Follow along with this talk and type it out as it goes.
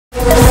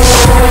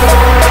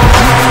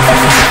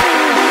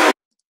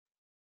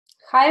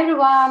Hi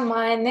everyone,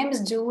 my name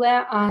is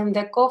Julia. I'm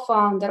the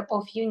co-founder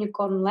of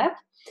Unicorn Lab.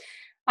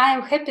 I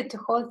am happy to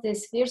host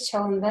this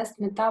virtual invest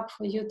meetup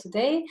for you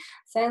today.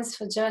 Thanks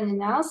for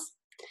joining us.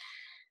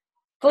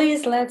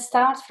 Please let's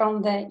start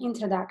from the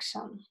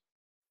introduction.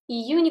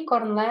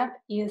 Unicorn Lab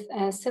is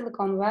a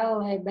Silicon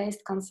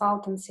Valley-based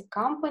consultancy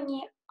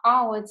company.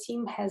 Our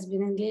team has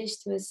been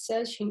engaged with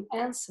searching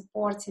and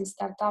supporting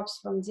startups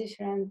from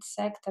different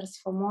sectors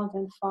for more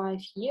than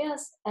 5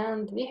 years,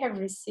 and we have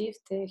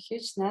received a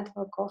huge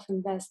network of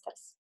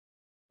investors.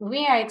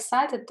 We are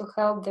excited to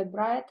help the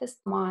brightest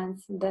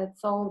minds that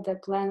solve the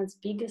planet's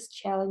biggest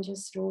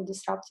challenges through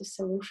disruptive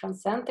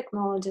solutions and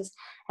technologies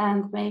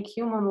and make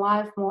human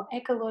life more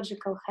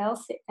ecological,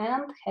 healthy,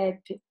 and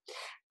happy.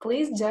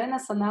 Please join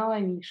us on our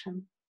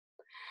mission.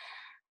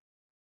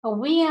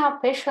 We are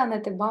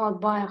passionate about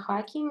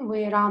biohacking.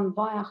 We run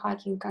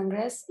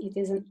BiohackingCongress. It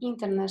is an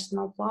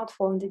international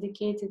platform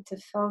dedicated to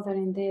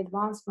furthering the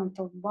advancement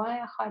of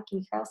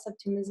biohacking, health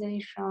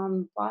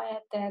optimization,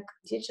 biotech,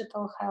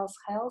 digital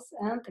health,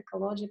 and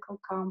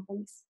ecological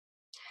companies.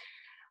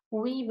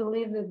 We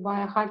believe that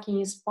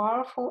biohacking is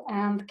powerful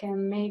and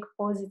can make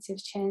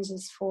positive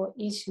changes for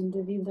each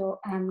individual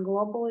and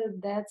globally.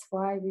 That's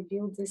why we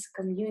build this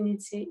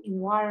community,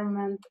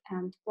 environment,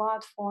 and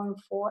platform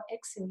for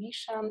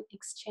exhibition,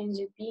 exchange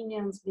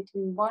opinions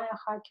between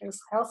biohackers,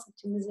 health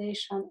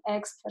optimization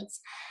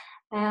experts,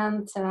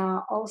 and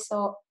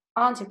also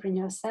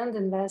entrepreneurs and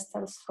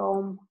investors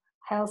from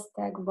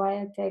HealthTech,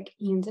 BioTech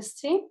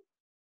industry.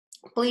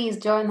 Please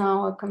join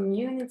our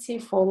community,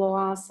 follow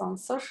us on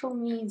social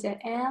media,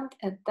 and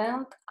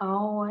attend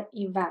our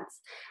events.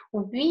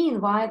 We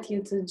invite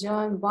you to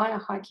join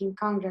Biohacking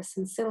Congress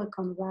in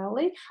Silicon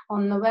Valley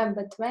on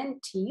November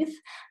 20th.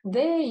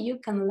 There you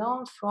can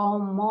learn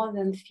from more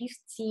than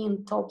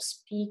 15 top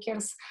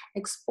speakers,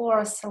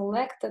 explore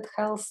selected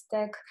health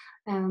tech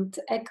and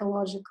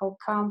ecological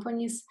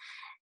companies,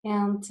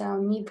 and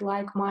meet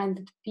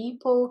like-minded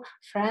people,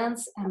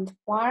 friends, and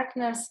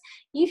partners.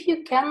 If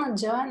you cannot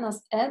join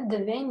us at the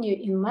venue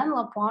in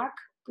Menlo Park,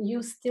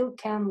 you still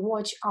can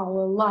watch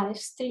our live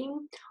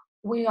stream.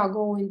 We are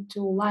going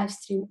to live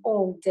stream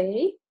all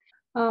day.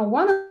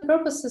 One of the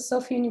purposes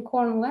of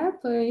Unicorn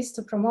Lab is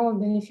to promote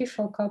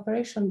beneficial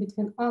cooperation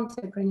between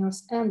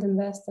entrepreneurs and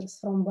investors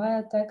from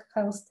biotech,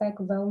 health tech,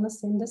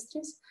 wellness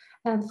industries.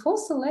 And for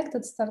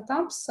selected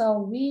startups,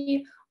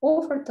 we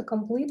offer to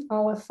complete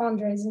our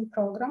fundraising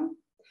program.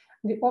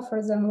 We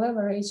offer them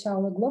leverage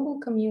our global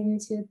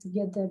community to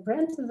get their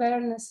brand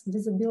awareness,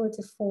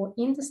 visibility for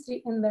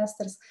industry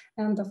investors,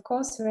 and of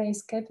course,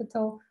 raise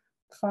capital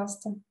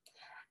faster.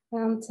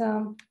 And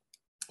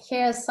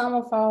here are some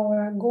of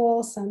our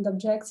goals and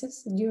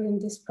objectives during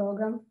this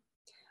program.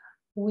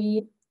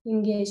 We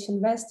engage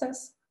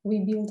investors, we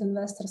build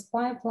investors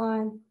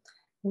pipeline,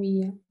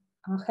 we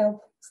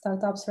help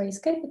startups raise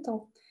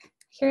capital.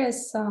 Here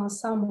is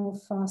some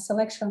of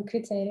selection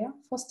criteria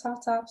for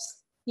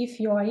startups. If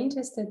you are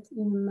interested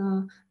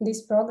in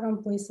this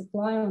program, please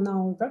apply on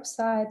our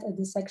website at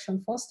the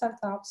section for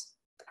startups.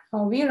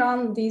 We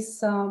run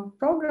this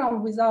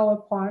program with our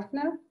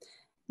partner,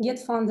 Get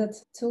Funded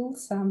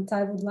Tools, and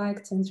I would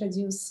like to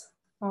introduce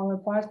our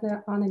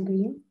partner, Anna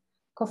Green,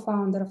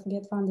 co-founder of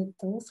Get Funded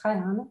Tools. Hi,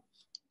 Anna.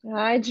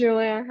 Hi,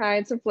 Julia. Hi,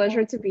 it's a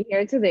pleasure to be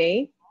here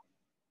today.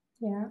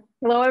 Yeah.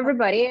 Hello,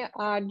 everybody.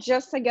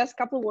 Just, I guess, a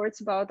couple of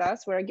words about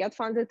us. We're Get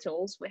Funded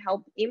Tools. We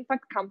help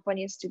impact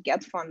companies to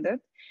get funded.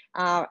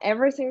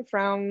 Everything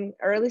from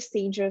early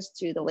stages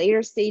to the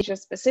later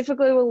stages.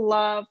 Specifically, we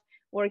love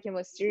working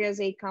with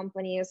Series A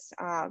companies,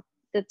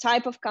 the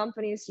type of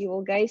companies you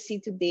will guys see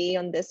today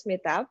on this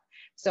meetup.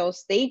 So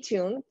stay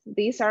tuned.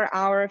 These are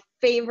our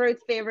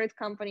favorite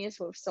companies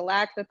we've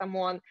selected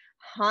among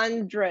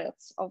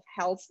hundreds of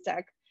health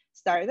tech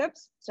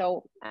startups.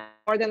 So I'm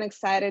more than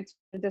excited to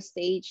give the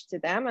stage to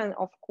them, and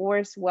of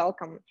course,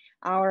 welcome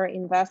our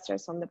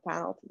investors on the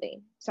panel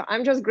today. So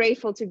I'm just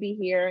grateful to be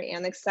here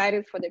and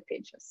excited for the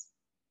pitches.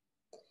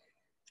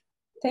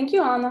 Thank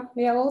you, Anna.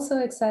 We are also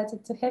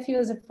excited to have you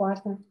as a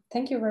partner.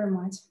 Thank you very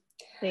much.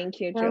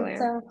 Thank you, Julia.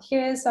 And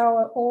here's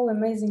our all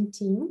amazing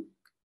team.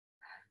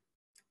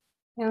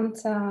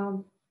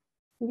 And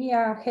we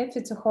are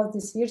happy to host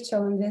this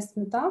virtual invest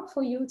meetup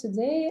for you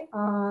today.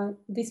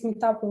 This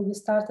meetup will be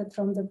started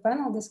from the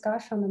panel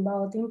discussion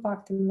about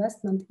impact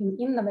investment in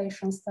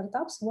innovation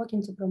startups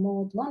working to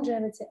promote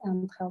longevity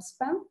and health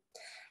span.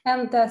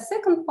 And the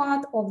second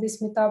part of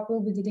this meetup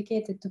will be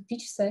dedicated to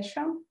pitch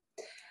session.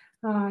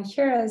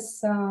 Here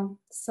is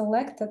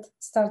selected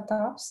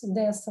startups.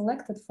 They are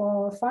selected for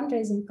our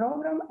fundraising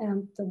program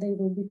and they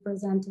will be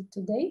presented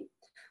today.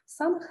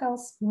 Sun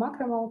Health,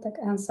 Macromoltech,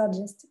 and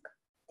Suggestic.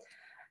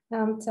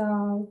 And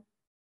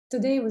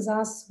today with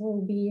us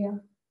will be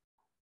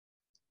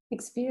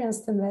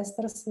experienced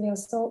investors. We are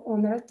so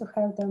honored to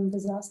have them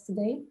with us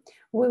today.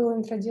 We will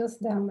introduce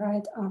them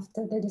right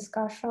after the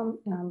discussion.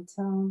 And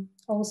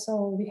also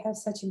we have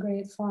such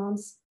great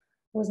funds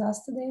with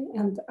us today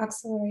and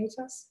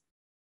accelerators.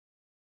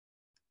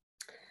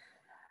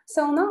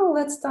 So now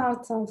let's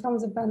start from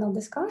the panel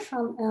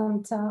discussion,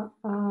 and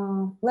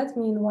let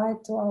me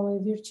invite to our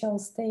virtual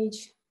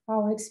stage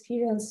our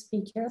experienced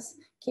speakers: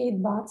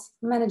 Kate Butts,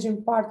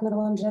 Managing Partner,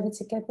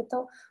 Longevity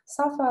Capital;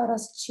 Safa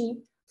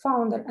Raschi,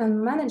 Founder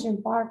and Managing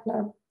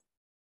Partner,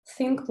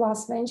 Think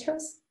Plus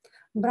Ventures;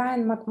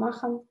 Brian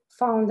McMahon,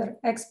 Founder,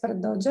 Expert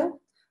Dojo;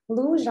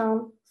 Lou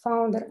Zhang,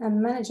 Founder and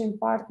Managing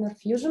Partner,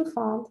 Fusion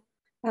Fund;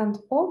 and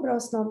Paul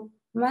Brosnan,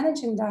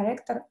 Managing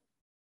Director,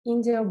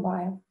 India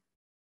Bio.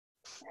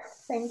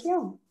 Thank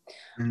you.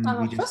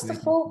 First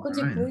of all, could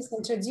you please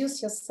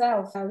introduce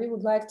yourself? We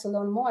would like to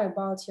learn more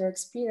about your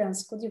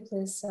experience. Could you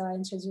please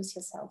introduce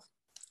yourself?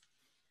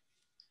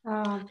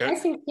 I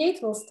think Kate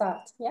will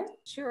start, yeah?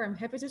 Sure, I'm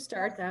happy to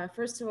start.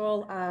 First of all,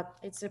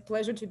 it's a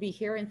pleasure to be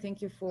here and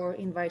thank you for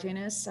inviting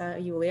us,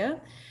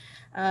 Yulia.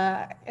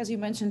 As you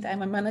mentioned,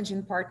 I'm a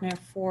managing partner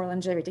for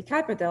Longevity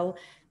Capital,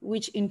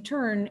 which in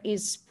turn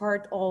is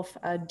part of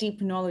a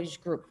Deep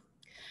Knowledge Group.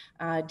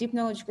 Deep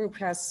Knowledge Group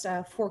has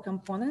 4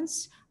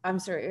 components. I'm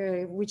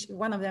sorry, which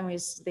one of them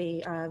is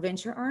the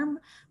venture arm,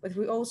 but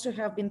we also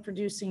have been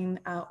producing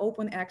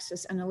open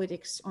access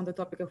analytics on the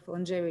topic of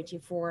longevity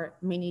for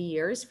many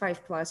years,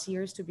 5+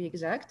 years to be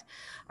exact.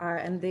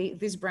 And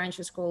this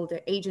branch is called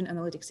the Agent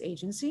Analytics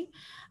Agency.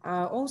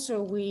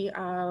 Also, we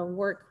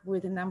work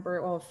with a number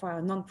of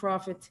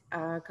nonprofit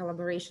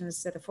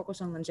collaborations that are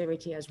focused on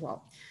longevity as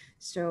well.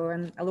 So,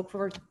 and I look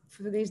forward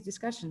to today's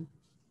discussion.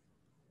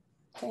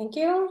 Thank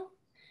you.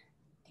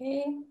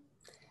 Okay,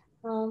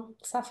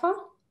 Safa?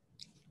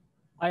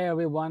 Hi,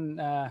 everyone.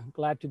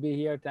 Glad to be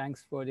here.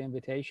 Thanks for the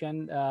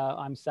invitation.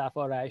 I'm Safa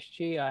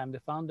Rashchi. I'm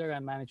the founder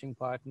and managing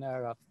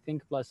partner of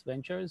Think Plus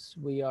Ventures.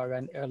 We are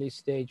an early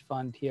stage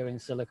fund here in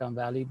Silicon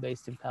Valley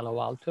based in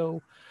Palo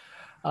Alto.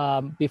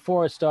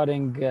 Before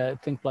starting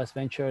Think Plus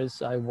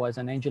Ventures, I was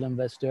an angel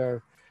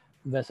investor,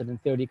 invested in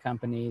 30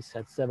 companies,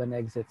 had 7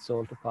 exits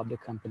sold to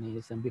public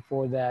companies. And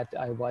before that,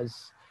 I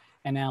was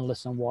an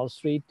analyst on Wall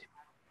Street.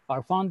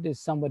 Our fund is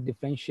somewhat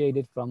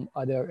differentiated from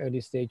other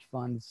early stage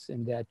funds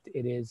in that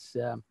it is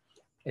a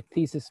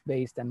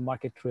thesis-based and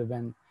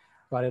market-driven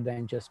rather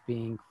than just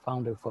being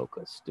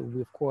founder-focused. We,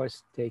 of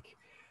course, take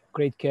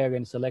great care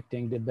in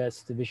selecting the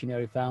best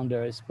visionary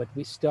founders, but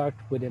we start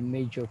with a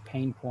major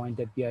pain point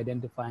that we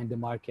identify in the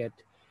market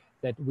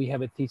that we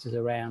have a thesis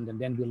around, and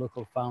then we look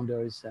for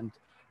founders and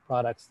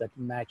products that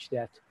match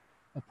that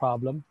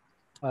problem.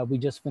 We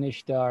just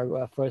finished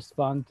our first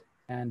fund,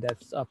 and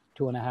that's up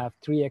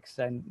 3x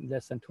in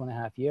less than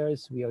 2.5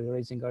 years. We are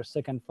raising our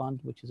second fund,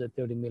 which is a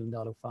 $30 million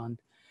fund.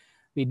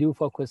 We do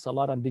focus a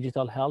lot on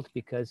digital health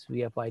because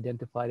we have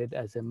identified it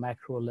as a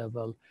macro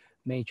level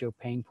major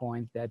pain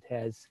point that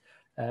has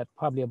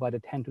probably about a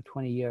 10 to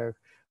 20 year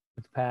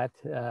path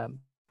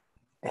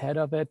ahead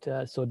of it.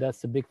 So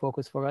that's a big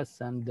focus for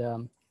us.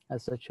 And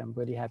as such, I'm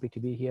really happy to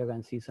be here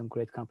and see some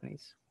great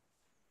companies.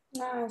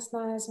 Nice,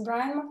 nice.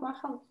 Brian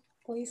McMahon,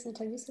 please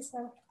introduce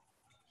yourself.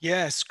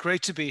 Yes,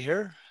 great to be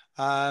here.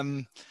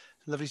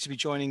 Lovely to be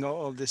joining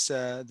all this,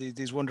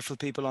 these wonderful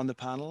people on the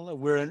panel.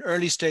 We're an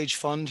early stage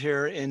fund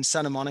here in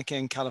Santa Monica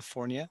in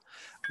California.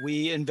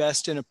 We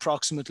invest in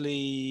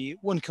approximately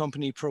 1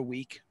 company per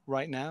week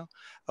right now.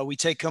 We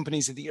take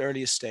companies at the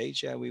earliest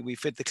stage. We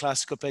fit the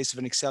classical place of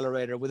an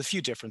accelerator with a few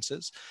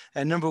differences.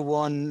 And number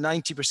one,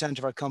 90%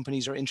 of our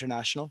companies are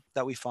international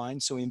that we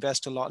find. So we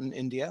invest a lot in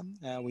India.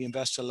 We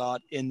invest a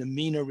lot in the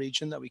MENA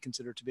region that we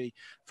consider to be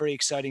very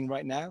exciting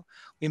right now.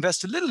 We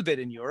invest a little bit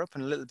in Europe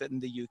and a little bit in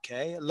the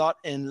UK, a lot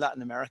in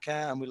Latin America,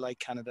 and we like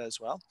Canada as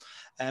well.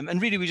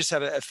 And really, we just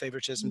have a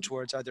favoritism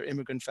towards either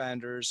immigrant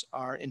founders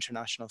or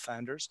international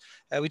founders.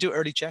 We do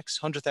early checks,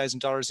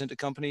 $100,000 into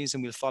companies,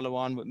 and we'll follow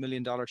on with $1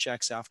 million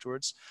checks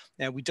afterwards.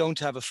 We don't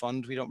have a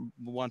fund. We don't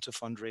want a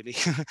fund, really.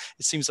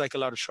 It seems like a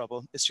lot of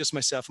trouble. It's just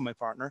myself and my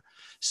partner.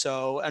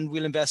 So, and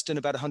we'll invest in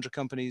about 100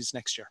 companies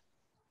next year.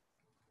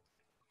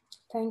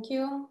 Thank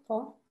you,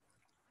 Paul.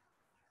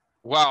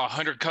 Wow,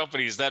 100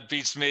 companies, that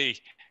beats me.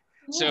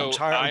 So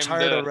I'm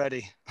tired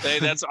already. Hey,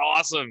 that's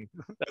awesome.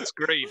 That's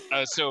great.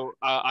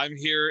 I'm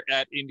here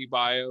at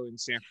IndieBio in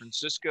San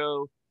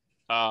Francisco.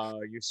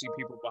 You see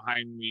people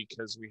behind me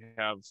because we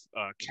have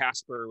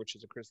Casper, which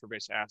is a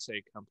CRISPR-based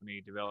assay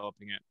company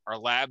developing it. Our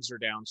labs are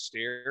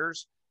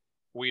downstairs.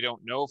 We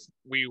don't know if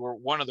we were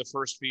one of the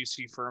first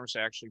VC firms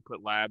to actually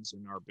put labs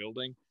in our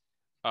building.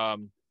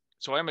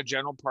 So I'm a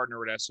general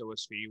partner at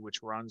SOSV,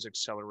 which runs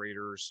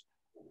accelerators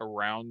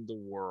around the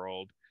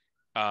world.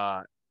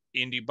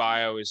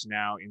 IndieBio is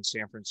now in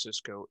San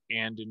Francisco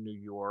and in New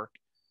York.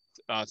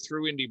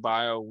 Through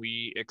IndieBio,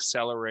 we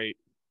accelerate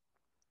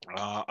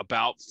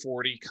about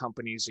 40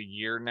 companies a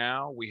year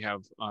now. We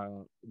have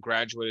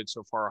graduated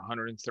so far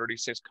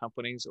 136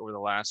 companies over the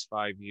last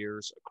 5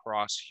 years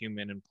across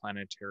human and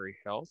planetary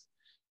health.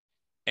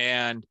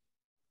 And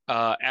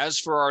as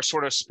for our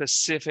sort of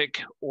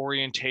specific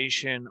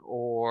orientation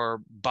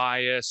or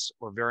bias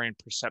or variant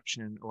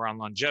perception around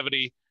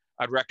longevity,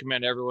 I'd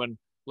recommend everyone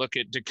look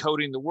at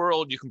Decoding the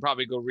World. You can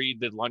probably go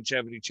read the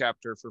longevity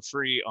chapter for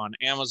free on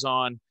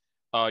Amazon.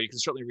 You can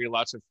certainly read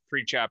lots of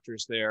free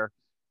chapters there.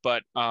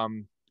 But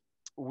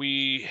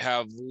we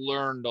have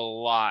learned a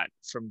lot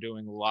from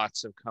doing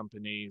lots of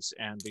companies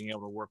and being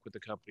able to work with the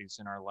companies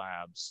in our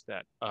labs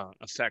that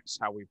affects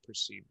how we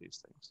perceive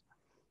these things.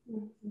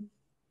 Mhm.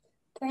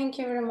 Thank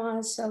you very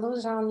much,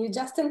 Lujan. You're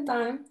just in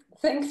time.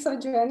 Thanks for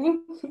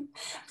joining.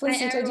 Please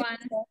Hi, introduce everyone.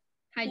 yourself.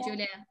 Hi, Yeah.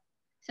 Julia.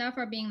 Sorry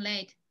for being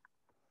late.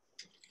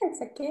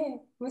 It's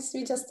okay. We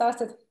just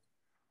started.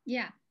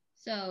 Yeah.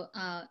 So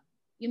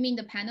you mean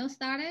the panel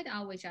started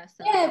or we just...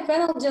 Yeah,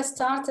 panel just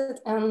started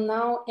and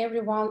now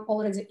everyone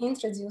already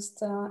introduced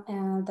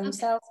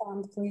themselves. Okay.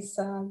 And please,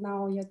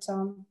 now your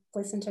turn.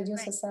 Please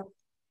introduce yourself.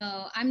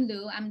 So I'm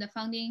Lu. I'm the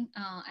founding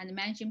and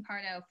managing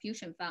partner of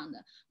Fusion Fund.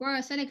 We're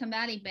a Silicon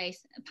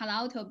Valley-based, Palo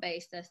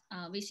Alto-based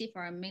VC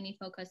firm mainly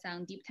focused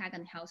on deep tech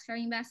and healthcare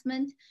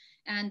investment.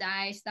 And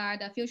I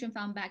started Fusion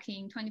Fund back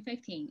in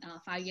 2015,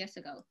 5 years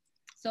ago.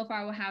 So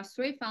far, we have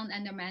 3 funds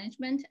under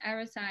management.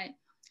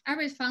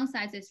 Average fund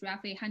size is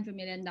roughly $100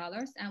 million,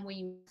 and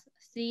we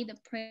seed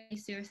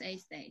pre-Series A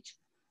stage.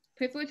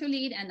 Prefer to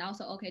lead and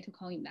also okay to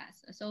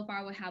co-invest. So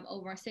far, we have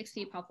over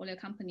 60 portfolio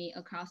companies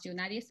across the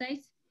United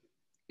States.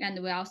 And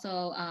we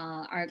also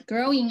are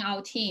growing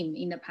our team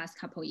in the past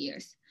couple of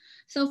years.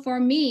 So for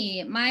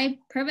me, my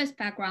previous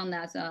background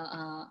as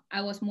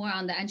I was more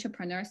on the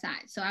entrepreneur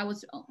side. So I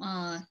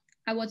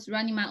was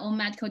running my own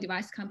medical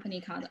device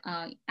company called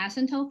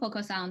Ascento,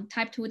 focused on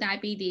type 2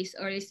 diabetes,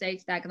 early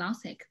stage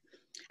diagnostic.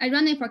 I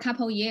ran it for a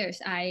couple of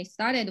years. I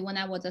started when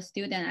I was a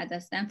student at the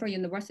Stanford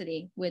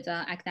University with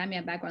an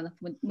academia background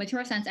with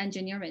material science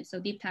engineering, so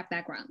deep tech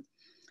background.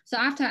 So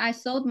after I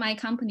sold my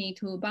company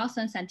to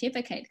Boston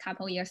Scientific a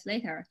couple of years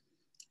later,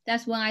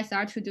 that's when I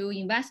started to do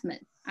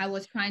investment. I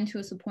was trying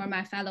to support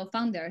my fellow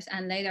founders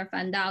and later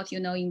found out,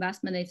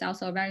 investment is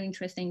also a very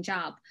interesting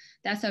job.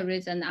 That's the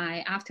reason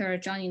after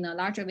joining a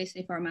larger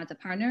VC firm as a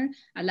partner,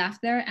 I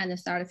left there and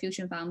started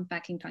Fusion Fund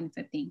back in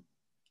 2015.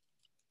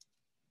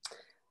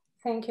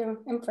 Thank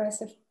you.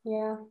 Impressive.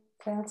 Yeah,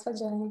 thanks for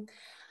joining.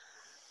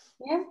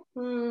 Yeah,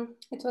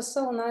 it was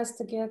so nice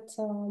to get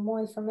more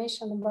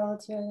information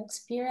about your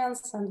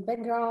experience and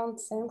background.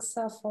 Thanks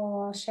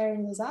for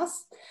sharing with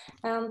us.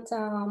 And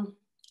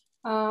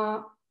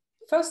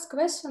first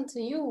question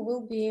to you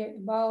will be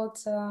about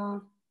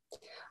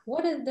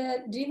what is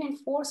the driving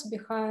force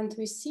behind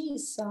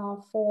VCs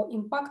for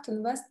impact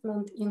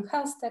investment in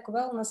health tech,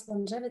 wellness,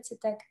 longevity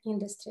tech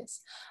industries?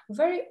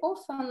 Very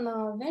often,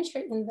 venture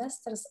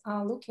investors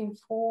are looking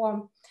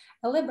for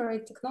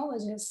elaborate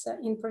technologies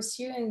in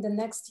pursuing the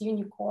next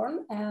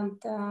unicorn, and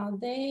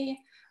they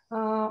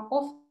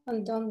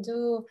often don't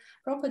do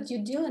proper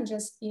due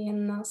diligence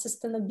in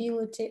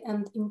sustainability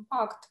and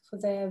impact for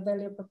their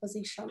value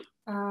proposition.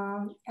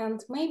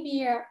 And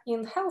maybe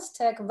in health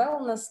tech,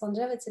 wellness,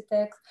 longevity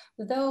tech,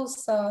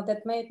 those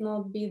that might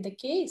not be the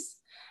case.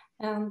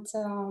 And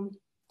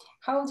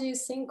how do you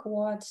think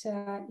what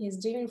is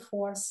driving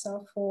force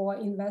for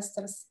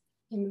investors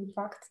in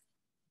impact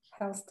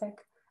health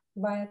tech,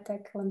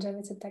 biotech,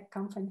 longevity tech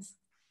companies?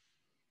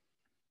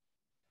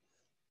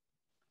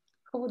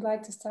 Who would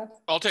like to start?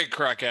 I'll take a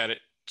crack at it.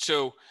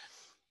 So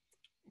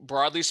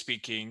broadly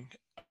speaking,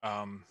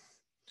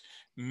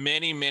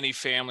 many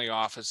family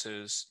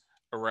offices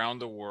around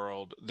the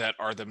world that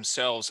are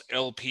themselves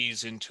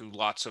LPs into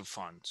lots of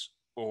funds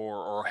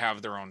or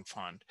have their own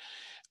fund,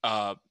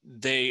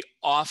 they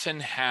often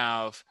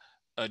have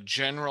a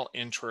general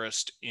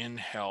interest in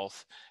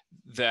health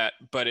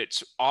but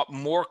it's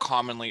more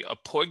commonly a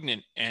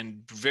poignant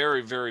and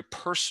very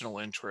personal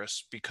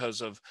interest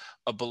because of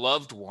a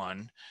beloved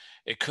one.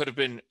 It could have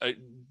been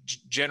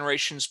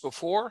generations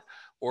before,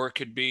 or it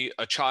could be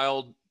a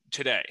child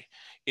today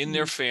in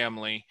their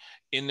family,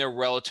 in their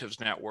relatives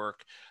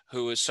network,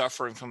 who is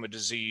suffering from a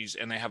disease,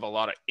 and they have a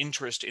lot of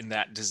interest in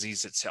that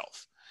disease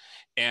itself.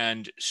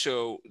 And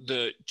so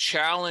the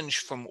challenge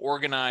from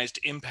organized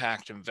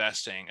impact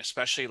investing,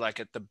 especially like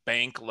at the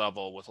bank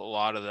level with a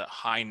lot of the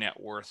high net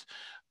worth,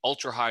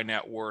 ultra high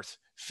net worth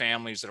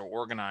families that are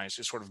organized,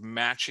 is sort of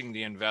matching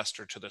the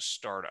investor to the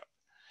startup.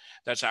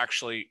 That's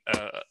actually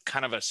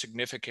kind of a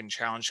significant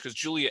challenge because,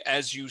 Julia,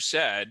 as you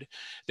said,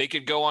 they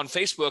could go on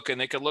Facebook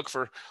and they could look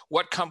for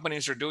what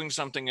companies are doing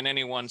something in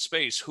any one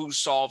space, who's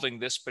solving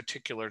this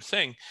particular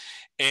thing,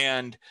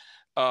 and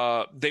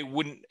they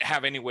wouldn't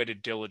have any way to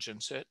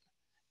diligence it,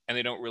 and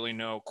they don't really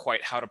know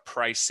quite how to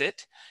price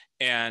it,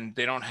 and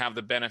they don't have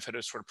the benefit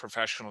of sort of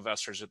professional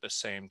investors at the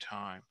same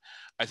time.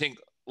 I think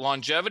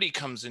longevity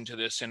comes into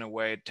this in a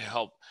way to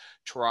help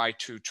try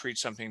to treat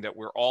something that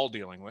we're all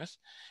dealing with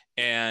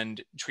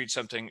and treat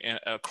something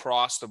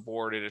across the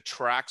board. It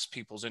attracts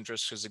people's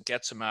interest because it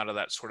gets them out of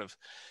that sort of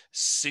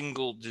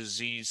single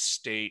disease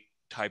state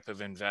type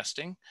of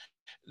investing.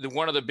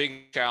 One of the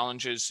big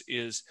challenges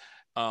is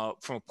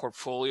from a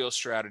portfolio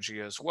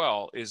strategy as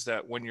well, is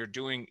that when you're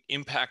doing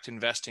impact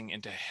investing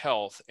into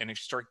health, and if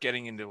you start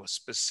getting into a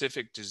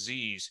specific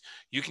disease,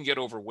 you can get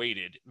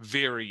overweighted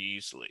very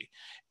easily,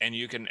 and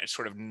you can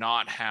sort of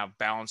not have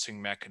balancing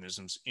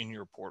mechanisms in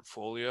your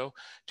portfolio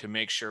to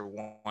make sure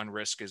one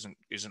risk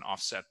isn't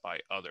offset by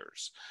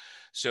others.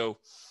 So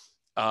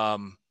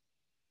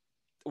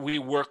we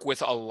work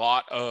with a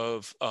lot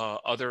of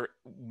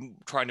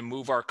trying to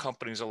move our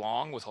companies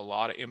along with a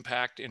lot of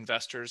impact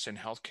investors in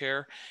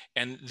healthcare.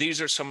 And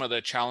these are some of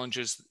the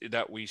challenges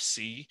that we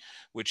see,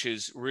 which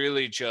is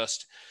really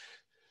just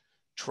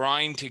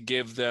trying to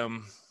give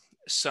them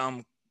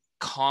some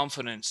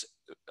confidence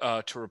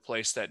to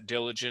replace that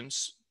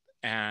diligence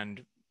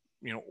and,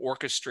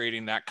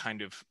 orchestrating that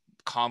kind of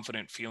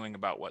confident feeling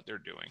about what they're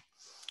doing.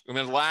 And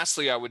then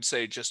lastly, I would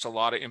say just a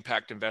lot of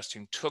impact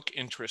investing took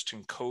interest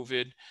in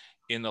COVID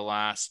in the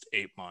last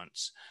 8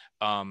 months.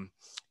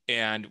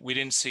 And we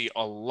didn't see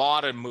a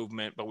lot of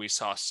movement, but we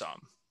saw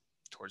some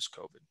towards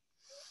COVID.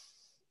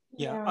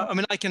 Yeah, I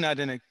mean, I can add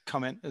in a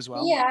comment as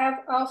well. Yeah,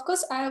 of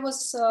course, I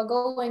was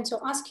going to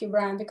ask you,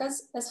 Brian,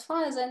 because as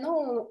far as I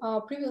know,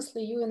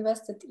 previously you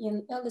invested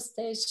in early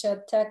stage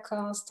tech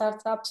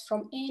startups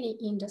from any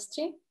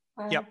industry.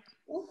 Yep.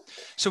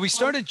 So we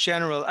started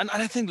general, and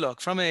I think,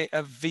 look, from a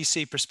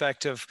VC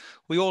perspective,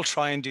 we all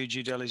try and do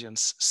due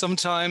diligence.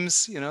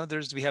 Sometimes,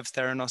 we have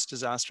Theranos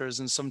disasters,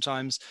 and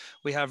sometimes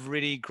we have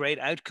really great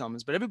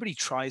outcomes, but everybody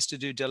tries to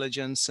do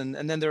diligence. And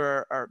then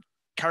there are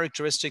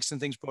characteristics and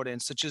things brought in,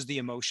 such as the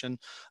emotion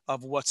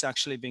of what's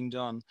actually being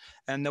done.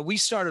 And we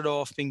started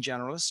off being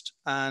generalist,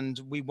 and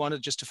we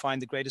wanted just to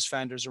find the greatest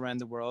founders around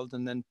the world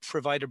and then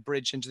provide a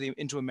bridge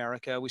into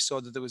America. We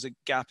saw that there was a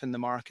gap in the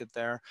market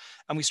there,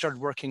 and we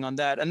started working on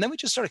that. And then we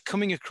just started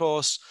coming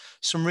across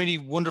some really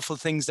wonderful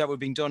things that were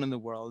being done in the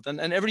world. And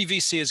every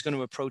VC is going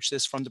to approach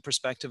this from the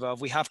perspective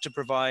of, we have to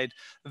provide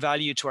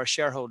value to our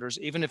shareholders,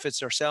 even if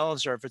it's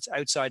ourselves or if it's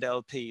outside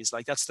LPs.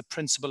 Like, that's the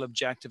principal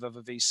objective of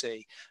a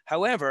VC.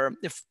 However,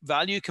 if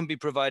value can be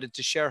provided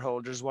to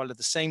shareholders while at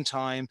the same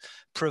time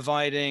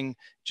providing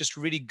just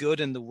really good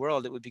in the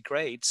world, it would be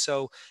great.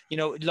 So,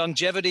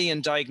 longevity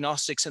and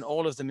diagnostics and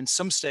all of them, in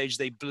some stage,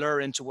 they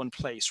blur into one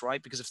place,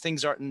 right? Because if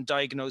things aren't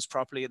diagnosed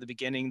properly at the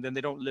beginning, then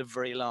they don't live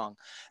very long.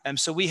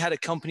 So we had a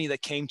company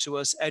that came to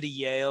us out of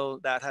Yale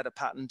that had a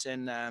patent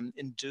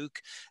in Duke,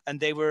 and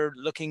they were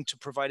looking to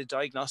provide a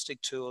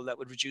diagnostic tool that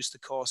would reduce the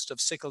cost of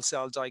sickle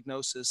cell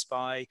diagnosis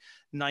by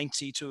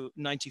 90 to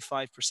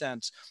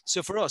 95%.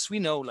 So for us, we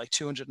know like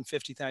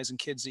 250,000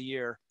 kids a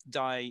year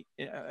die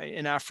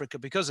in Africa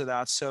because of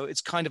that. So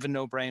it's kind of a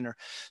no-brainer.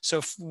 So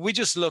if we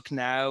just look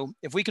now,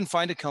 if we can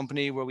find a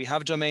company where we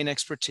have domain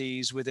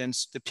expertise within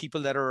the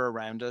people that are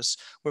around us,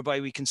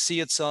 whereby we can see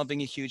it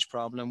solving a huge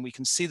problem, we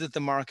can see that the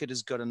market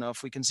is good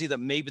enough, we can see that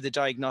maybe the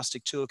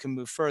diagnostic tool can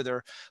move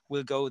further,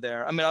 we'll go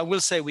there. I mean, I will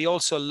say we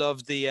also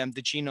love the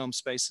genome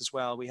space as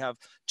well. We have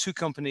 2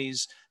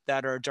 companies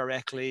that are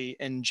directly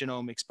in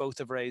genomics. Both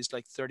have raised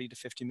like $30 to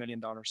 $50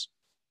 million.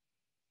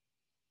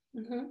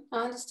 I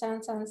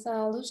understand. And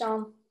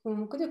Lujan,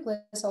 could you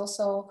please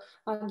also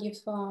give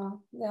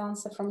the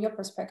answer from your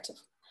perspective?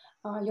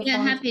 Yeah,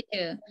 happy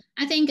to.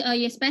 I think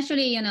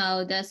especially,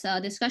 this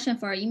discussion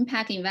for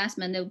impact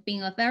investment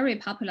being a very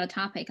popular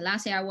topic.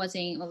 Last year I was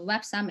in a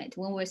web summit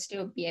when we'll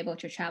still be able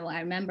to travel.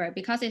 I remember,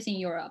 because it's in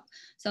Europe.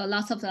 So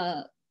lots of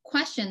the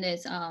question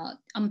is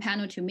on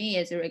panel to me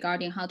is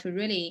regarding how to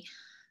really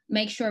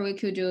make sure we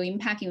could do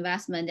impact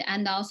investment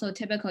and also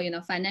typical,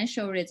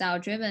 financial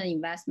result driven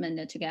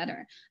investment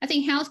together. I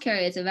think healthcare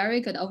is a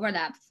very good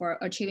overlap for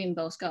achieving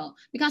both goals.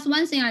 Because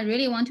one thing I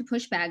really want to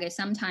push back is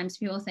sometimes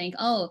people think,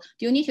 oh,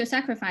 do you need to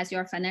sacrifice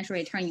your financial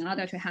return in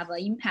order to have an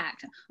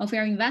impact of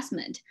your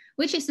investment,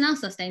 which is not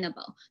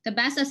sustainable. The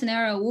best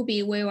scenario would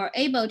be we were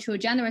able to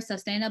generate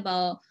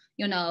sustainable,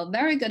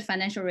 very good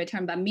financial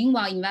return, but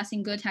meanwhile,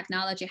 investing good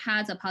technology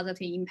has a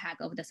positive impact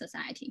of the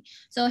society.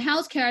 So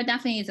healthcare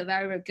definitely is a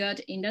very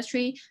good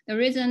industry. The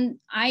reason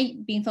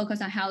I've been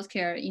focused on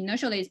healthcare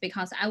initially is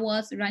because I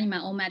was running my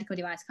own medical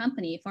device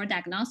company for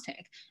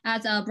diagnostic.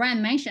 As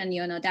Brian mentioned,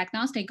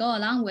 diagnostic go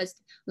along with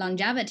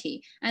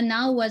longevity. And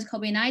now with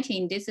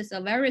COVID-19, this is a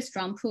very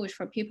strong push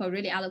for people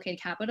really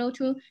allocate capital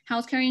to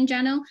healthcare in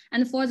general.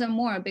 And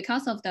furthermore,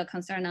 because of the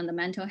concern on the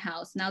mental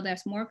health, now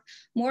there's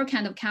more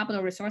kind of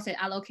capital resources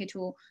allocated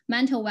to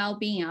mental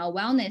well-being or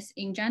wellness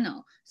in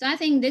general. So I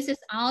think this is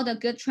all the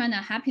good trend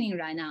are happening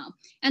right now.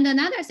 And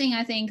another thing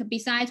I think,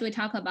 besides we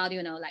talk about,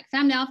 like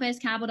family office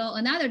capital,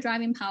 another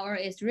driving power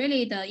is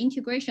really the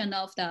integration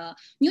of the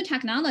new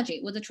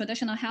technology with the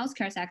traditional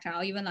healthcare sector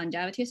or even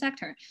longevity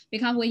sector.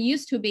 Because we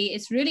used to be,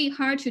 it's really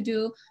hard to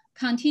do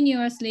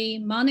continuously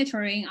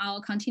monitoring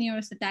our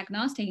continuous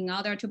diagnostic in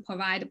order to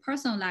provide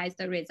personalized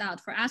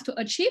result for us to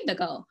achieve the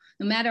goal,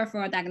 no matter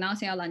for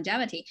diagnosis or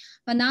longevity.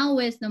 But now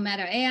with no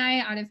matter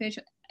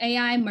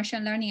AI,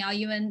 machine learning, or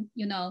even,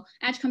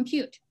 edge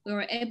compute, we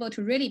were able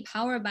to really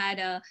power by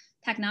the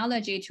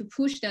technology to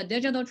push the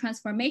digital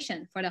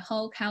transformation for the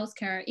whole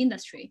healthcare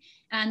industry.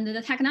 And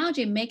the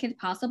technology make it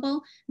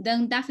possible,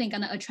 then definitely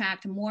gonna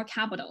attract more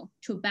capital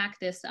to back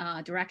this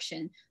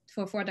direction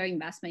for further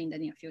investment in the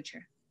near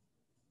future.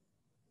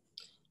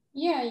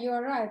 Yeah,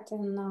 you're right.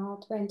 In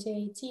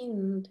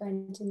 2018,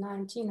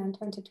 2019, and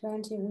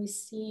 2020, we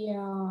see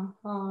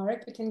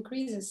rapid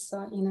increases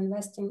in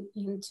investing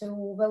into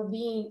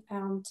well-being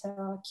and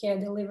care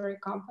delivery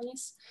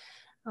companies.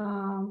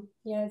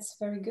 Yeah, it's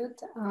very good.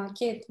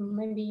 Kate,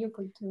 maybe you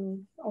could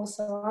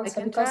also I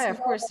answer can because try,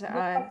 of course.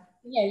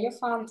 yeah, your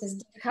fund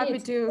is Happy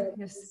dedicated to, to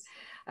yes. this.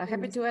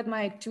 Happy to add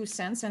my 2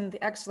 cents, and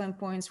the excellent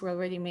points were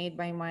already made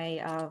by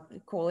my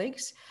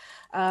colleagues.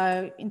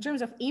 In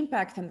terms of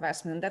impact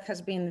investment, that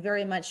has been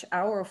very much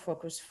our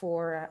focus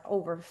for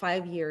over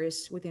 5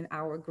 years within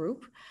our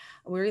group.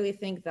 We really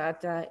think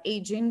that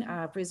aging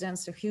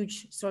presents a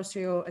huge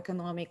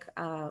socioeconomic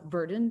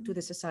burden to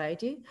the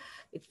society.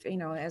 It, you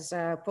know, as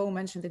Paul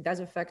mentioned, it does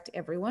affect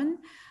everyone.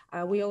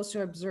 We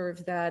also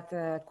observe that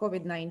the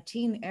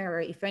COVID-19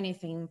 era, if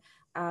anything,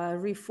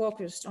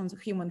 refocused on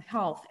human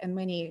health, and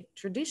many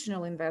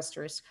traditional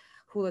investors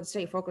who, let's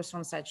say, focus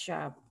on such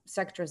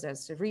sectors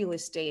as real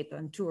estate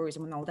and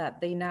tourism and all that,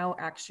 they now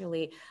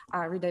actually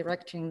are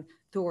redirecting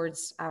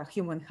towards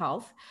human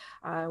health.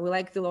 We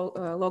like the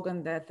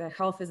slogan that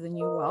health is the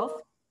new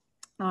wealth.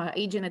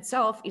 Aging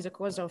itself is a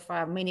cause of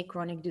many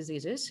chronic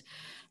diseases.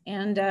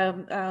 And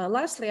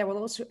lastly, I will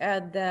also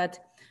add that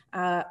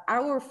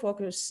our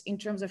focus in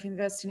terms of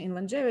investing in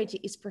longevity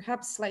is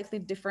perhaps slightly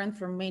different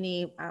from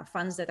many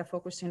funds that are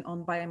focusing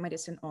on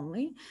biomedicine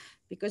only,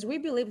 because we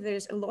believe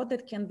there's a lot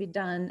that can be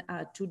done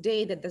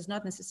today that does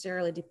not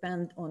necessarily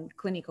depend on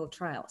clinical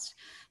trials.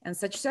 And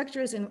such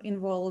sectors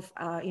involve,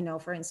 you know,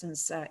 for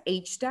instance,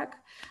 HealthTech,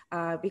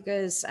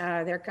 because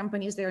there are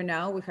companies there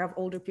now. We have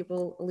older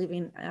people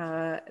living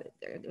now.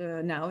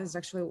 There's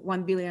actually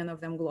 1 billion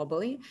of them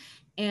globally.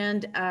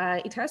 And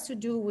it has to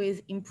do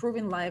with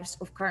improving lives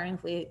of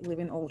currently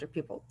living older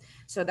people.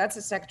 So that's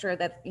a sector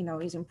that, you know,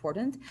 is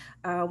important.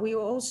 We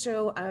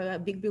also are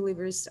big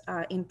believers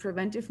in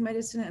preventive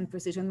medicine and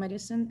precision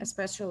medicine,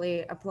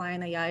 especially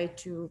applying AI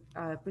to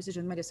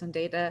precision medicine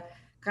data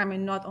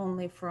coming not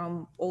only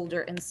from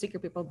older and sicker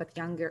people, but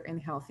younger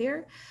and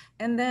healthier.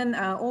 And then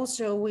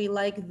also we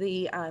like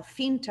the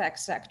fintech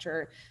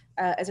sector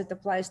as it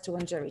applies to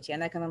longevity.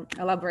 And I can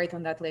elaborate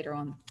on that later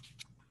on.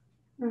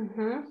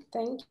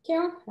 Thank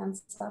you. And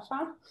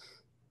Safa?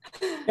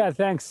 Yeah,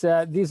 thanks.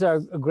 These are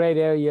great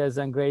areas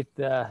and great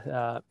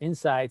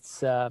insights.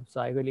 So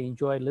I really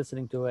enjoyed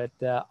listening to it.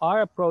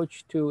 Our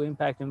approach to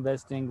impact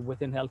investing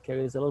within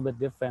healthcare is a little bit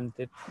different.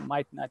 It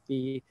might not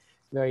be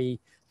very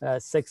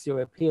sexy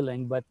or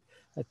appealing, but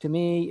to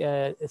me,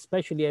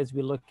 especially as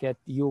we look at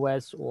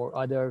US or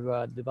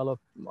other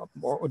developed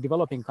or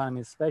developing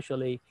economies,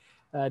 especially,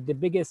 the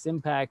biggest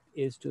impact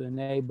is to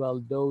enable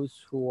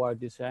those who are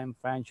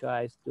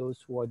disenfranchised, those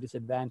who are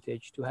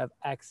disadvantaged, to have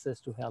access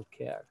to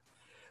healthcare,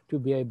 to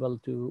be able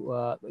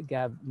to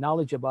have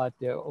knowledge about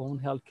their own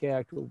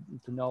healthcare, to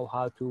know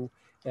how to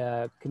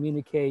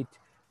communicate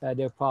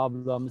their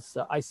problems.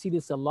 I see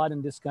this a lot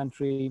in this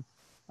country.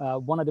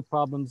 One of the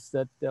problems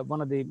that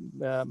one of the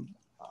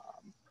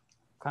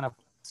kind of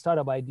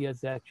startup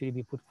ideas that actually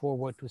we put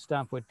forward to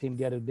Stanford team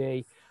the other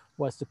day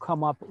was to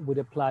come up with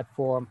a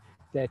platform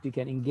that you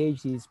can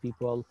engage these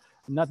people,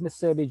 not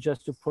necessarily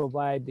just to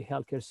provide the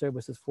healthcare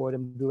services for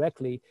them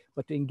directly,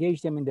 but to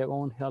engage them in their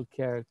own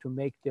healthcare, to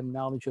make them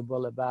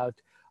knowledgeable about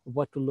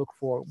what to look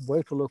for,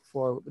 where to look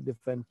for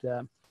different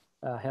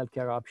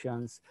healthcare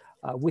options.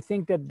 We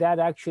think that that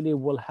actually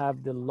will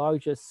have the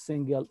largest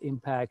single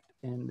impact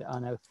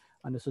on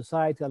a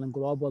societal and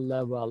global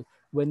level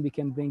when we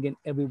can bring in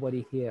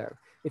everybody here.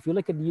 If you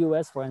look at the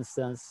US, for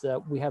instance,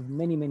 we have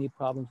many, many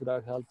problems with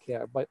our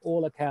healthcare. By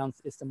all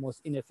accounts, it's the most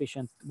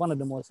inefficient, one of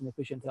the most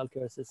inefficient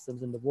healthcare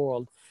systems in the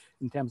world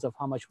in terms of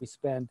how much we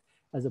spend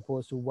as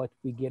opposed to what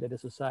we get at a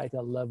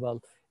societal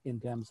level in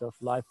terms of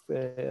life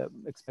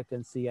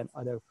expectancy and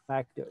other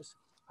factors.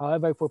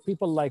 However, for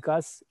people like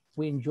us,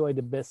 we enjoy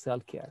the best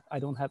healthcare. I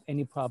don't have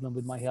any problem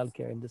with my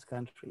healthcare in this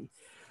country.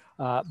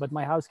 But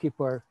my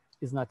housekeeper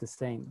is not the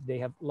same. They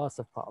have lots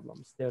of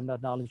problems. They're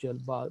not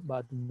knowledgeable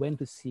about when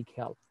to seek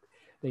help.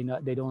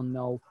 They don't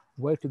know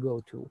where to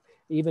go to.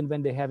 Even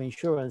when they have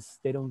insurance,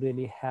 they don't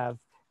really have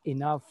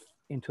enough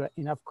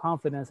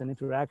confidence and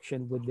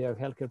interaction with their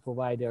healthcare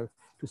provider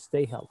to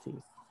stay healthy.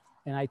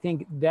 And I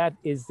think that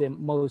is the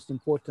most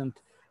important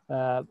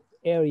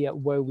area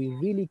where we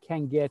really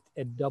can get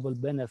a double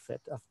benefit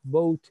of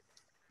both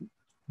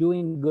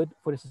doing good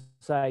for the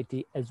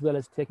society as well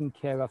as taking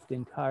care of the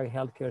entire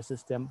healthcare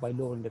system by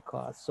lowering the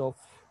cost. So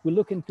we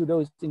look into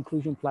those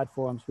inclusion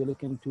platforms. We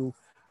look into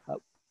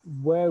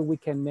where we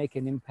can make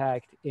an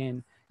impact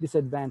in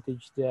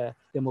disadvantaged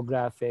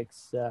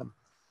demographics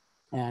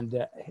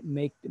and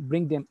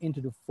bring them into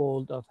the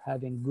fold of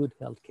having good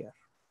healthcare.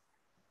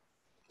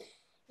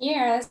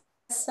 Yes,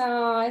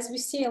 as we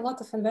see, a lot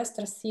of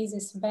investors see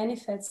these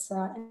benefits,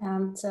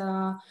 and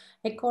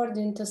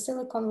according to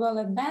Silicon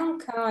Valley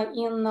Bank,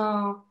 in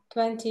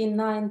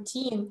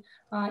 2019,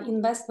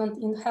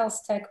 investment in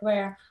health tech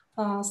were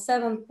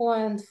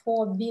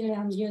 $7.4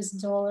 billion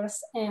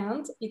US,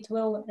 and it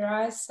will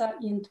rise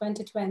in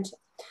 2020.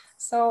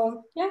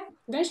 So yeah,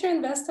 venture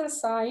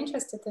investors are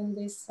interested in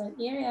this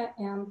area,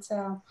 and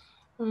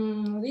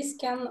this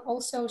can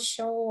also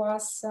show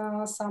us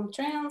some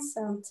trends,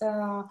 and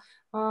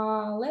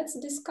let's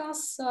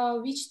discuss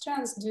which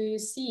trends do you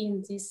see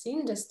in this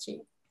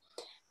industry.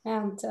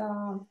 And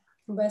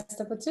best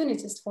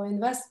opportunities for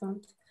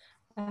investment.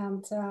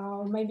 And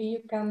maybe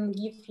you can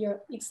give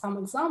some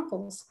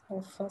examples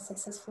of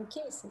successful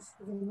cases,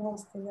 the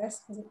most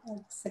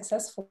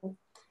successful,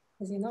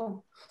 as you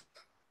know.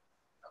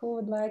 Who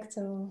would like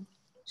to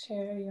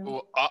share your?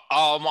 Well,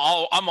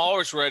 I'm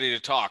always ready to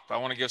talk, but I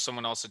want to give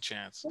someone else a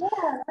chance. Yeah,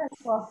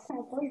 well,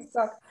 please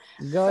talk.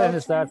 Go ahead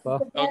and start,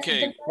 Bo.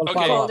 Okay. We'll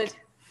follow up.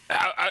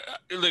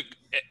 Look,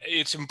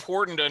 it's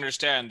important to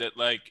understand that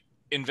like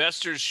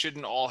investors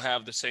shouldn't all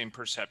have the same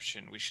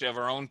perception. We should have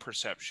our own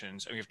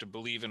perceptions, and we have to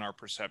believe in our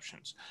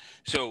perceptions.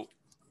 So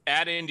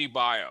at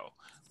IndieBio,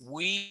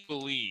 we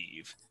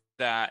believe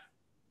that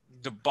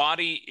the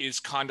body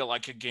is kind of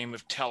like a game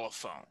of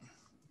telephone.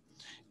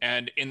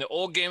 And in the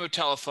old game of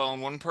telephone,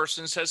 one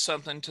person says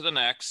something to the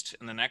next,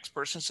 and the next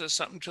person says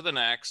something to the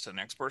next, the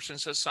next person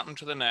says something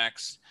to the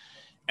next.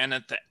 And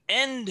at the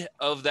end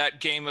of that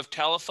game of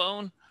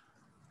telephone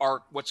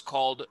are what's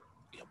called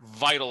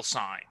vital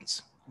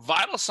signs.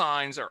 Vital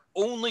signs are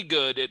only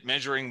good at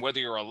measuring whether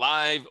you're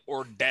alive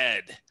or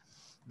dead.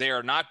 They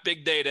are not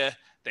big data.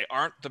 They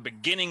aren't the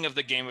beginning of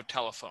the game of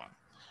telephone.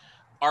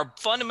 Our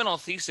fundamental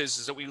thesis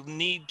is that we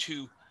need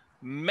to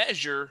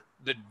measure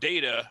the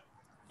data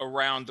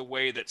around the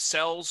way that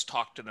cells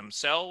talk to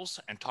themselves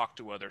and talk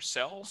to other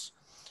cells.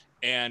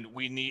 And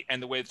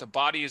the way that the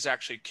body is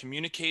actually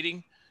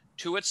communicating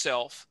to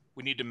itself.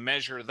 We need to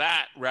measure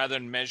that rather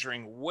than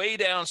measuring way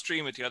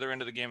downstream at the other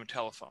end of the game of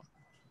telephone.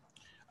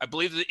 I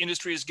believe the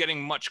industry is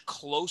getting much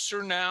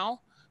closer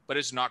now, but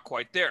it's not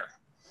quite there.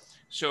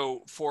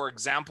 So for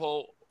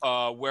example,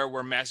 where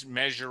we're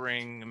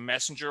measuring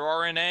messenger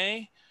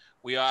RNA,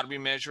 we ought to be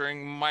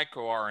measuring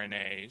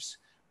microRNAs.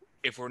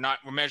 If we're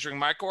measuring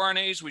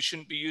microRNAs, we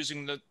shouldn't be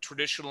using the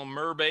traditional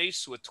MER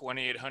base with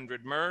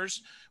 2,800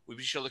 MERs.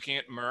 We should be looking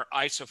at MER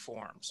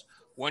isoforms.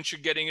 Once you're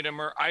getting into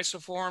MER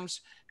isoforms,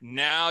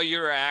 now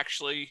you're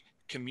actually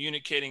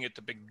communicating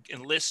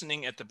and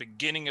listening at the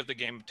beginning of the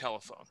game of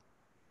telephone.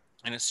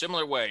 In a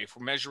similar way, if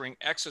we're measuring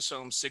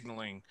exosome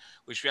signaling,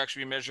 we should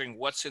actually be measuring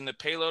what's in the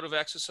payload of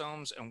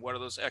exosomes and what are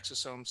those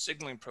exosome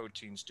signaling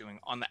proteins doing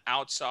on the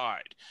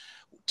outside.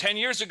 10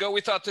 years ago, we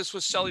thought this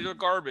was cellular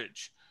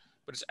garbage,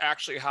 but it's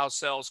actually how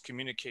cells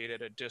communicate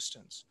at a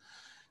distance.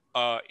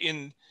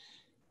 We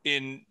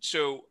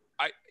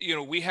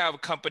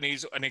have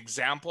companies, an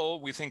example,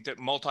 we think that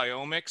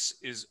multi-omics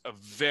is a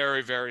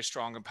very, very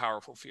strong and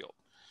powerful field.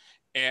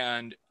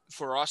 And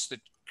for us, the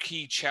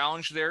key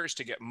challenge there is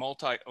to get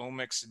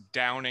multi-omics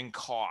down in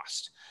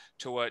cost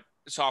to what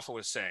Safa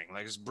was saying,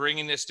 like it's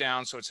bringing this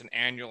down so it's an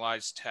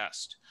annualized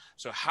test.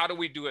 So how do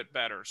we do it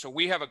better? So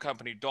we have a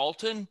company,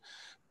 Dalton,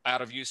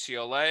 out of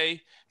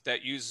UCLA,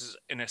 that uses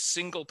in a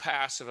single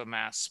pass of a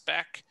mass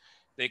spec,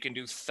 they can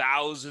do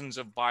thousands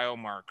of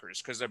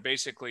biomarkers because they're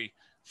basically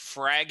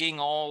fragging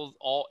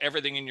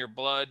everything in your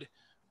blood,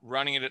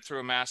 running it through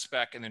a mass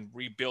spec, and then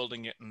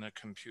rebuilding it in the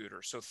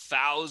computer. So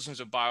thousands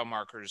of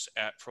biomarkers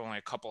for only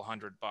a couple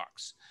 $100.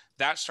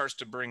 That starts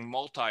to bring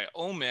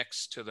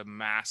multi-omics to the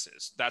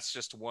masses. That's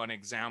just one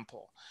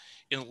example.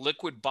 In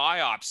liquid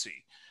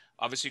biopsy,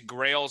 obviously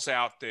Grail's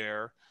out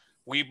there.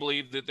 We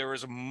believe that there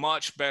is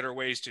much better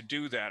ways to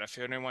do that. If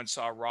anyone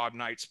saw Rob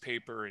Knight's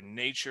paper in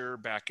Nature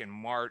back in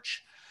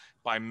March,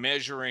 by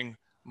measuring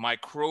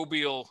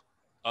microbial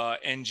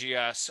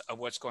NGS of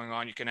what's going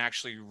on, you can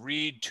actually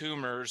read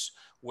tumors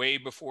way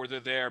before they're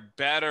there,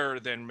 better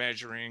than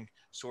measuring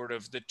sort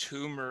of the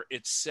tumor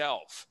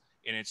itself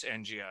in its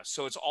NGS.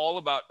 So it's all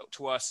about,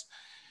 to us,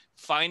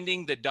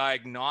 finding the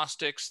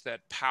diagnostics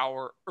that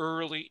power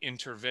early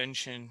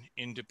intervention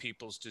into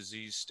people's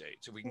disease state.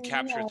 So we can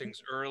capture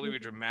things early, we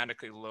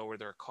dramatically lower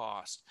their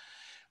cost.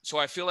 So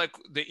I feel like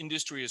the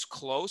industry is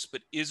close,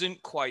 but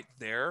isn't quite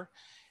there.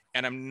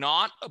 And I'm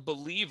not a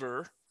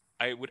believer,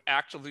 I would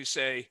actively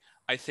say,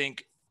 I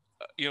think,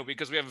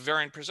 because we have a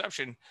variant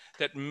perception,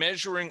 that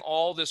measuring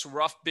all this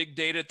rough big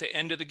data at the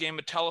end of the game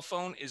of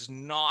telephone is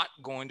not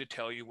going to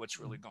tell you what's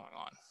really going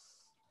on.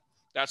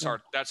 That's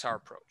our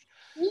approach.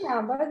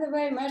 Yeah, by the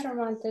way,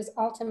 measurement is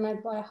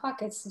ultimate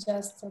biohack. It's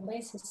just a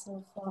basis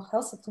of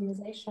health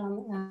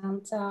optimization.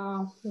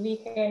 And we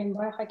here in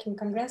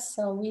BiohackingCongress,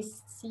 so we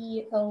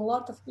see a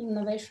lot of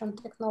innovation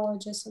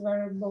technologies,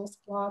 wearables,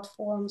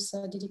 platforms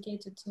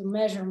dedicated to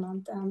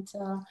measurement. And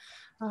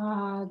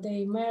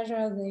they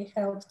measure, they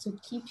help to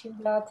keep your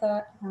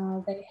data,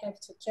 they have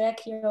to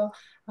track your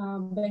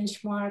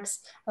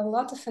benchmarks. A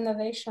lot of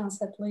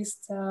innovations, at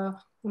least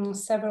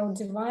several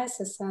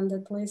devices and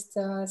at least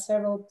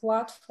several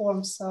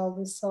platforms. So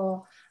we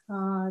saw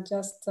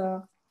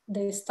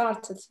they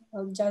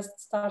just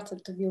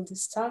started to build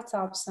these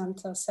startups, and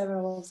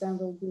several of them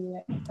will be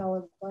at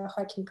our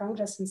Biohacking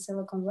Congress in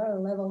Silicon Valley,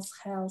 Levels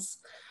Health.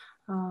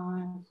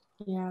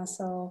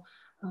 So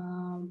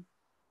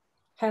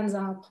hands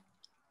up,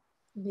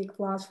 big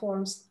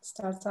platforms,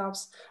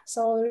 startups.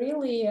 So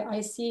really,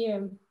 I see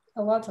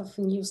a lot of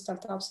new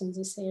startups in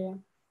this area.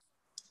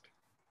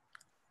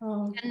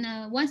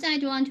 And one thing I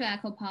do want to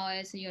echo, Paul,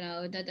 is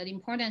the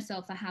importance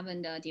of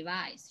having the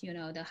device,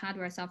 the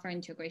hardware software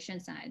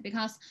integration side.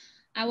 Because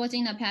I was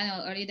in a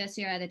panel early this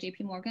year at the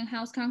JP Morgan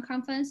Health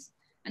Conference,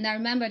 And I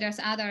remember there's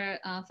other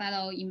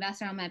fellow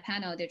investor on my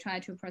panel, they try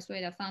to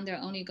persuade a founder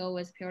only go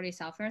with purely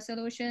software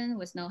solution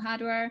with no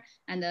hardware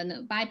and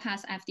then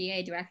bypass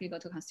FDA, directly go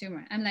to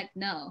consumer. I'm like,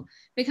 no,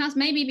 because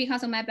maybe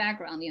because of my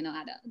background, you know,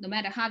 no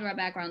matter hardware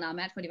background or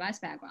medical device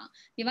background,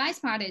 device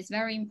part is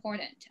very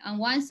important. On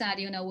one side,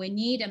 you know, we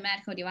need a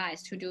medical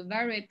device to do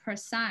very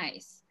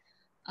precise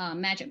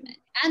measurement.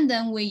 And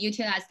then we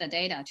utilize the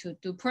data to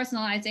do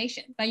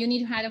personalization, but you need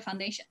to have a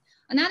foundation.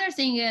 Another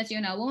thing is, you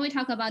know, when we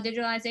talk about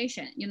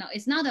digitalization, you know,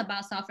 it's not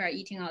about software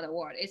eating out the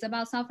world. It's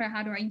about software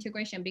hardware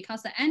integration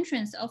because the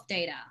entrance of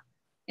data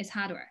is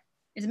hardware.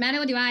 It's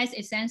medical device,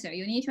 it's sensor.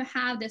 You need to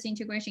have this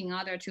integration in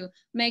order to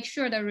make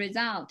sure the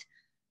result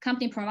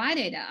company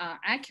provided are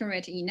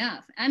accurate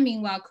enough and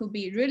meanwhile could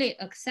be really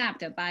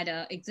accepted by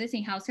the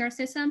existing healthcare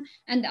system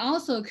and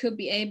also could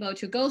be able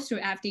to go through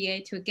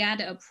FDA to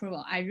get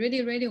approval. I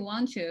really, really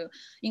want to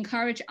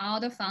encourage all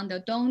the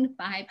founders, don't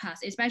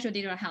bypass, especially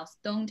digital health,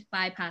 don't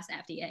bypass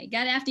FDA.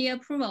 Get FDA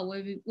approval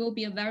will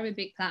be a very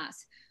big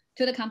plus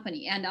to the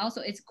company and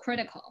also it's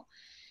critical.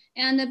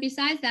 And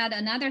besides that,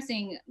 another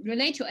thing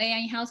related to AI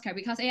in healthcare,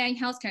 because AI in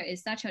healthcare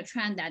is such a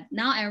trend that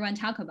now everyone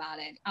talk about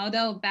it.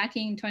 Although back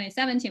in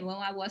 2017, when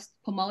I was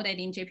promoted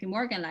in JP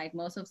Morgan, like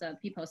most of the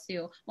people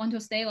still want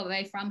to stay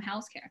away from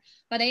healthcare.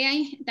 But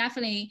AI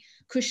definitely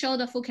could show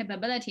the full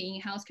capability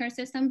in healthcare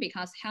system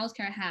because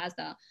healthcare has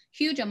a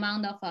huge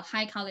amount of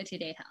high quality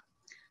data.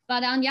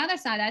 But on the other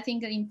side, I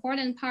think the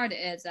important part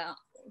is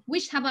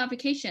which type of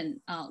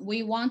application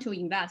we want to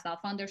invest, our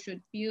founder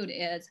should build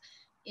is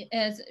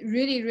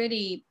really,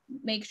 really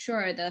make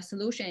sure the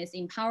solution is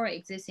empower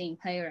existing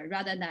player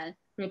rather than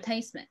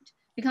replacement.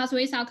 Because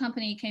we saw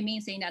company came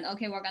in saying that,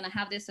 okay, we're gonna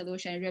have this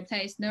solution,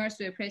 replace nurse,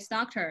 replace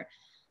doctor.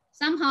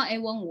 Somehow it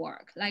won't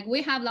work. Like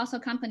we have lots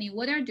of company,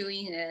 what they're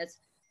doing is,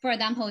 for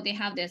example, they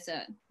have this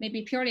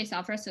maybe purely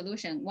software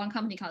solution. One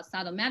company called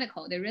Sado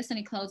Medical, they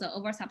recently closed an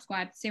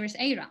oversubscribed Series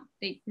A round.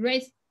 They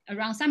raised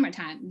around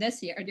summertime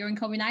this year during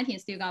COVID-19,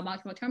 still got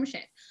multiple term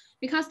sheet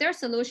because their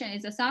solution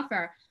is a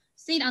software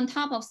sit on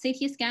top of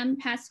CT scan,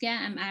 PET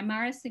scan, and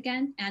MRI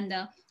scan. And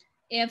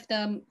if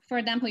for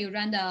example, you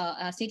run the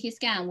CT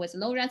scan with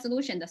low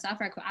resolution, the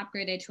software could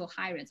upgrade it to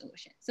high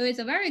resolution. So it's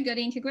a very good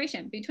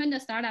integration between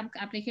the startup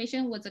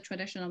application with the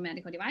traditional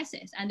medical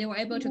devices. And they were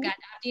able to get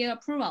FDA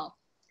approval,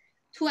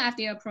 2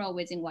 FDA approval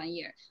within 1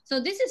 year. So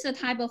this is the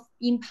type of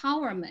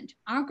empowerment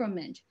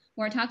argument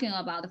we're talking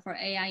about for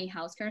AI in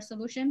healthcare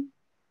solution.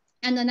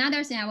 And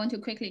another thing I want to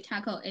quickly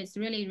tackle is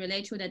really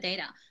related to the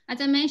data.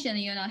 As I mentioned,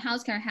 you know,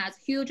 healthcare has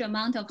huge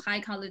amount of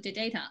high quality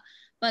data,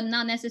 but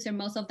not necessarily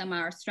most of them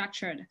are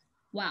structured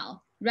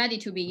well, ready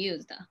to be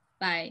used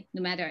by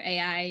no matter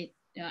AI,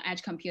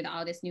 edge compute,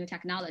 all this new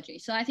technology.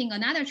 So I think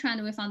another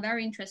trend we found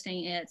very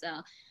interesting is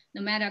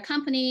no matter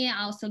company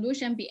or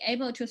solution be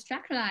able to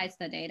structuralize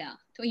the data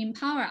to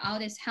empower all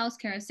this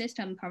healthcare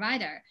system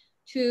provider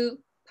to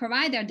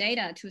provide their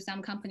data to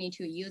some company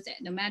to use it,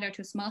 no matter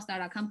to small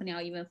startup company or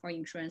even for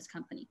insurance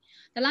company.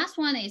 The last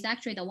one is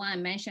actually the one I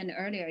mentioned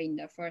earlier in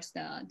the first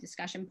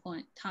discussion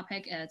point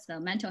topic is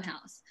mental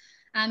health.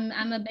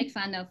 I'm a big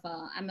fan of,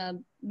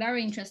 I'm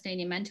very interested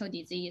in mental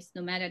disease,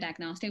 no matter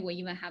diagnostic. We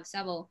even have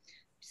several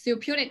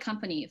therapeutic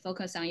company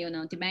focus on, you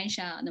know,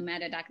 dementia, no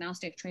matter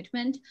diagnostic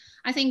treatment.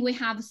 I think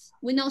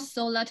we know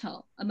so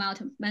little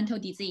about mental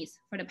disease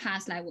for the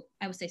past, like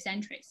I would say,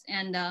 centuries.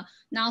 And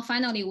now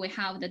finally we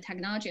have the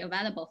technology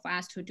available for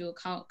us to do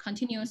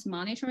continuous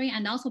monitoring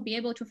and also be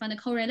able to find a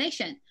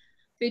correlation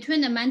between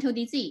the mental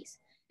disease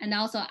and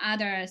also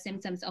other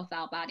symptoms of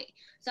our body.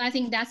 So I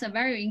think that's a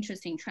very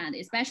interesting trend,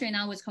 especially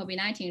now with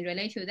COVID-19.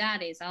 Related to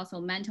that is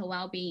also mental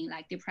well-being,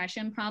 like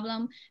depression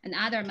problem and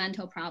other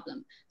mental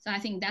problem. So I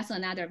think that's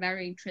another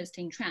very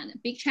interesting trend.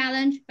 Big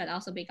challenge, but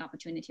also big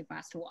opportunity for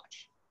us to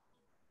watch.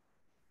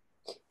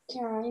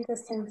 Yeah,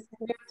 interesting.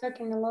 We're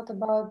talking a lot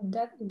about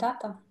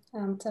data,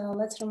 and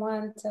let's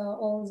remind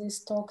all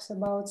these talks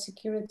about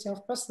security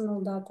of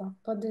personal data.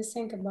 What do you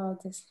think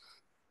about this?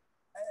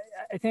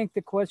 I think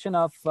the question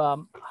of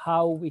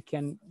how we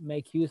can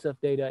make use of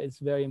data is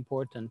very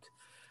important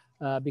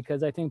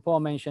because I think Paul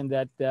mentioned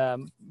that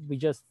we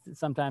just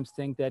sometimes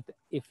think that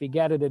if we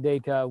gather the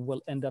data,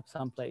 we'll end up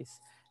someplace.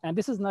 And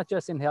this is not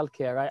just in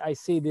healthcare. I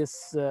see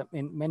this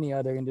in many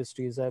other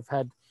industries. I've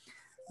had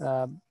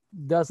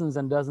dozens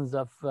and dozens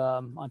of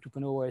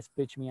entrepreneurs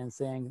pitch me and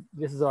saying,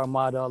 this is our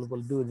model,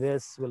 we'll do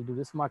this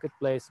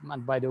marketplace.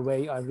 And by the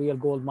way, our real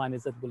gold mine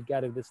is that we'll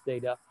gather this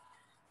data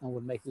and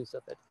we'll make use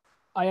of it.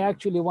 I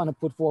actually want to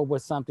put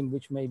forward something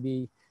which may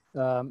be,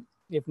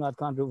 if not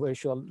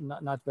controversial,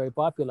 not very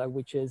popular,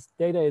 which is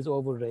data is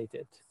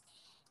overrated.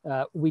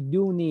 We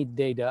do need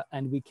data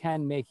and we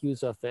can make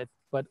use of it.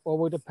 But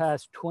over the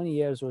past 20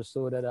 years or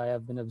so that I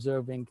have been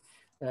observing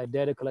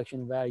data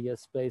collection in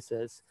various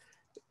places,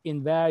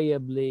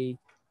 invariably,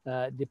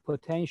 the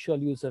potential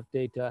use of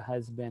data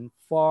has been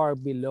far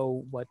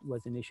below what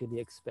was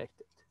initially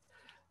expected.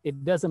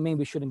 It doesn't mean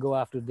we shouldn't go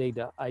after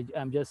data.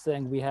 I'm just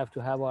saying we have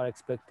to have our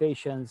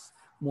expectations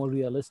more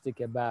realistic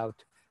about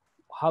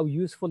how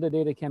useful the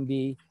data can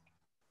be,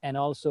 and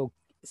also,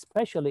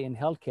 especially in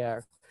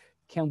healthcare,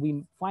 can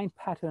we find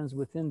patterns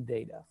within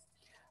data?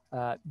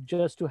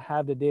 Just to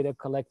have the data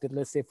collected,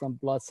 let's say from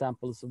blood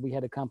samples. We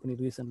had a company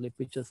recently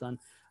pitch us on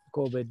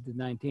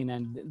COVID-19,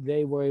 and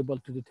they were able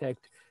to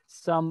detect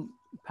some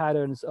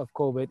patterns of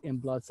COVID in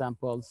blood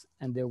samples,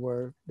 and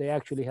they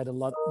actually had a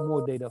lot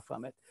more data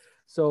from it.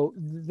 So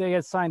they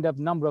had signed up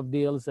a number of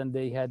deals, and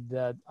they had,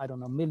 I don't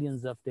know,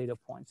 millions of data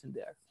points in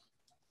there.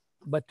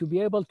 But to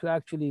be able to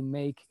actually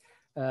make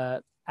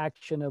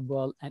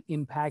actionable and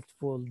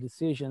impactful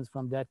decisions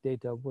from that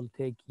data will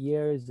take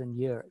years and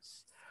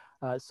years.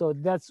 So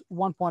that's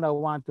one point I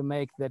want to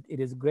make, that it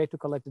is great to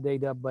collect the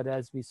data, but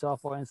as we saw,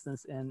 for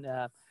instance, in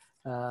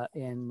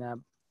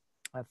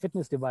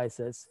fitness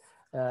devices,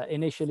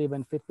 initially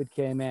when Fitbit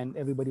came in,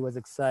 everybody was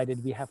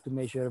excited. We have to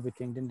measure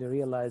everything. Then they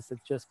realized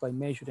that just by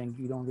measuring,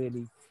 you don't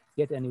really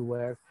get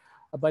anywhere.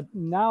 But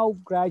now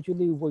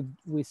gradually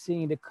we're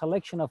seeing the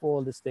collection of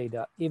all this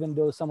data, even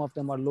though some of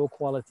them are low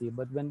quality,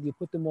 but when you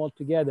put them all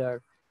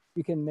together,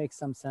 you can make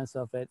some sense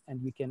of it,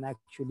 and we can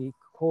actually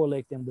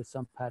correlate them with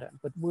some pattern.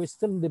 But we're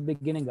still in the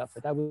beginning of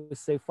it. I would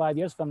say 5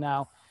 years from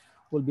now,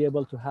 we'll be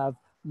able to have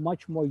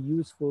much more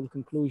useful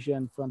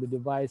conclusion from the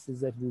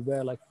devices that we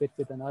wear, like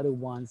Fitbit and other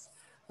ones,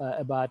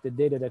 about the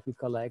data that we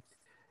collect.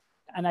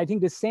 And I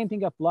think the same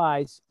thing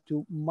applies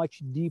to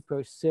much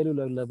deeper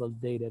cellular level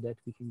data that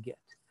we can get,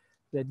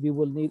 that we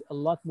will need a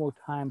lot more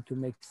time to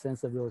make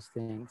sense of those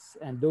things.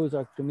 And those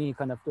are, to me,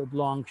 kind of the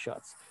long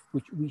shots,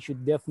 which we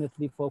should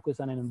definitely focus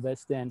on and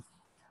invest in.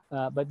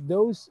 But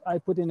those I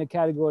put in a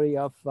category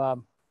of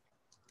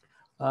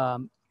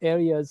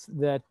areas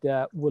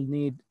that will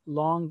need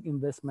long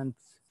investment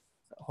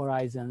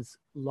horizons,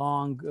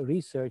 long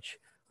research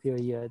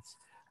periods,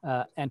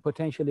 and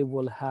potentially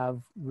will have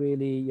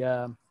really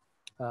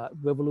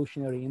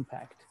revolutionary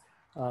impact,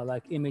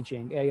 like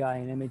imaging, AI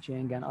and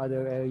imaging, and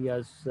other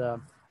areas,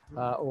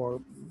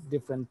 or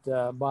different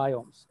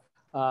biomes.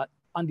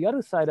 On the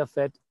other side of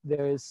it,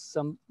 there is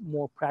some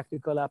more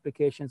practical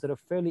applications that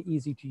are fairly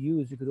easy to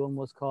use. You could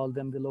almost call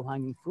them the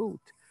low-hanging fruit.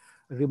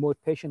 Remote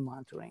patient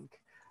monitoring,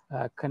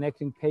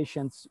 connecting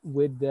patients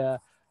with their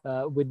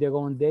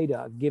own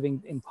data,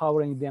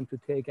 empowering them to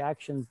take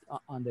actions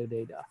on their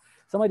data.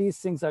 Some of these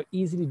things are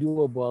easily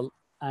doable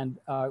and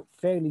are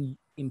fairly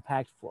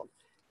impactful.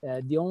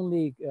 The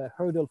only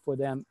hurdle for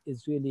them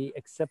is really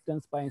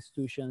acceptance by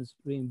institutions,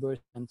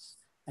 reimbursements,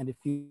 and a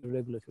few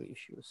regulatory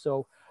issues.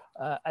 So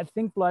I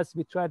think plus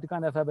we try to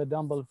kind of have a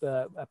dumbbell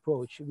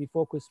approach. We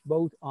focus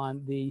both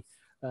on the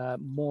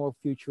more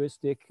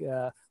futuristic,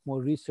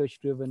 more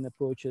research-driven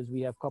approaches.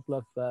 We have a couple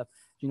of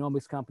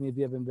genomics companies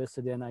we have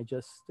invested in. I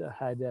just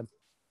had a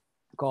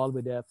call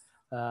with a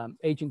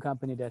aging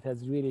company that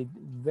has really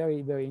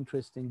very, very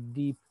interesting,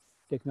 deep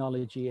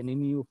technology and a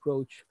new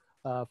approach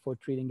for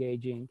treating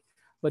aging.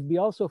 But we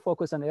also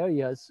focus on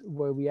areas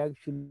where we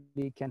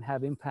actually can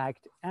have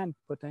impact and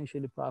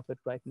potentially profit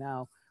right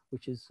now,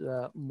 which is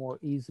more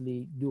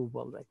easily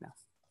doable right now.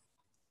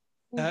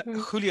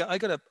 Julia,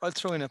 I'll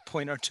throw in a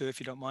point or two if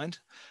you don't mind.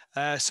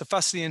 So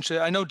vastly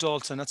interested. I know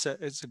Dalton.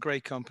 It's a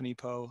great company,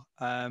 Po.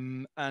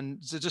 And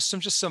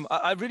just some.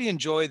 I really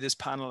enjoy this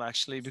panel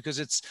actually, because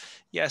it's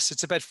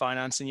about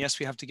finance, and yes,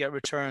 we have to get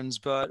returns,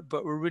 but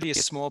we're really a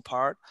small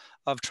part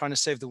of trying to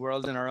save the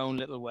world in our own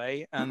little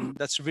way, and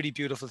that's a really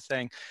beautiful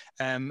thing.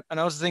 And I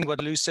also think what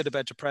Lou said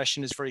about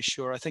depression is very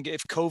sure. I think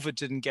if COVID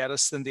didn't get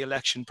us, then the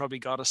election probably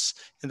got us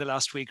in the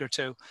last week or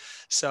two.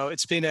 So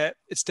it's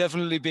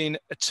definitely been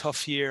a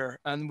tough year,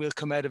 and we'll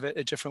come out of it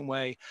a different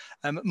way.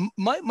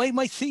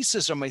 My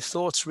thesis or my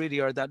thoughts really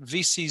are that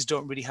VCs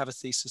don't really have a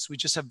thesis. We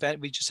just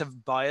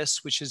have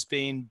bias, which has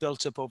been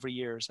built up over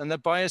years, and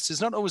that bias is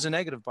not always a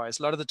negative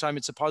bias. A lot of the time,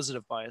 it's a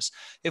positive bias.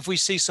 If we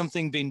see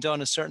something being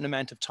done a certain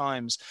amount of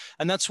times,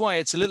 and that's why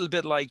it's a little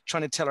bit like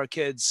trying to tell our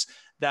kids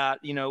that,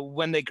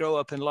 when they grow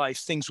up in life,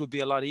 things will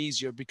be a lot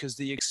easier because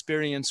the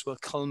experience will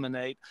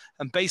culminate.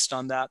 And based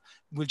on that,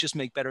 we'll just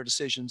make better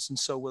decisions, and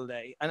so will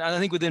they. And I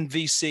think within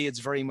VC, it's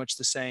very much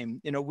the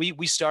same.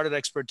 We started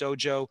Expert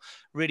Dojo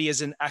really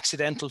as an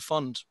accidental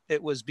fund.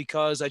 It was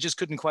because I just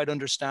couldn't quite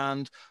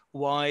understand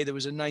why there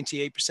was a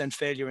 98%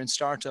 failure in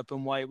startup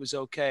and why it was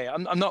okay.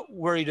 I'm not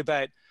worried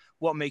about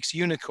what makes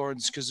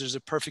unicorns, because there's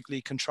a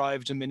perfectly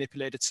contrived and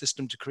manipulated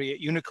system to create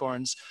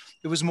unicorns.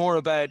 It was more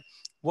about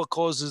what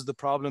causes the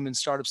problem in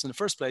startups in the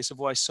first place, of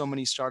why so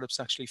many startups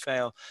actually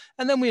fail.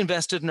 And then we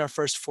invested in our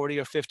first 40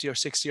 or 50 or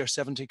 60 or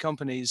 70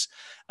 companies.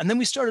 And then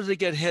we started to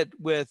get hit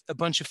with a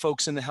bunch of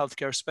folks in the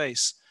healthcare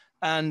space.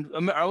 And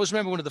I always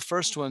remember one of the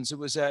first ones. It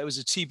was a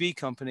TB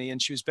company,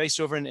 and she was based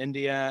over in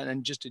India,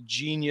 and just a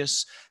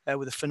genius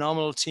with a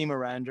phenomenal team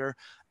around her.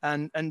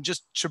 And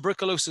just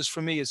tuberculosis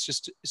for me is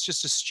just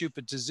a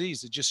stupid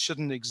disease. It just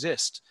shouldn't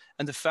exist.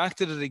 And the fact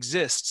that it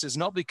exists is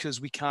not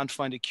because we can't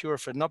find a cure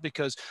for it, not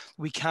because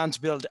we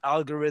can't build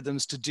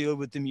algorithms to deal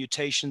with the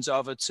mutations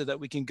of it so that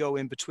we can go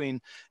in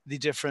between the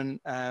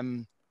different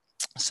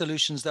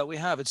solutions that we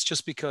have. It's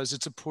just because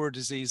it's a poor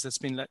disease that's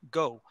been let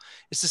go.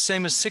 It's the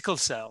same as sickle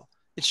cell.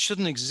 It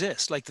shouldn't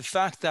exist. Like the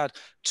fact that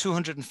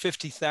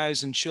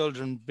 250,000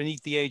 children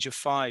beneath the age of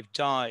 5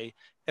 die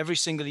every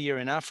single year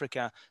in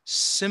Africa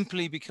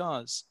simply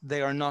because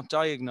they are not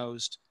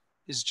diagnosed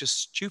is just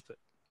stupid.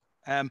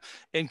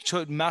 In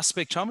mass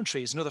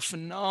spectrometry is another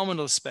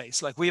phenomenal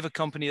space. Like we have a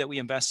company that we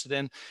invested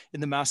in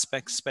the mass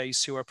spec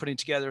space who are putting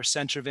together a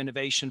center of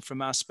innovation for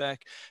mass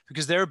spec,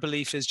 because their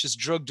belief is just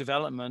drug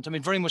development. I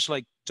mean, very much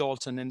like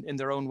Dalton in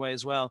their own way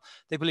as well.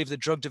 They believe that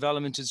drug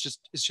development is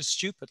just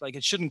stupid. Like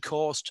it shouldn't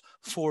cost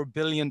 $4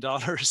 billion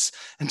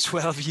in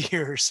 12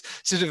 years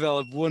to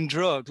develop one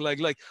drug.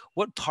 Like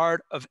what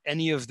part of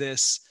any of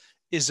this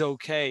is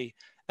okay?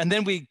 And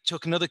then we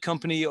took another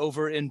company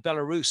over in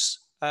Belarus,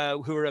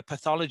 who are a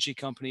pathology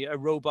company, a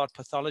robot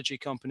pathology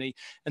company.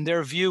 And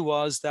their view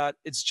was that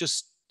it's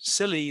just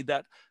silly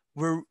that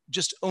we're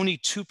just only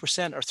 2%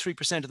 or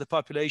 3% of the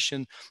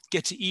population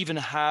get to even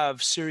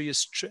have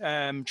serious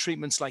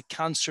treatments like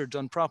cancer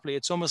done properly.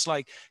 It's almost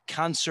like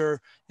cancer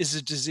is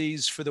a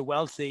disease for the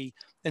wealthy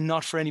and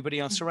not for anybody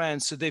else around.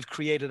 So they've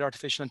created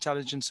artificial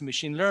intelligence and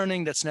machine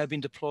learning that's now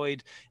been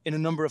deployed in a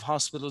number of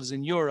hospitals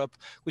in Europe,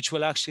 which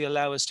will actually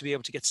allow us to be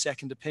able to get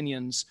second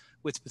opinions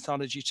with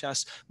pathology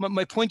tests.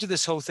 My point of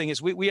this whole thing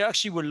is we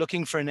actually were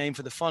looking for a name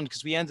for the fund,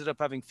 because we ended up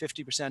having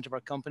 50% of our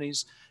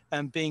companies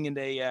being in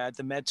the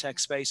medtech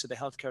space or the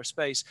healthcare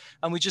space.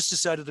 And we just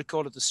decided to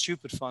call it the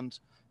Stupid Fund,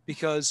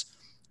 because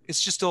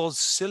it's just all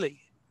silly.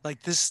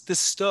 Like this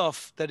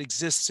stuff that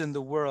exists in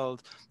the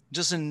world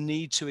doesn't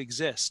need to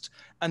exist.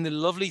 And the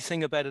lovely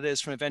thing about it is,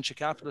 from a venture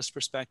capitalist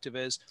perspective,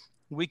 is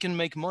we can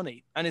make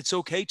money, and it's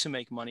okay to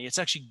make money. It's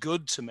actually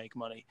good to make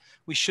money.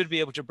 We should be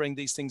able to bring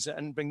these things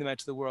and bring them out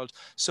to the world.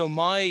 So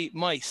my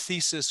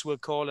thesis, we'll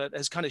call it,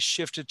 has kind of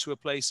shifted to a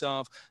place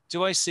of,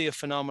 do I see a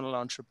phenomenal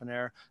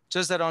entrepreneur?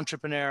 Does that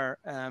entrepreneur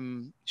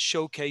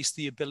showcase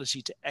the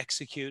ability to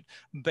execute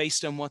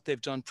based on what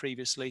they've done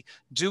previously?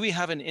 Do we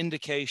have an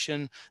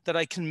indication that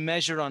I can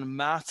measure on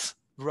math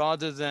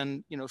rather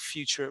than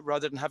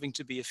rather than having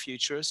to be a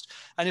futurist?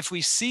 And if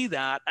we see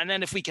that, and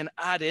then if we can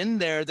add in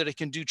there that it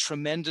can do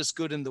tremendous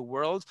good in the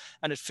world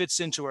and it fits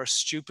into our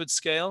stupid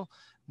scale,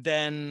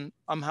 then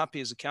I'm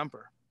happy as a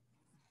camper.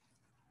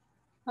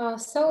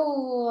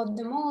 So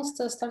the most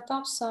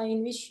startups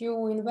in which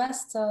you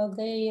invest,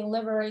 they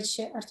leverage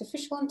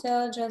artificial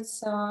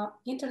intelligence,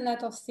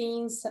 Internet of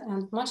Things,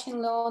 and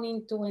machine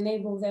learning to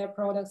enable their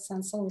products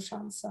and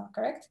solutions,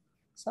 correct?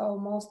 So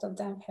most of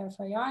them have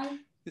AI.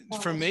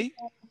 For me?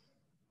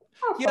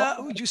 Yeah,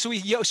 so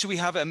we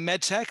have a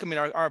med tech. I mean,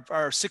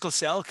 our sickle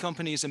cell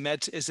company is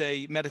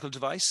a medical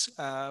device,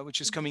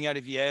 which is coming out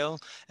of Yale,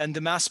 and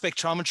the mass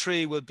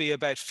spectrometry will be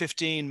about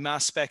 15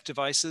 mass spec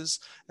devices,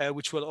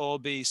 which will all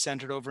be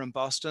centered over in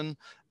Boston.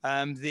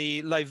 That's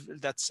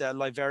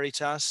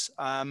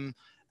LongevityTech.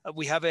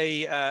 We have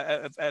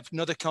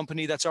another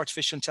company that's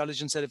artificial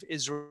intelligence out of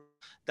Israel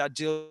that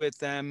deal with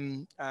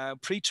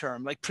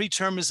preterm. Like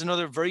preterm is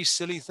another very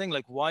silly thing.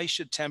 Like, why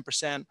should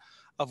 10%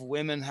 of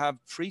women have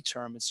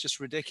preterm? It's just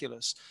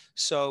ridiculous.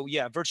 So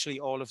yeah, virtually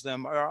all of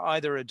them are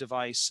either a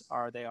device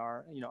or they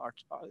are,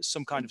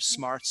 some kind of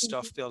smart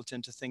stuff built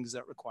into things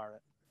that require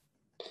it.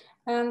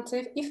 And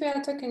if we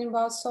are talking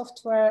about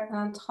software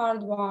and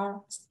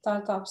hardware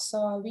startups,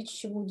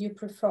 which would you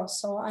prefer?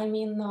 So I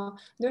mean,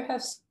 do you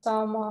have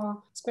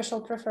some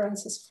special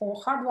preferences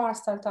for hardware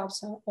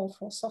startups or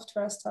for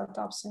software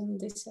startups in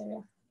this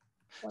area?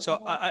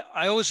 So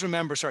I always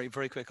remember, sorry,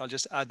 very quick, I'll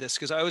just add this,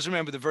 because I always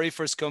remember the very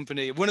first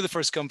company, one of the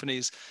first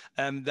companies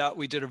that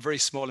we did a very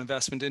small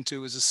investment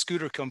into was a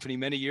scooter company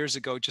many years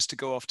ago, just to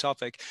go off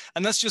topic.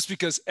 And that's just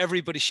because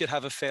everybody should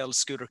have a failed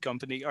scooter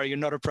company or you're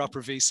not a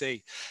proper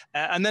VC.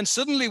 And then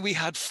suddenly we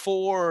had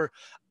 4,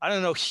 I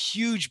don't know,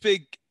 huge,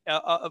 big,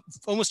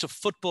 almost a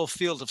football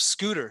field of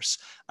scooters.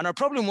 And our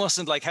problem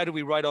wasn't like, how do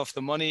we write off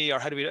the money, or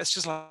how do we, it's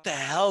just like, what the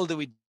hell do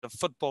we do a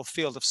football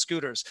field of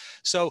scooters?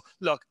 So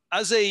look,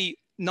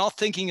 not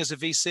thinking as a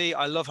VC,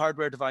 I love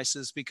hardware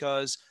devices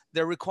because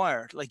they're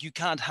required. Like, you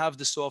can't have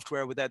the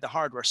software without the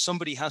hardware.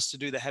 Somebody has to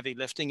do the heavy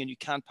lifting, and you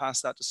can't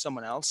pass that to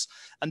someone else.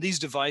 And these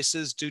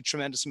devices do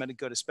tremendous amount of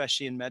good,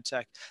 especially in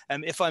medtech.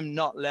 If I'm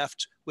not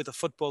left with a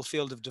football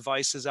field of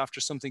devices after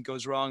something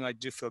goes wrong, I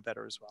do feel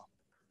better as well.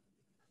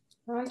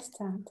 I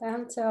understand.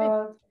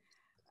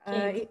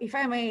 And if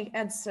I may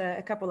add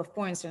a couple of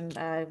points, and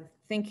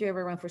thank you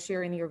everyone for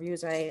sharing your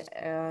views. I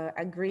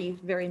agree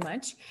very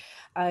much.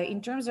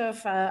 In terms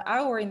of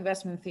our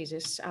investment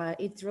thesis,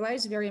 it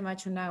relies very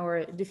much on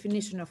our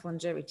definition of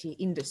longevity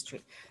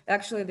industry.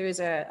 Actually, there is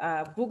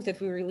a book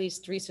that we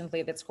released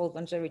recently that's called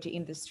Longevity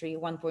Industry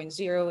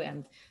 1.0,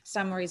 and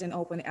summaries in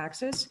open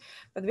access.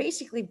 But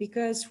basically,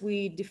 because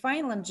we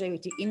define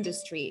longevity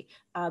industry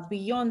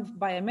beyond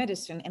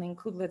biomedicine and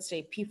include, let's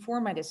say,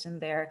 P4 medicine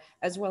there,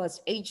 as well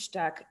as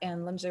HealthTech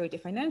and longevity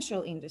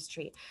financial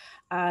industry,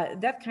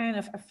 that kind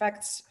of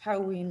affects how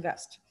we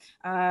invest.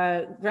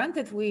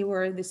 Granted, we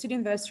were the seed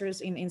investors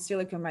in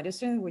silico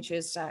medicine, which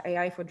is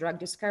AI for drug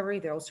discovery.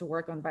 They also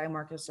work on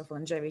biomarkers of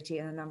longevity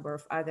and a number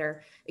of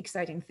other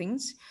exciting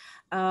things.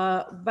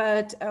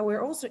 But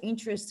we're also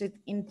interested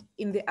in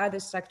the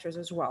other sectors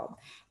as well,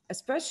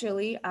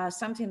 especially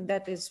something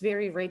that is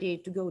very ready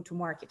to go to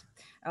market.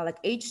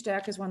 Like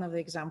HealthTech is one of the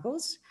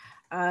examples.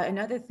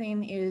 Another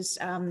thing is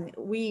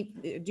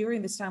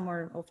during the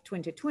summer of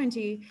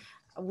 2020,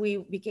 we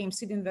became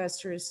seed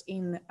investors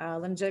in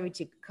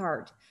Longevity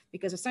Card,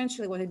 because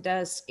essentially what it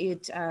does,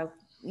 it's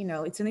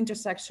an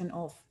intersection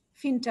of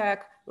fintech,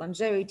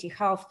 longevity,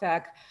 health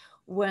tech,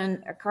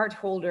 when a card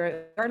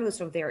holder,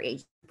 regardless of their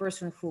age, the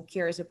person who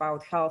cares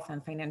about health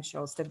and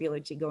financial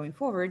stability going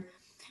forward,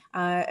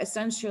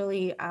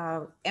 essentially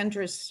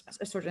enters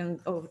a certain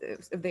of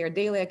their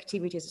daily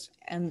activities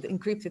and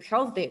encrypted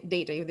health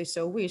data if they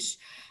so wish.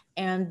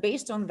 And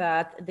based on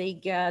that, they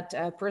get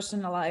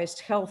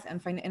personalized health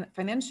and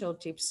financial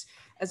tips,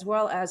 as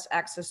well as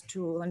access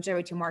to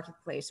longevity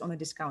marketplace on a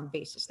discount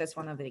basis. That's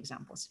one of the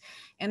examples.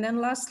 And then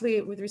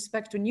lastly, with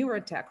respect to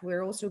neurotech,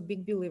 we're also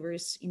big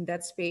believers in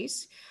that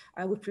space.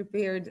 We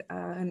prepared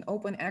an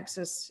open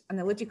access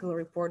analytical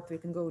report. We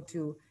can go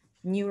to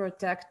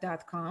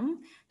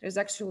neurotech.com. There's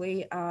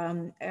actually,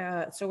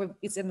 so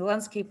it's a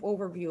landscape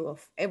overview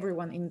of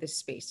everyone in this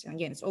space. And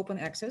again, it's open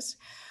access.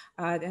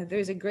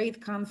 There's a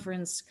great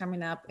conference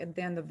coming up at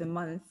the end of the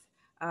month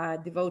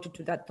devoted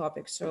to that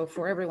topic. So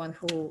for everyone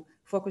who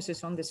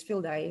focuses on this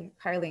field, I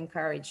highly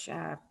encourage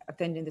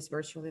attending this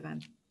virtual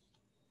event.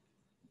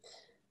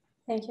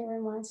 Thank you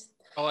very much.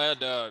 I'll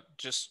add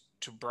just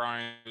to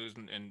Brian's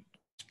and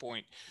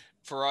point,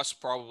 for us,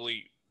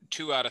 probably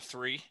 2 out of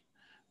 3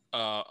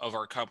 of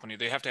our company,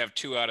 they have to have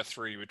 2 out of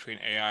 3 between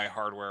AI,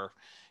 hardware,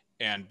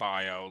 and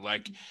bio.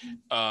 Like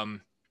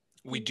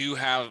we do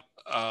have,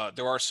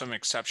 there are some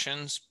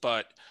exceptions,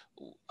 but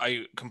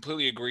I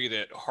completely agree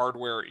that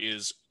hardware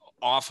is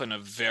often a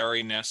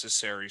very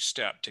necessary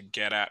step to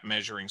get at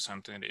measuring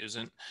something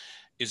that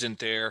isn't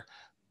there.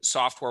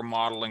 Software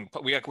modeling,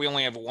 but we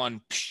only have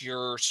one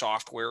pure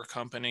software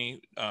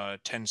company,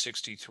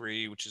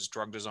 1063, which is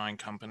drug design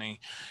company.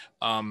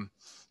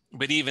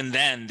 But even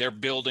then, they're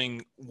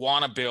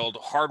want to build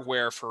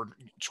hardware for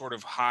sort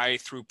of high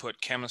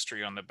throughput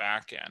chemistry on the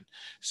back end.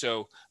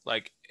 So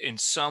like in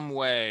some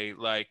way,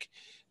 like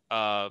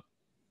I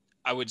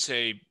would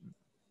say,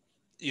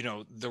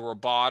 the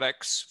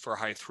robotics for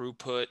high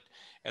throughput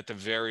at the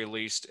very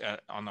least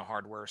on the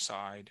hardware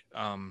side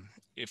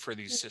for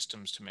these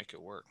systems to make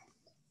it work.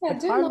 Yeah,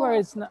 But hardware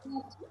is not...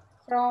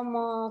 From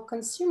a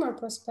consumer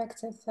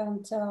perspective,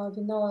 and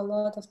we know a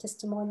lot of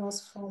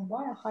testimonials from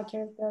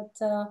biohackers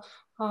that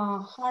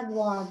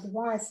hardware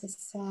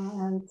devices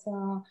and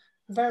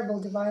wearable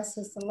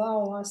devices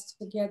allow us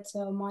to get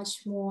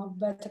much more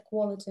better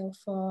quality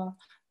of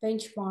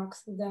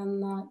benchmarks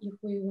than if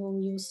we will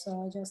use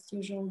just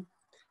usual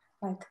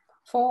like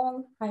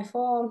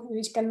iPhone,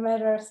 which can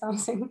measure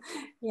something.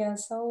 Yeah,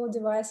 so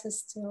devices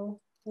still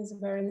is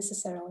very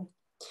necessarily.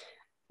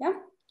 Yeah,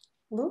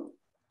 Lou?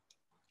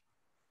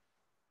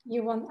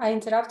 I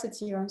interrupted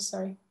you, I'm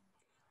sorry.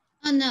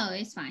 Oh, no,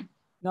 it's fine.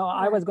 No,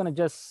 I was going to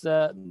just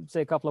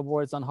say a couple of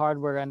words on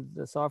hardware and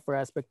the software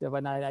aspect of it.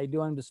 And I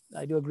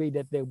do agree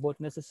that they're both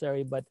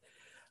necessary, but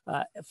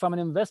from an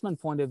investment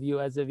point of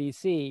view, as a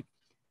VC,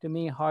 to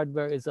me,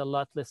 hardware is a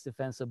lot less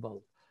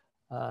defensible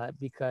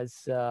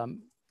because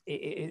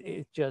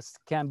it just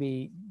can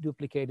be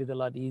duplicated a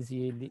lot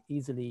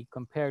easily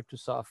compared to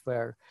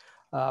software.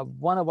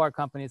 One of our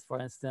companies, for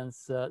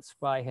instance,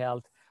 Spry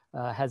Health,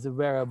 has a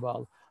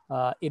wearable.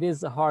 It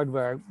is a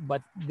hardware,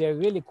 but their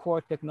really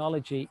core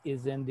technology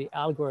is in the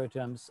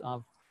algorithms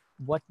of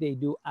what they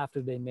do after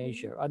they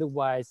measure.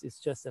 Otherwise, it's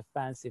just a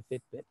fancy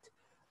Fitbit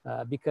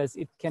because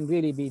it can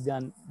really be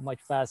done much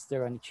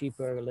faster and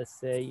cheaper, let's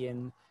say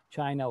in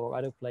China or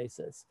other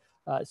places.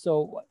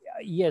 So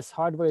yes,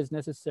 hardware is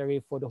necessary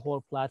for the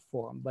whole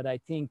platform, but I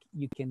think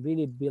you can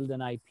really build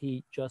an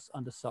IP just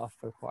on the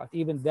software part.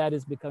 Even that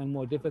is becoming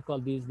more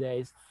difficult these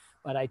days,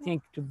 but I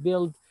think to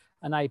build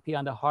an IP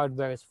on the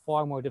hardware is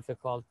far more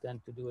difficult than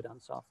to do it on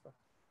software.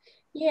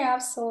 Yeah,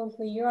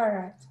 absolutely, you are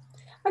right.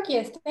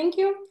 Okay, thank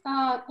you.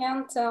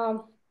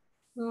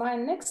 My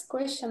next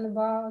question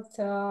about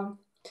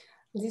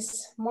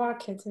this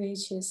market,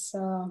 which is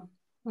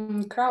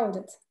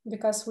crowded,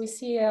 because we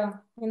see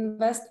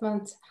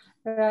investment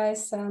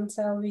rise and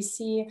we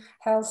see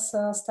health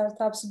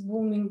startups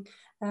booming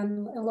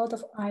and a lot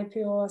of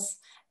IPOs.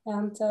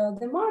 And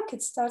the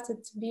market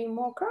started to be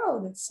more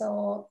crowded.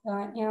 So,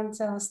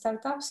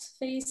 startups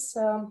face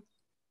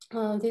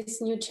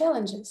these new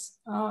challenges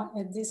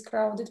at this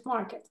crowded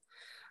market.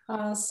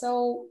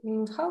 So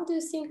how do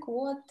you think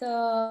what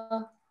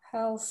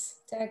health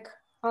tech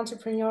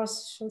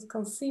entrepreneurs should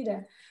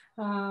consider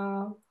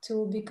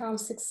to become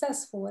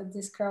successful at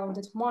this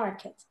crowded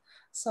market?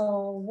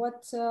 So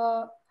what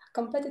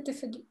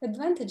competitive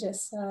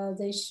advantages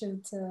they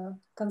should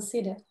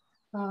consider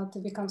to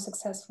become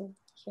successful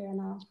here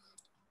now?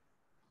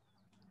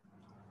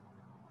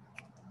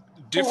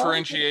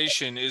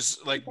 Differentiation is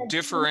like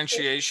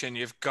differentiation.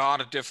 You've got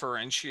to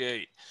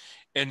differentiate.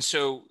 And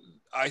so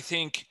I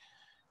think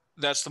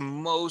that's the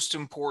most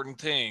important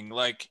thing.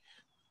 Like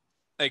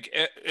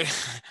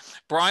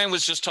Brian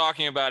was just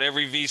talking about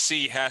every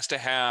VC has to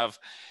have,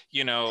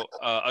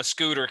 a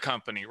scooter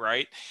company,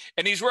 right?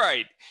 And he's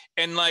right.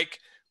 And like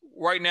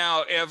right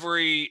now,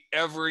 every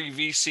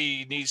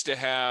VC needs to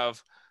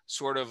have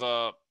sort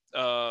of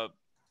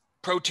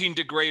protein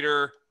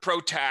degrader,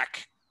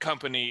 ProTac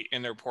company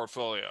in their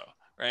portfolio,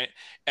 right?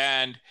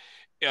 And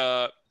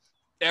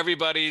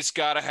everybody's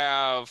got to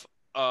have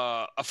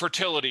a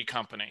fertility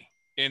company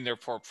in their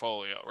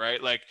portfolio,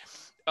 right? Like,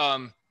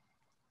 and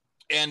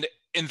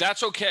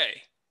that's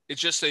okay.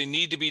 It's just they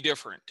need to be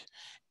different,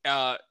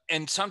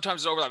 and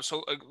sometimes overlap.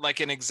 So, like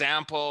an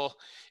example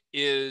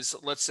is,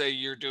 let's say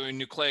you're doing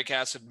nucleic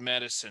acid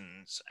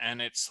medicines,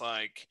 and it's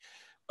like,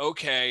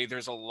 okay,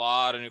 there's a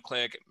lot of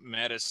nucleic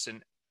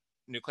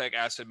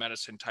acid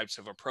medicine types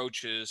of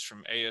approaches,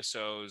 from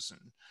ASOs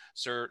and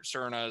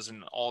CERNAs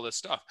and all this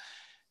stuff.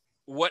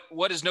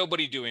 What is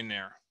nobody doing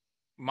there?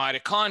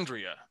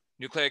 Mitochondria,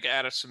 nucleic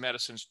acid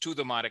medicines to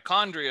the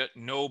mitochondria,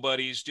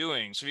 nobody's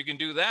doing. So if you can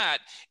do that,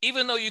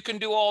 even though you can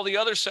do all the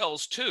other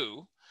cells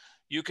too,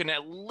 you can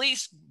at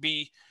least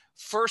be,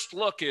 first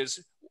look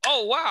is,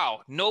 oh,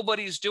 wow,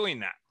 nobody's doing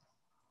that.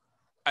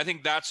 I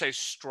think that's a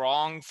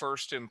strong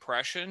first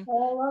impression. A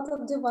lot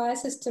of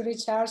devices to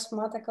recharge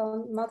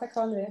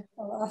mitochondria.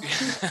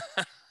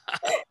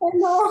 I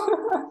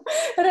know.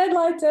 Red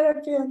light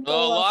therapy.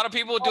 Well, a lot of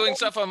people doing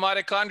stuff on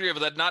mitochondria, but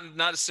that not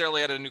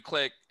necessarily at a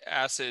nucleic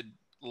acid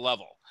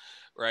level,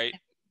 right?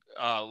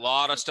 A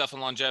lot of stuff in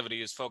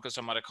longevity is focused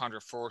on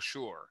mitochondria for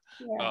sure.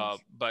 Yes.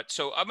 But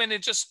so, I mean,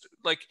 it just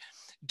like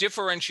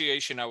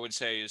differentiation, I would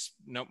say, is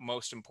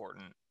most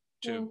important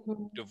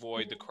to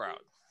avoid the crowd.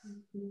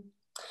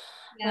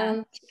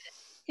 Yeah.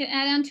 To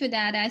add on to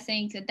that, I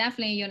think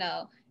definitely, you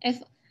know,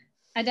 if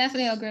I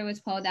definitely agree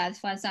with Paul that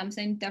for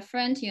something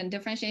different, you know,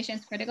 differentiation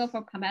is critical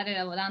for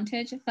competitive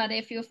advantage. But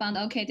if you found,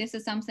 okay, this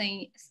is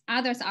something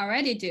others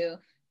already do,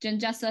 then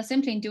just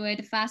simply do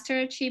it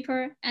faster,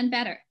 cheaper, and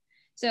better.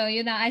 So,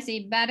 you know, I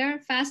see better,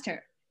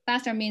 faster.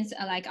 Faster means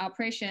like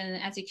operation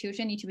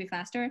execution need to be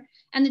faster,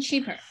 and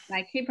cheaper.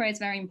 Like cheaper is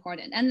very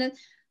important. And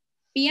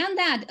beyond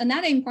that,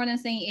 another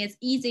important thing is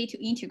easy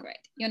to integrate.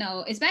 You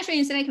know, especially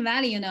in Silicon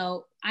Valley, you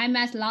know, I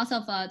met lots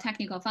of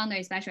technical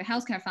founders, especially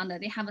healthcare founders.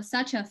 They have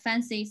such a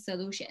fancy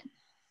solution.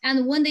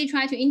 And when they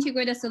try to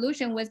integrate a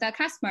solution with their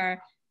customer,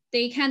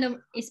 they kind of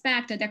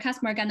expect that their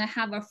customer gonna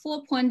have a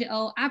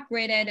 4.0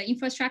 upgraded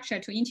infrastructure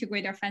to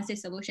integrate their fancy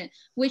solution,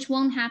 which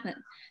won't happen.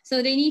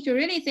 So they need to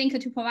really think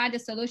to provide a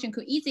solution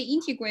could easily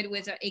integrate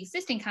with their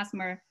existing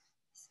customer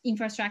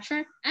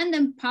infrastructure, and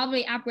then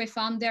probably upgrade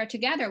from there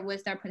together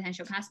with their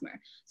potential customer.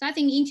 So I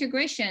think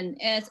integration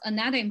is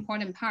another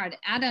important part,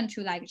 add on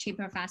to like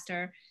cheaper,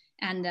 faster,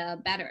 and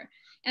better.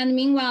 And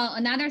meanwhile,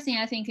 another thing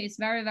I think is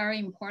very, very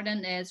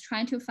important is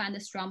trying to find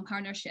strong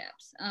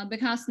partnerships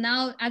because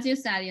now, as you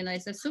said, you know,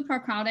 it's a super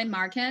crowded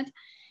market,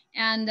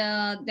 and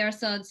there's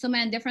so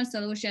many different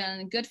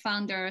solutions, good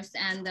founders,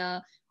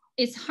 and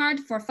it's hard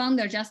for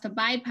founder just to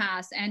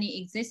bypass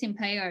any existing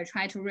player,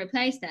 try to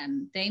replace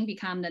them, then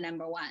become the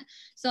number one.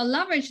 So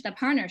leverage the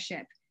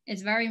partnership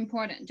is very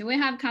important. Do we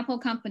have a couple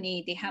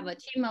company, they have a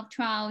team of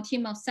 12,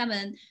 team of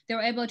 7, they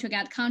were able to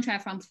get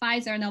contract from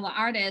Pfizer,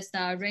 Novartis,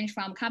 range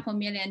from a couple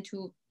million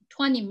to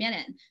 20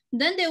 million.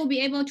 Then they will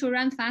be able to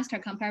run faster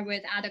compared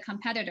with other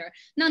competitor.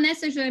 Not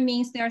necessarily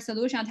means their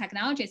solution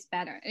technology is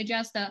better. It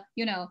just,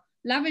 you know,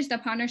 leverage the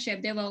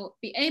partnership, they will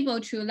be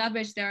able to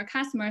leverage their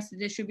customers'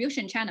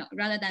 distribution channel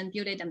rather than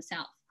build it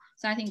themselves.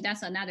 So I think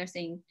that's another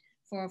thing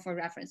for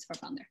reference for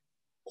founder.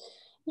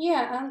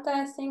 Yeah, and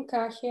I think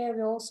here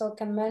we also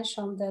can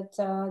mention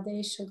that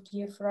they should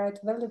give right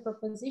value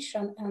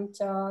proposition and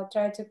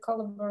try to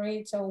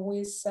collaborate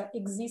with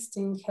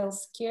existing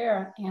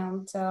healthcare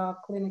and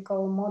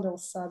clinical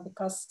models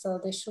because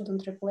they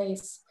shouldn't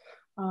replace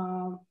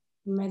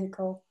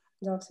medical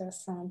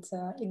doctors and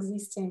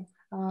existing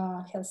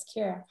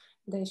healthcare.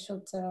 They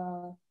should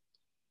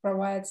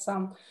provide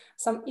some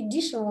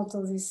additional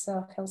to this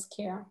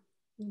healthcare.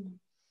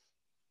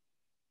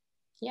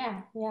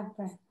 Yeah,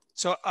 right.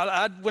 So I'll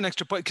add one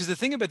extra point, because the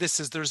thing about this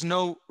is there's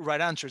no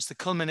right answer. It's the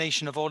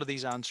culmination of all of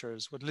these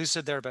answers. What Lou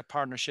said there about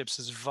partnerships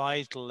is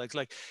vital.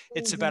 Like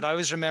it's about, I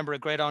always remember a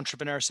great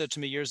entrepreneur said to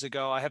me years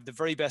ago, I have the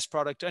very best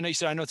product. And he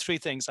said, I know 3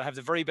 things. I have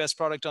the very best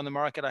product on the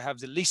market. I have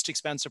the least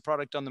expensive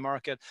product on the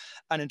market.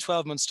 And in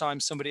 12 months time,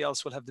 somebody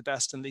else will have the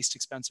best and least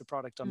expensive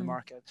product on the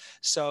market.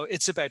 So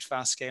it's about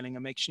fast scaling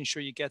and making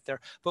sure you get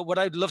there. But what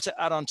I'd love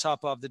to add on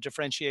top of the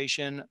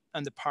differentiation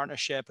and the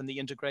partnership and the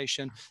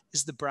integration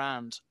is the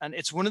brand. And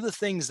it's one of the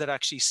things that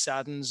actually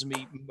saddens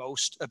me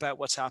most about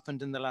what's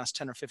happened in the last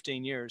 10 or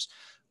 15 years.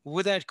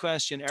 Without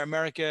question,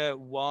 America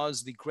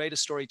was the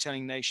greatest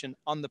storytelling nation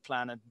on the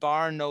planet,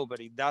 bar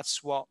nobody.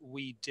 That's what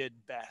we did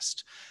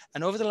best.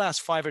 And over the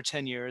last 5 or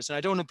 10 years, and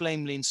I don't want to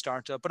blame Lean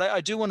Startup, but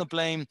I do want to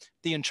blame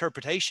the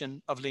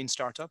interpretation of Lean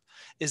Startup,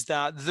 is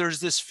that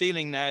there's this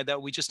feeling now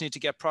that we just need to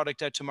get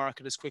product out to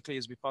market as quickly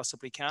as we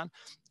possibly can.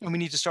 And we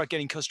need to start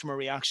getting customer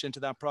reaction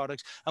to that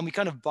product. And we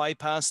kind of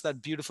bypass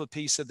that beautiful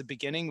piece at the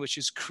beginning, which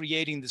is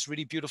creating this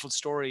really beautiful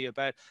story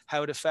about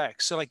how it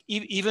affects. So like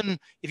even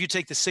if you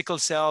take the sickle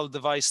cell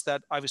device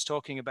that I was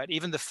talking about,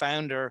 even the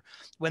founder,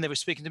 when they were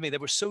speaking to me, they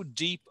were so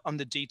deep on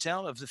the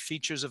detail of the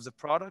features of the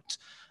product.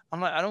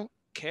 I'm like,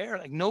 care.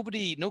 Like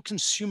nobody, no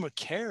consumer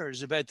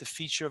cares about the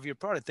feature of your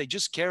product. They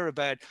just care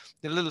about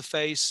the little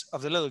face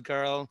of the little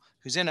girl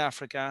who's in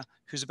Africa,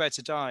 who's about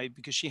to die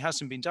because she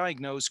hasn't been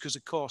diagnosed because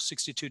it costs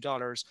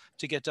 $62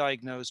 to get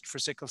diagnosed for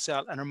sickle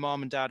cell, and her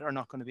mom and dad are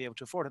not going to be able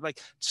to afford it. Like,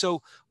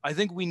 so I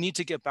think we need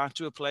to get back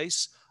to a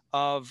place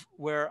of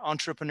where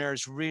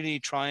entrepreneurs really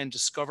try and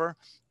discover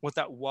what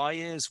that why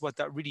is, what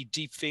that really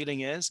deep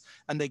feeling is,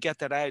 and they get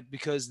that out,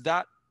 because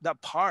that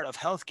part of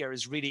healthcare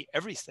is really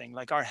everything.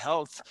 Like our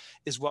health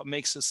is what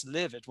makes us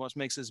live, it what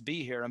makes us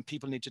be here, and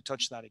people need to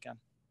touch that again.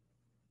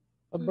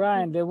 But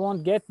Brian, they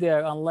won't get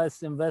there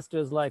unless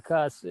investors like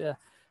us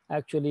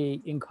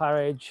actually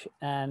encourage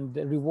and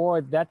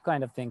reward that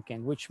kind of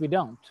thinking, which we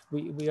don't.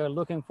 We are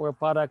looking for a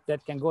product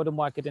that can go to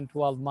market in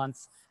 12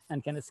 months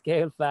and can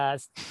scale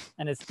fast,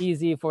 and it's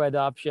easy for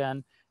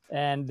adoption.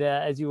 And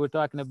as you were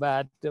talking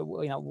about,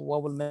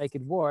 what will make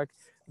it work,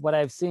 what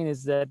I've seen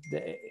is that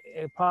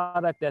a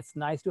product that's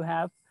nice to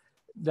have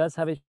does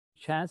have a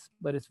chance,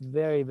 but it's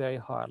very, very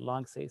hard.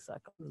 Long sales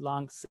cycle,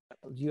 long sales.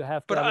 You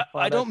have to have a product.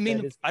 I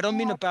don't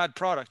mean a bad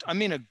product. I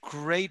mean a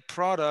great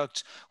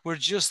product where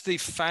just the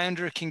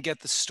founder can get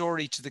the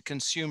story to the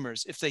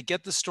consumers. If they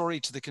get the story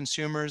to the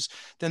consumers,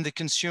 then the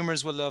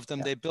consumers will love them.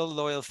 Yeah. They build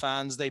loyal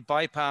fans. They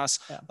bypass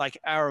like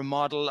our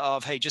model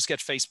of, hey, just get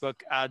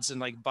Facebook ads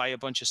and like buy a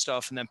bunch of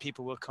stuff and then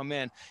people will come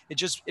in.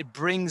 It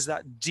brings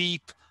that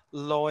deep,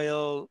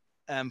 loyal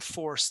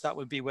force that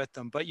would be with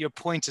them. But your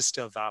point is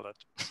still valid.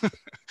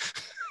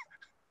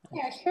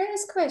 Yeah, here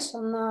is a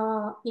question.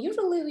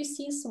 Usually we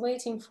see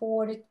waiting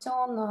for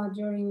return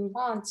during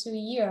 1-2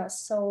 years.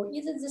 So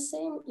is it the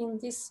same in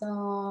this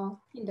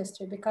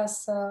industry?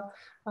 Because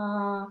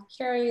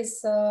here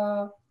is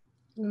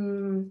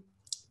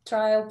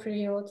trial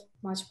period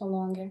much more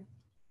longer,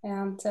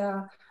 and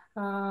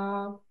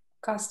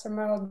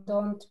customer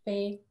don't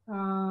pay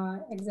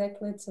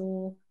exactly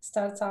to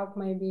start up.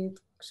 Maybe it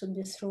should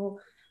be through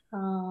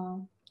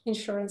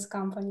insurance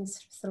companies,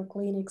 through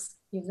clinics,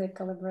 if they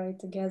collaborate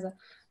together.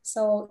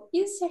 So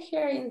is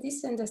here in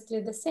this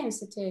industry the same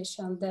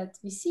situation that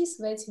VC is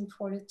waiting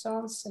for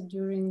returns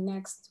during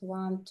next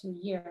 1-2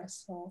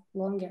 years or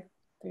longer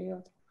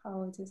period?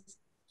 How it is?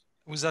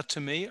 Was that to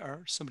me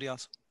or somebody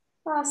else?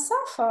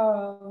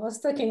 Safa was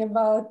talking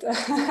about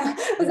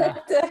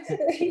that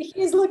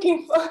he's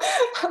looking for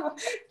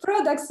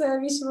products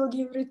which will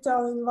give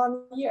return in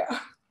 1 year.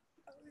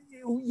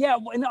 Yeah,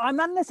 no, I'm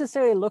not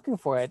necessarily looking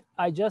for it.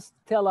 I just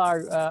tell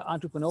our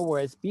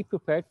entrepreneurs, be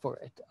prepared for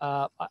it.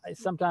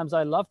 Sometimes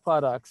I love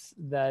products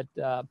that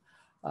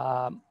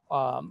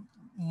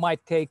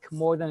might take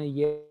more than a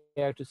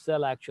year to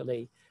sell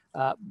actually,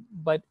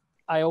 but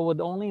I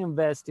would only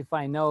invest if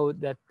I know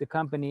that the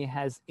company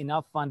has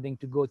enough funding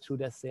to go through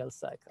that sales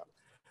cycle.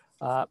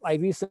 I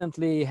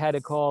recently had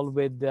a call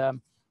with a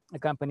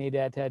company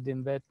that had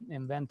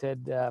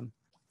invented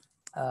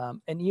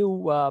a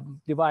new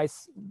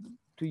device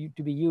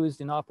to be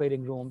used in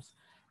operating rooms.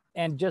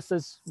 And just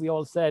as we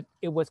all said,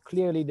 it was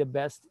clearly the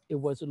best, it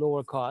was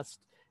lower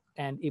cost,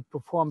 and it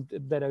performed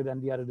better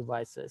than the other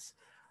devices.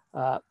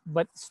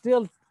 But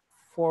still,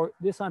 for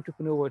this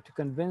entrepreneur to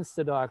convince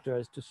the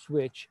doctors to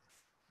switch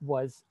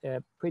was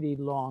a pretty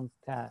long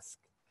task.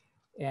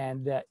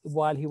 And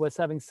while he was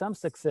having some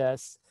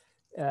success,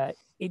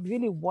 it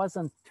really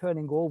wasn't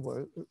turning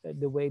over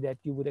the way that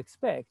you would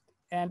expect.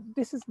 And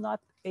this is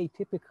not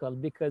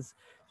atypical, because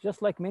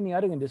just like many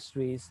other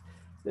industries,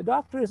 the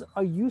doctors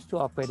are used to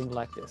operating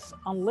like this.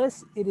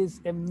 Unless it is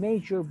a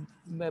major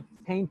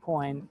pain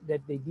point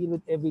that they deal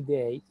with every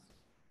day,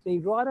 they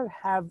rather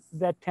have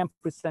that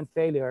 10%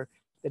 failure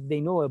that they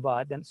know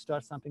about than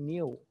start something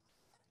new.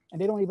 And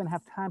they don't even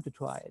have time to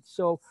try it.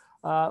 So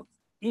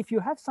if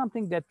you have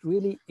something that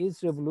really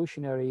is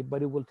revolutionary,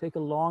 but it will take a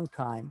long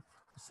time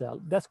to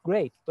sell, that's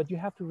great, but you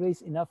have to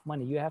raise enough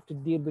money. You have to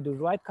deal with the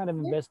right kind of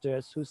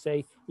investors who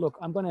say, look,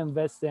 I'm going to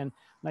invest in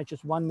not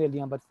just 1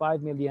 million, but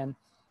 5 million.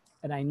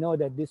 And I know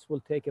that this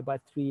will take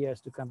about 3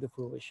 years to come to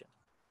fruition.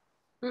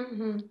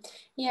 Mm-hmm.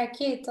 Yeah,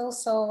 Kate,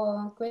 also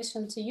a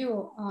question to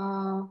you.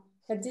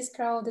 At this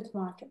crowded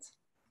market.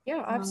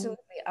 Yeah, absolutely.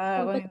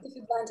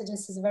 Competitive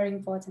advantages is very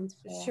important.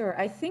 Sure,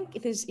 I think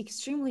it is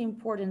extremely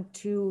important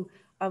to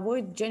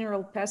avoid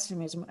general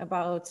pessimism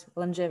about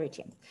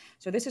longevity.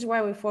 So this is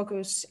why we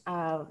focus,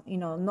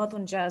 not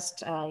on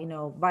just,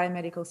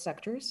 biomedical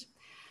sectors.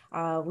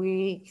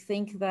 We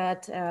think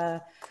that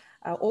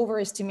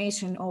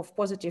overestimation of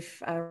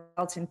positive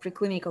results in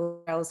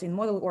preclinical trials in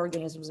model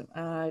organisms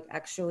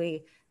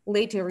actually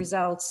later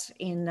results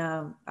in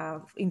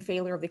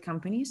failure of the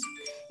companies.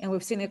 And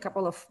we've seen a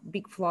couple of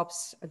big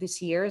flops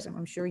this year, as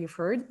I'm sure you've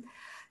heard.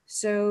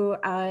 So,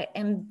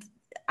 and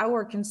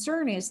our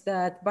concern is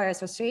that by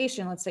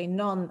association, let's say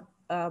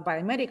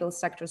non-biomedical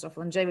sectors of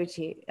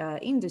longevity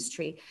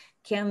industry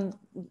can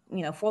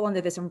fall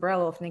under this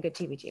umbrella of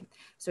negativity.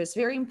 So it's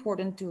very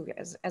important to,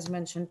 as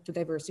mentioned, to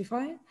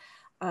diversify.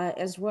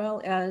 as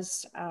well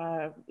as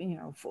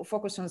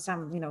focus on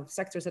some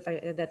sectors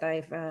that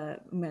I've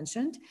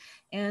mentioned.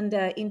 And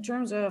in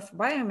terms of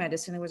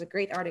biomedicine, there was a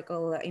great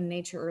article in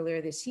Nature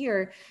earlier this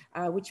year,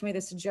 which made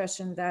a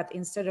suggestion that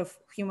instead of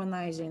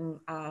humanizing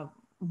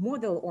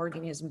model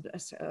organism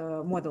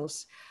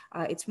models,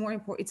 it's more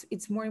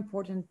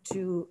important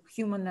to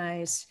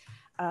humanize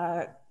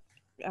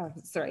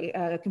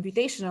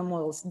computational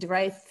models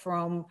derived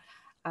from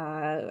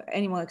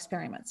animal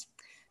experiments.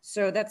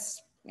 So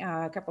that's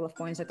a couple of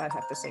points that I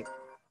have to say.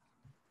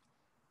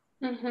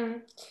 Mm-hmm.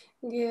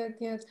 Good,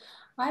 good.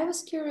 I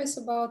was curious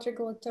about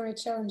regulatory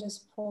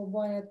challenges for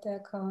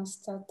biotech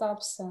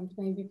startups, and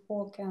maybe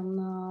Paul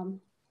can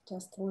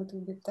just a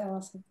little bit tell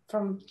us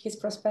from his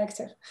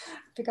perspective,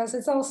 because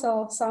it's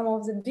also some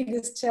of the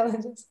biggest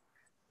challenges.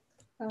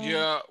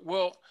 Yeah,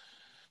 well,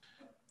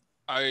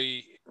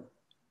 I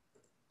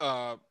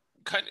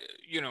kind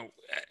of,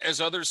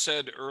 as others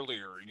said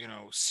earlier,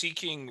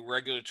 seeking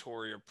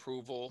regulatory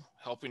approval,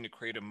 helping to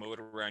create a moat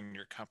around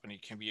your company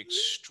can be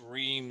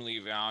extremely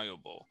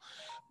valuable.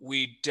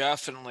 We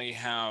definitely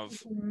have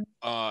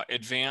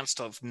advanced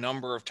a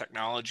number of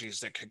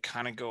technologies that could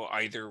kind of go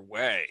either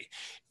way.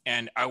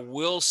 And I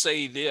will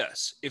say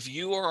this, if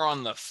you are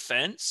on the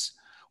fence,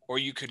 or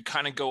you could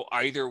kind of go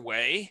either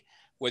way,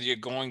 whether you're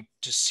going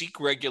to seek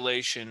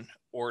regulation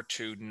or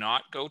to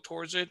not go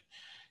towards it,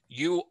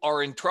 you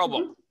are in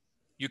trouble.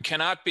 You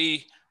cannot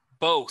be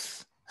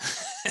both.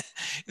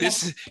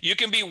 You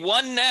can be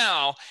one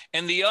now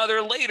and the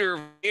other later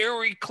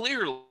very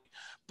clearly,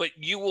 but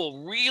you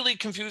will really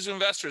confuse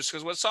investors,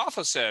 because what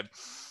Safa said,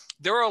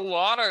 there are a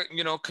lot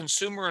of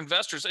consumer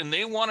investors, and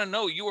they want to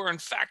know you are in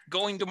fact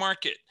going to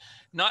market,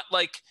 not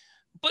like,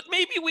 but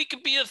maybe we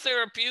could be a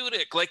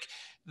therapeutic. Like,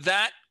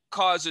 that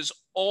causes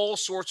all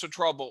sorts of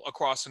trouble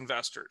across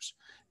investors.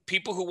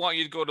 People who want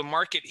you to go to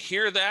market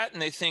hear that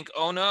and they think,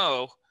 oh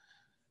no,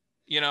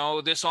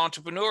 this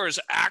entrepreneur is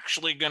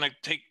actually going to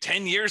take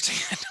 10 years to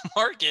get to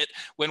market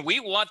when we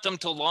want them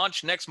to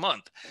launch next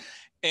month,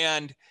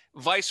 and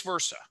vice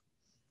versa.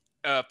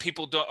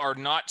 People are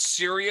not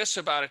serious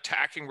about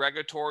attacking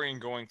regulatory and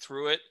going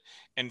through it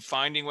and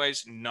finding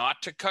ways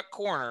not to cut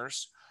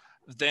corners,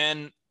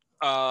 then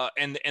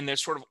and they're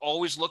sort of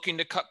always looking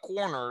to cut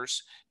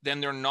corners,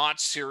 then they're not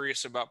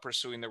serious about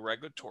pursuing the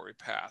regulatory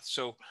path.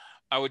 So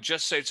I would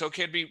just say it's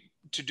okay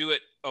to do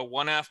it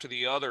one after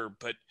the other,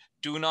 but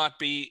do not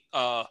be,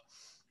 I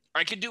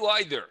could do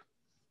either.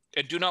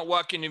 And do not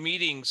walk into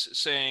meetings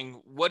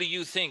saying, what do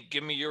you think?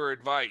 Give me your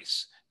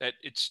advice.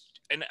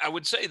 And I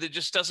would say that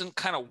just doesn't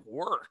kind of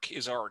work,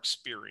 is our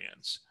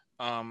experience.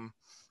 To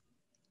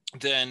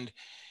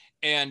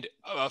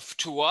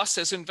us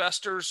as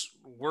investors,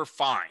 we're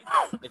fine.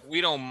 Like,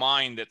 we don't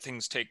mind that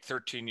things take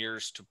 13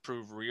 years to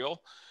prove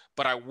real.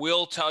 But I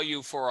will tell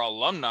you, for our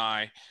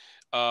alumni,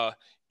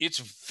 it's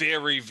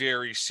very,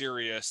 very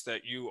serious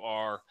that you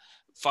are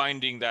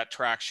finding that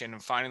traction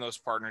and finding those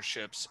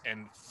partnerships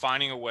and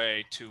finding a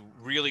way to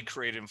really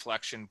create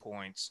inflection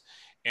points.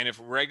 And if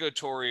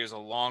regulatory is a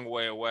long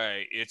way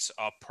away, it's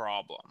a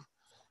problem.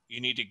 You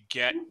need to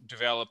get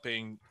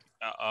developing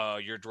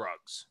your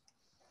drugs.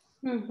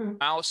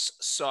 Mouse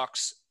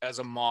sucks as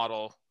a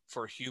model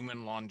for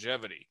human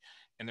longevity.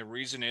 And the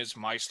reason is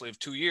mice live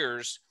 2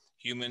 years,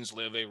 humans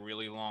live a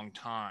really long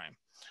time.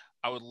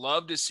 I would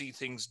love to see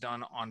things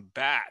done on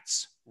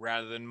bats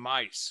rather than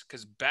mice,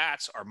 because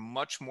bats are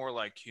much more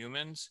like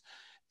humans.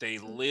 They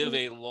live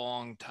a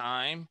long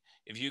time.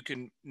 If you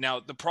can, now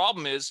the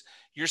problem is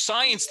your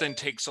science then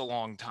takes a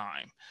long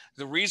time.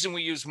 The reason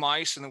we use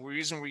mice and the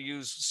reason we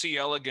use C.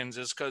 elegans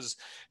is because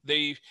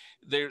they're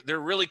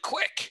really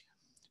quick.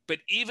 But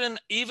even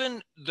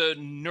the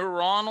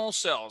neuronal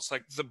cells,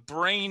 like the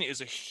brain,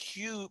 is a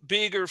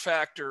bigger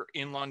factor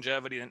in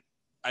longevity than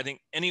I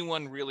think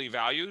anyone really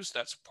values.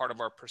 That's part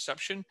of our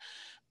perception.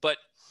 But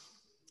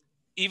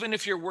even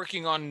if you're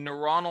working on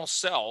neuronal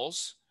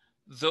cells,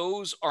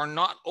 those are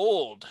not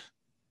old.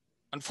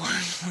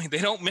 Unfortunately,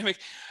 they don't mimic.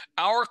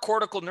 Our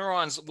cortical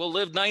neurons will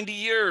live 90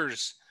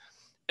 years.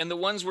 And the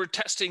ones we're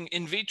testing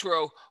in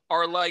vitro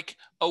are like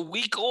a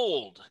week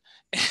old.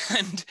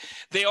 And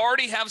they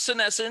already have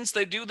senescence.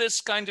 They do this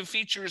kind of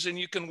features and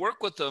you can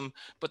work with them,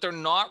 but they're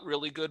not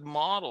really good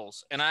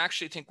models. And I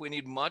actually think we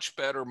need much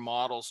better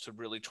models to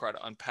really try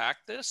to unpack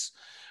this.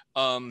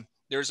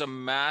 There's a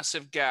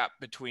massive gap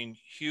between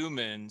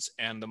humans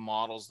and the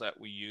models that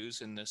we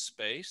use in this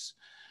space.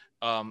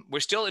 We're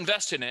still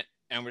investing in it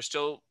and we're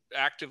still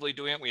actively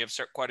doing it. We have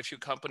quite a few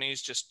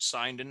companies, just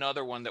signed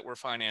another one that we're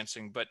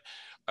financing, but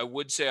I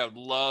would say I'd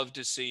love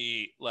to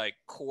see like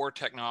core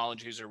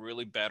technologies or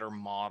really better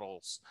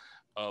models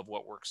of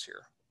what works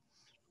here.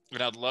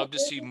 And I'd love to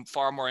see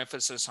far more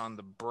emphasis on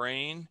the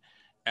brain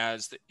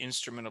as the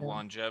instrument of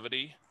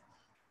longevity,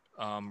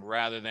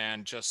 rather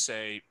than just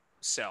say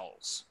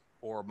cells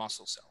or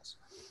muscle cells.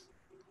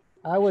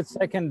 I would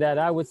second that.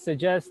 I would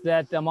suggest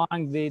that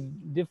among the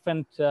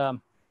different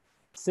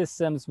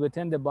systems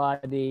within the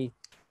body,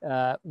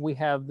 we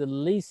have the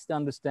least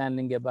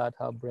understanding about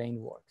how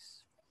brain works.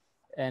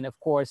 And of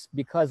course,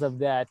 because of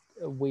that,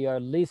 we are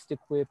least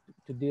equipped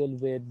to deal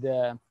with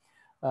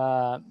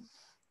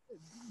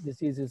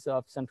diseases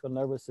of central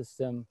nervous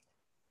system.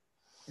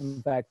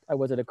 In fact, I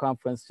was at a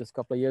conference just a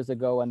couple of years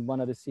ago, and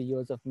one of the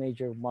CEOs of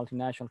major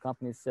multinational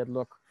companies said,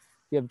 look,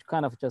 we have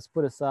kind of just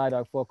put aside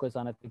our focus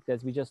on it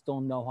because we just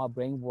don't know how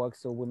brain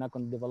works, so we're not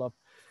going to develop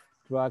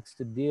drugs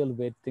to deal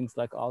with things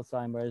like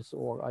Alzheimer's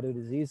or other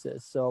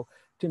diseases. So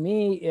to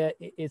me,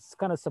 it's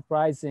kind of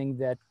surprising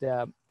that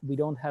we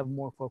don't have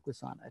more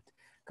focus on it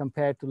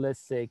compared to, let's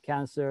say,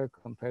 cancer,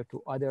 compared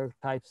to other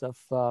types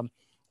of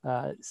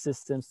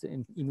systems,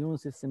 immune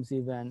systems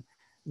even.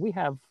 We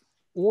have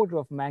order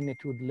of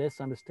magnitude less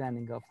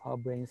understanding of how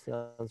brain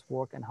cells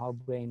work and how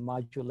brain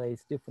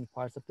modulates different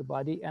parts of the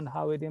body and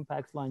how it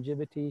impacts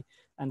longevity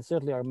and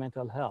certainly our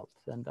mental health.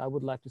 And I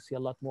would like to see a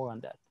lot more on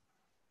that.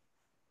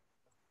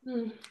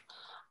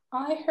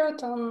 I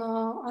heard on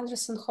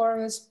Anderson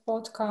Horowitz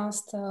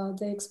podcast,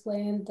 they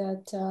explained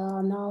that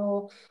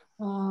now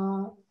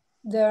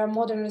the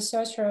modern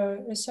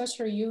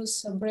researcher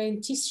use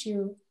brain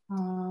tissue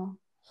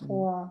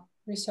for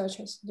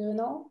researchers. Do you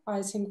know?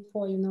 I think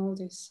you know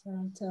this.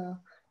 And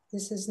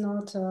this is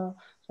not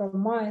from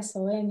mice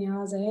or any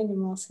other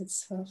animals.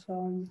 It's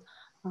from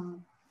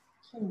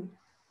human.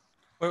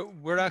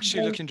 We're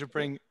actually looking to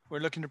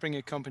bring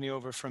a company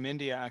over from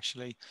India,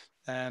 actually.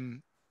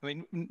 I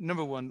mean,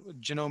 number one,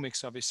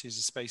 genomics obviously is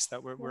a space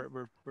that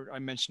I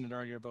mentioned it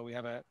earlier, but we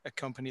have a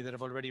company that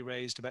have already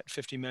raised about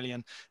 50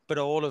 million, but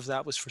all of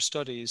that was for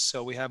studies.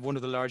 So we have one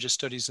of the largest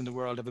studies in the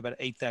world of about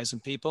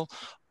 8,000 people,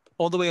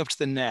 all the way up to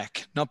the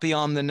neck, not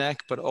beyond the neck,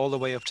 but all the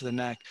way up to the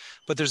neck.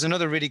 But there's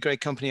another really great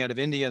company out of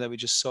India that we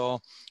just saw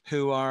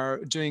who are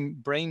doing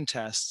brain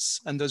tests.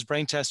 And those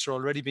brain tests are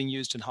already being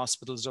used in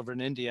hospitals over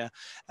in India.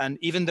 And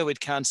even though it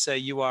can't say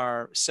you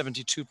are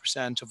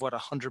 72% of what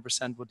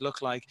 100% would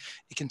look like,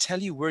 it can tell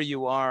you where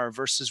you are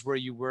versus where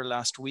you were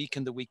last week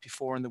and the week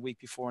before and the week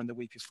before and the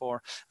week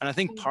before. And I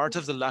think part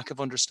of the lack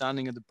of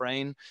understanding of the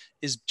brain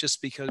is just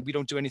because we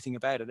don't do anything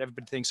about it.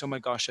 Everybody thinks, oh my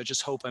gosh, I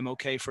just hope I'm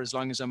okay for as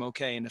long as I'm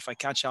okay. And if I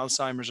catch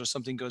Alzheimer's or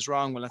something goes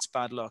wrong, well, that's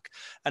bad luck.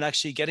 And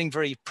actually getting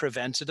very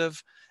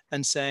preventative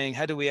and saying,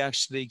 how do we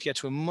actually get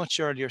to a much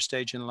earlier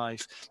stage in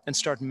life and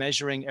start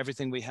measuring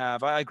everything we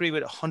have? I agree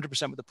with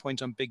 100% with the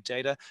point on big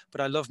data, but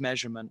I love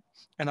measurement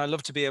and I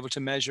love to be able to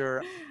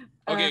measure.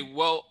 Okay,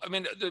 well, I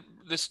mean,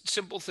 the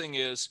simple thing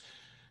is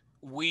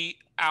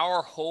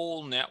our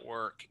whole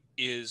network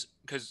is,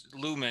 because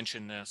Lou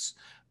mentioned this,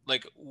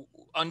 like,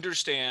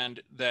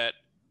 understand that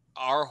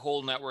our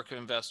whole network of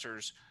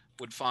investors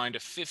would find a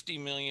 $50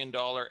 million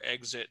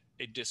exit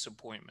a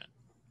disappointment.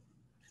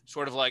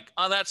 Sort of like,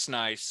 oh, that's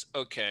nice.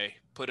 Okay,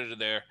 put it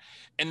there.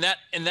 And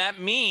that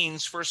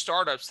means for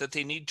startups that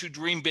they need to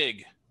dream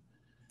big.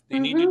 They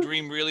need to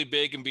dream really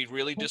big and be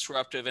really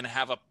disruptive and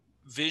have a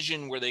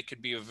vision where they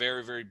could be a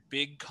very, very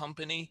big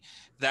company.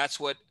 That's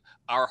what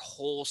our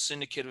whole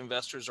syndicate of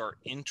investors are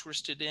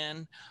interested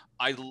in.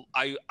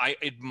 I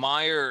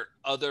admire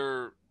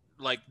other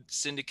like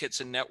syndicates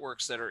and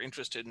networks that are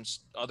interested in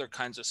other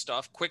kinds of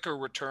stuff, quicker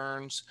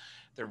returns.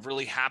 They're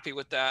really happy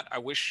with that. I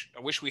wish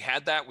we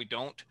had that. We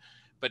don't.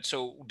 But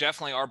so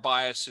definitely our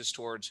bias is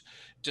towards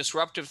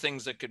disruptive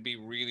things that could be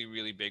really,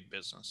 really big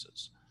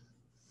businesses.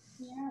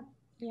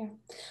 Yeah,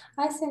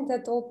 I think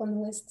that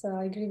open list,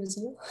 I agree with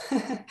you.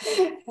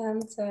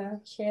 And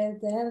here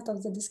at the end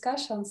of the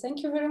discussion,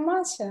 thank you very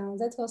much.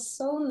 That was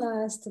so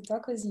nice to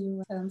talk with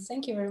you. And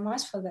thank you very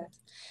much for that.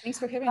 Thanks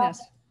for having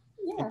us.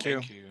 Yeah.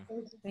 Thank you.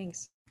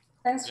 Thanks.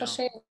 Thanks for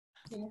sharing.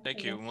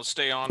 Thank you. And we'll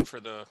stay on for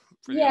the other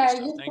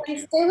stuff. You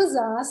please stay with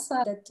us.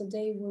 That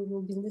today we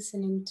will be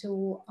listening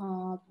to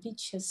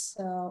pitches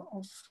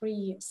of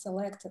 3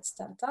 selected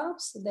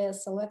startups. They are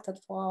selected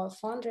for our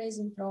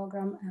fundraising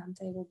program, and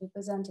they will be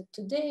presented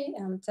today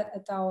and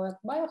at our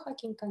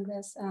Biohacking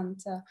Congress.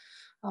 And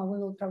we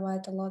will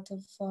provide a lot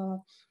of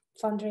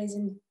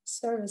fundraising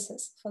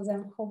services for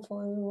them.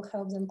 Hopefully, we will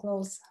help them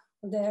close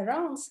their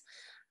rounds.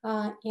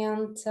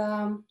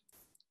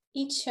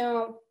 Each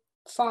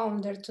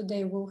founder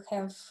today will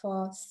have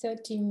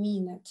 30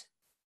 minutes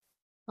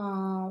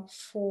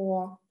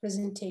for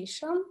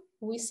presentation.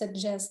 We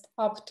suggest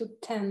up to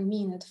 10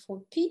 minutes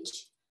for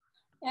pitch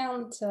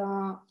and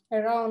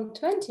around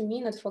 20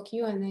 minutes for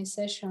Q&A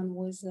session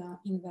with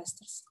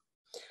investors.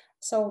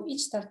 So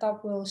each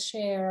startup will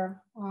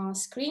share a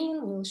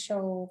screen, will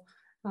show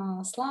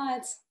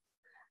slides.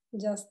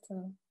 Just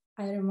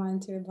I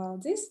remind you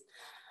about this.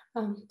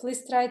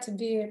 Please try to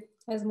be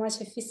as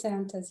much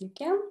efficient as you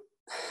can.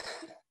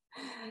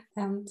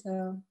 And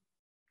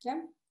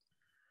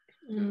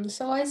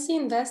so I see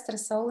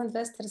investors, all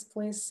investors,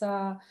 please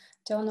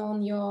turn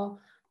on your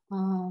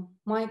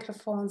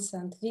microphones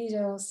and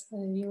videos.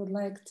 We would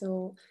like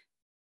to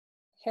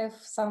have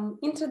some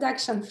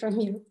introduction from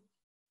you.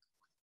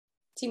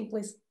 Tim,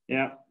 please.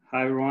 Yeah,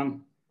 hi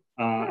everyone.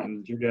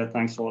 And Julia,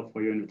 thanks a lot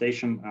for your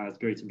invitation. It's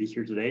great to be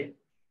here today.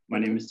 My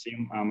name is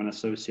Tim. I'm an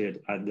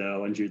associate at the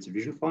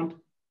Longevity Fund.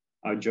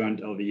 I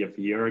joined LVF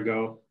a year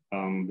ago.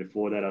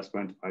 Before that, I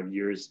spent 5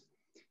 years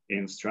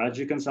in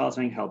strategy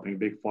consulting, helping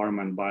big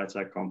pharma and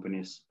biotech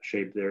companies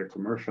shape their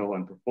commercial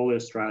and portfolio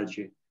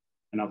strategy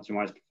and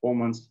optimize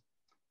performance.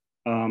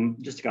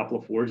 Just a couple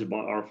of words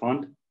about our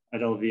fund.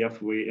 At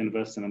LVF, we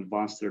invest in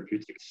advanced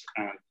therapeutics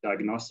and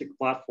diagnostic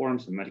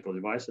platforms and medical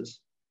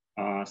devices.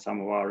 Some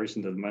of our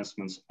recent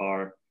investments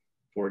are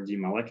for the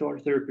molecular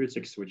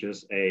therapeutics, which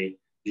is a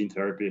gene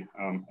therapy,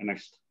 a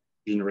next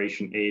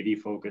generation AAV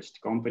focused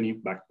company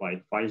backed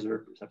by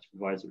Pfizer, Reception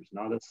Advisors, and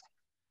others.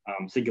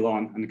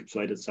 Sigilon, an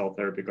encapsulated cell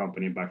therapy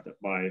company backed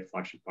by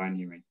Flagship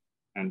Pioneering,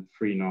 and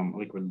Freenome, a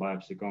liquid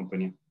biopsy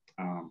company,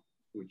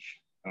 which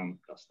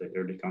does the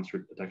early cancer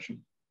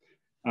detection.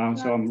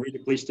 So I'm really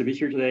pleased to be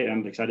here today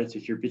and excited to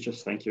hear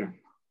pitches. Thank you.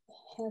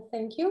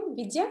 Thank you.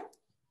 Vidya?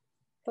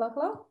 Hello,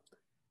 hello.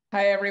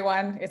 Hi,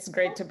 everyone. It's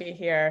great to be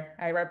here.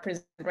 I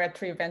represent Red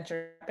Tree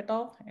Venture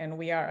Capital, and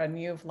we are a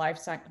new life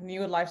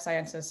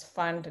sciences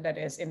fund that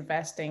is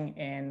investing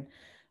in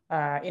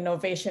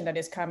innovation that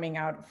is coming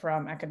out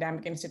from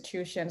academic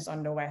institutions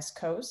on the West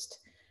Coast.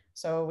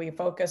 So we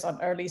focus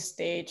on early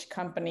stage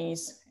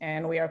companies,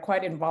 and we are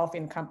quite involved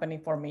in company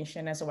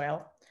formation as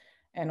well.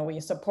 And we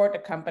support the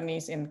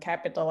companies in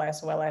capital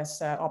as well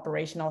as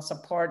operational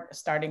support,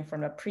 starting from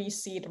the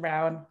pre-seed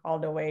round all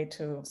the way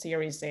to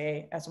Series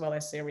A as well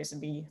as Series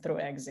B through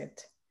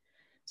exit.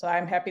 So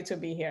I'm happy to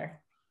be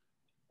here.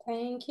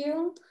 Thank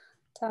you.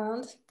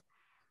 Tant.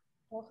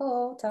 Oh,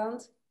 hello,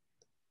 Tant.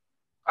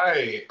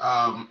 Hi,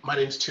 my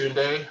name is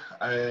Tunde.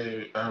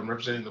 I am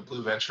representing the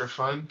Blue Venture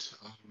Fund.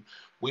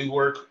 We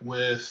work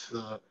with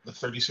the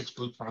 36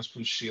 Blue Cross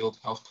Blue Shield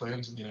health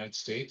plans in the United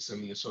States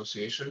and the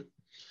association.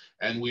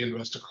 And we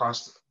invest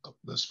across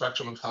the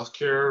spectrum of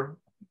healthcare,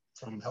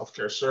 from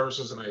healthcare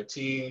services and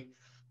IT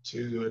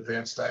to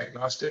advanced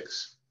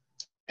diagnostics.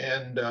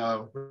 And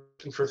we're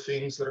looking for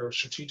things that are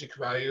strategic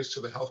values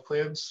to the health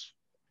plans,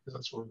 because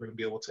that's where we're going to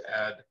be able to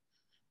add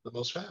the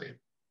most value.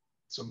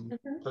 So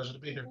pleasure to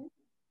be here.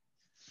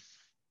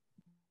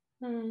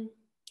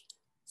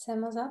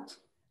 Sam was up.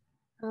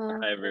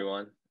 Hi,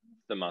 everyone.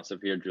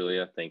 Samasov here,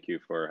 Julia. Thank you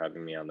for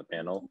having me on the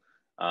panel.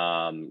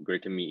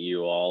 Great to meet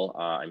you all.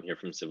 I'm here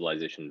from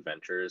Civilization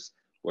Ventures.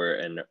 We're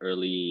an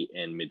early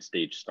and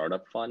mid-stage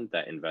startup fund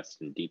that invests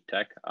in deep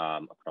tech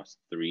across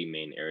 3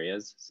 main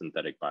areas: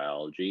 synthetic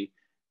biology,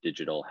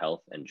 digital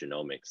health, and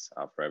genomics,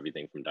 for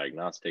everything from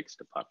diagnostics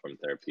to platform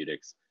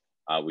therapeutics.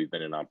 We've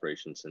been in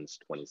operation since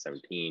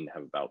 2017,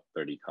 have about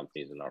 30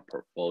 companies in our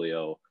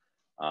portfolio.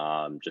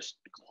 Just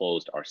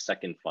closed our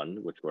second fund,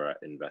 which we're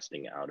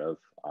investing out of.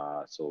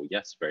 So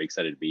yes, very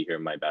excited to be here.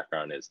 My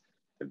background is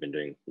I've been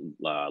doing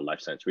life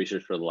science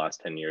research for the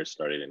last 10 years,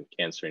 started in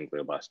cancer and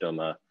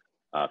glioblastoma,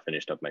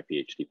 finished up my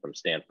PhD from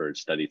Stanford,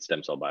 studied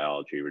stem cell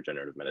biology,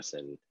 regenerative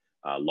medicine,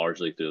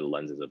 largely through the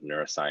lenses of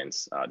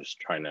neuroscience, just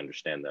trying to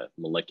understand the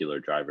molecular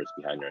drivers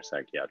behind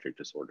neuropsychiatric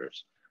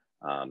disorders.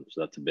 So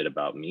that's a bit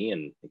about me,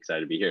 and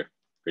excited to be here.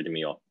 Great to meet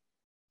you all.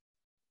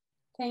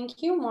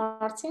 Thank you,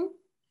 Martin.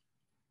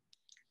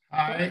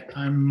 Hi,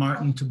 I'm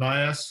Martin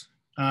Tobias.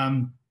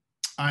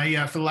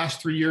 For the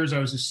last 3 years, I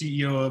was the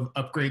CEO of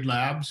Upgrade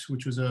Labs,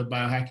 which was a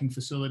biohacking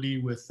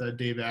facility with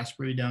Dave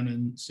Asprey down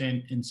in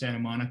Santa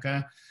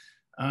Monica.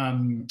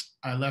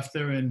 I left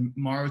there in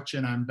March,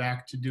 and I'm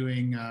back to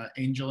doing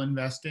angel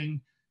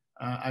investing.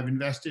 I've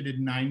invested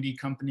in 90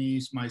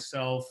 companies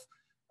myself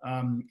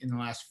in the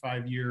last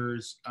 5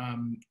 years.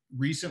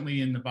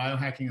 Recently in the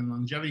biohacking and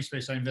longevity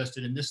space, I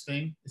invested in this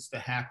thing. It's the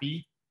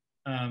Happy,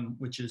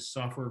 which is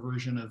software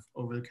version of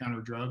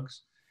over-the-counter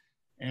drugs.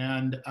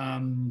 And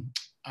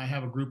I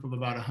have a group of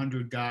about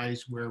 100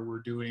 guys where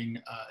we're doing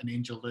an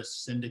angel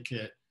list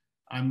syndicate.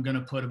 I'm going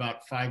to put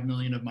about 5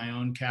 million of my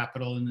own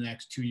capital in the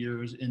next 2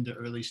 years into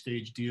early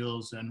stage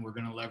deals, and we're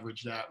going to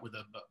leverage that with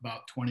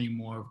about 20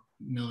 more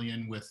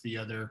million with the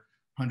other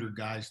 100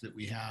 guys that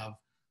we have.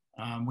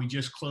 We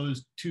just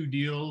closed 2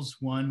 deals.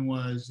 One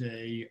was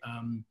a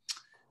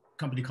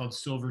company called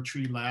Silver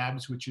Tree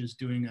Labs, which is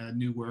doing a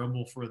new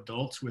wearable for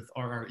adults with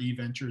RRE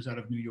Ventures out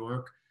of New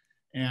York,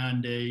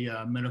 and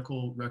a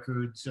medical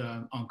records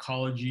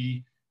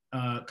oncology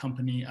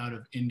company out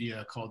of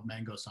India called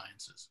Mango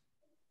Sciences.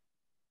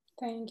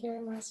 Thank you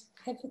very much.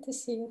 Happy to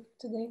see you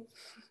today.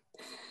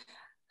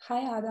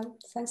 Hi, Adam.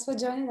 Thanks for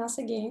joining us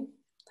again.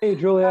 Hey,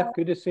 Julia.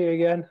 Good to see you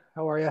again.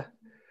 How are you?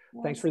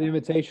 Thanks for the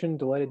invitation.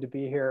 Delighted to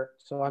be here.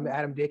 So I'm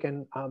Adam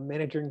Dakin. I'm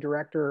Managing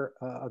Director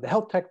of the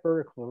HealthTech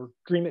vertical,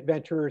 Dream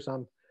Ventures.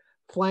 I'm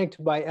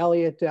flanked by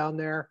Elliot down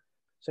there.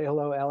 Say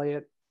hello,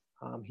 Elliot.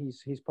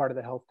 He's part of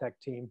the HealthTech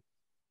team.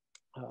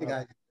 Hey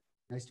guys,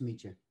 nice to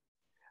meet you.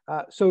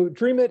 So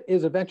Dream It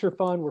is a venture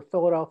fund. We're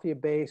Philadelphia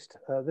based.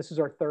 This is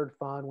our 3rd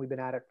fund. We've been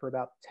at it for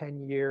about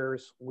 10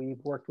 years. We've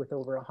worked with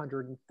over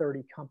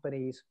 130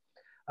 companies.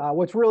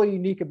 What's really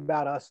unique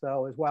about us,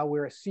 though, is while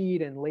we're a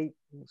seed and late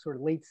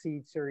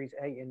seed Series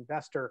A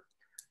investor,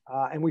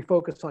 and we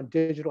focus on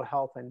digital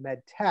health and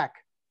med tech,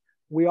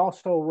 we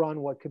also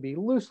run what could be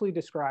loosely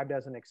described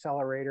as an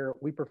accelerator.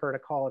 We prefer to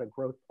call it a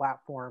growth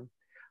platform,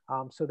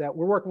 so that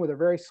we're working with a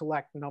very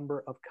select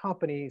number of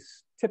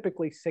companies,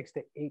 typically 6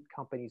 to 8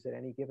 companies at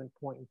any given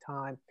point in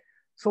time.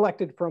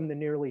 selected from the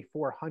nearly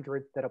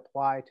 400 that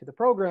apply to the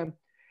program.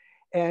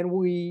 And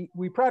we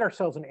pride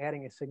ourselves in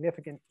adding a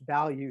significant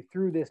value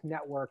through this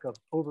network of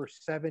over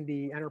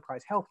 70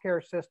 enterprise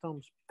healthcare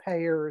systems,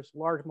 payers,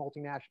 large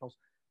multinationals,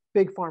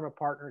 big pharma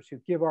partners who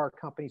give our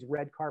companies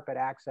red carpet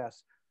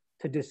access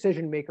to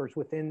decision makers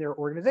within their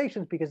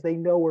organizations because they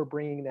know we're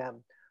bringing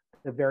them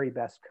the very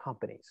best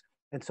companies.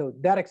 And so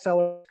that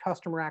accelerates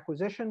customer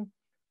acquisition.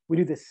 We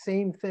do the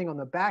same thing on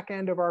the back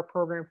end of our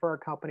program for our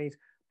companies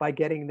by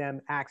getting them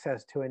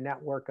access to a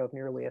network of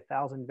nearly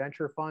 1,000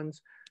 venture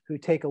funds who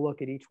take a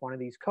look at each one of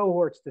these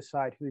cohorts,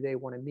 decide who they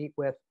want to meet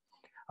with.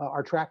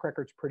 Our track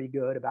record's pretty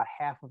good. About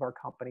half of our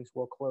companies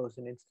will close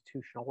an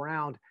institutional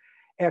round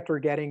after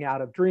getting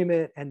out of Dream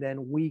It, and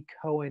then we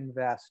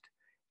co-invest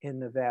in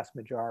the vast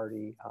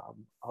majority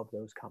of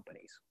those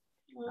companies.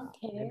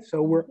 Okay. And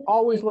so we're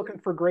always looking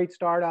for great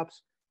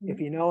startups. If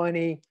you know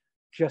any,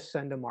 just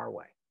send them our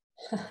way.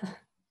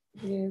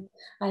 Good.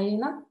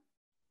 Irina?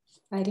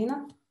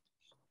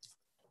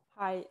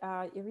 Hi,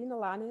 Irina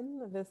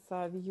Lanin with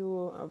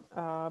VU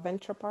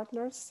Venture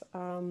Partners.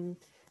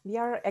 We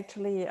are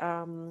actually,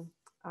 I'm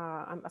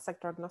a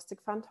sector agnostic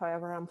fund.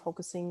 However, I'm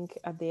focusing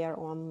there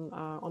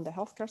on the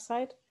healthcare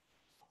side.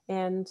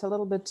 And a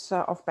little bit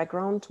of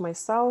background to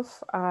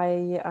myself.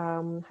 I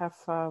have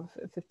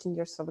 15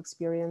 years of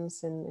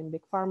experience in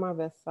big pharma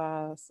with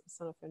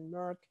Sanofi and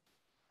Merck.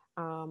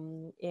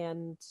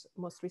 And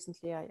most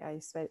recently, I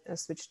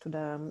switched to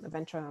the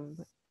venture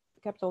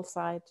capital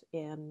side,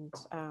 and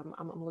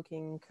I'm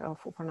looking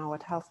for now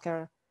at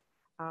healthcare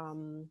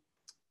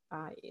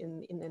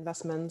in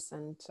investments,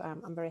 and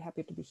I'm very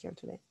happy to be here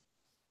today.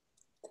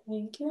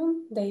 Thank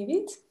you.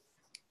 David?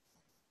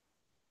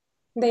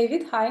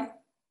 David, hi.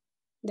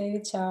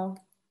 David, ciao.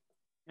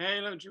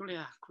 Hello,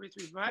 Julia. Great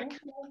to be back.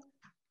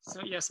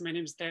 So yes, my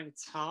name is David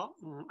Cao.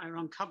 I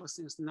run a couple of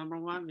things. Number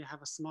one, we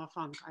have a small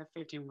fund,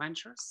 I-15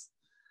 Ventures.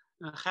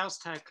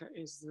 HealthTech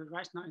is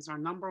right now is our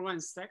number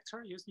one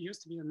sector.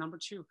 Used to be the number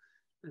two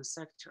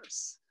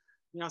sectors.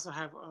 We also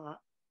have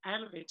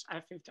Elevate,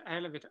 I-50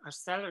 Elevate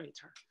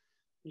Accelerator,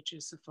 which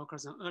is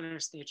focused on earlier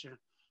stage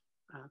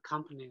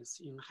companies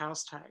in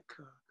HealthTech,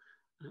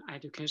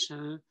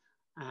 education,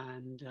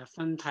 and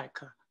FinTech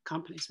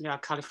companies. We are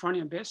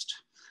California based.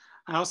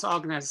 I also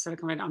organize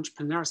Silicon Valley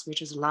Entrepreneurs,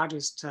 which is the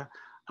largest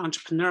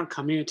entrepreneur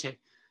community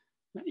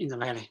in the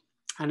Valley.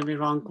 And we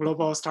run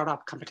global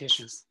startup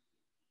competitions.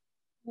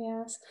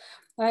 Yes.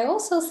 I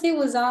also see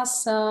with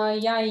us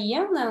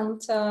Yan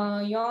and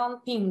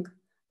Yuan Ping.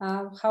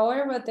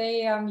 However,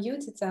 they are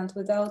muted and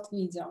without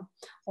video.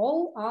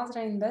 All other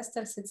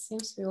investors, it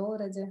seems we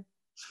already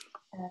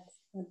had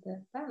at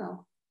the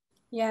panel.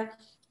 Yeah,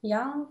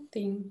 Yan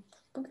Ping.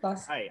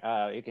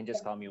 Hi, you can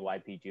just call me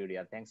YP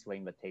Julia. Thanks for the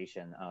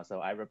invitation. So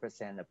I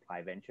represent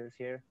Applied Ventures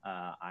here.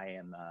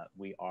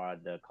 We are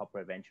the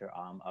corporate venture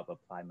arm of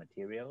Applied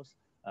Materials,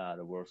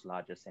 the world's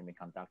largest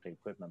semiconductor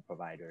equipment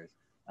providers.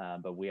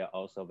 But we are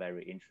also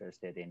very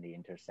interested in the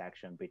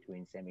intersection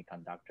between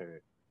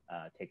semiconductor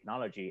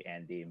technology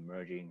and the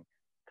emerging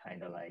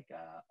kind of like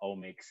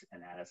omics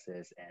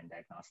analysis and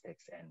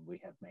diagnostics. And we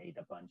have made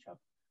a bunch of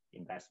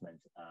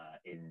investments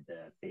in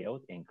the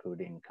field,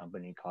 including a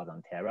company called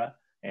Ontera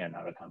and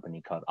another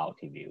company called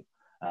Altiview.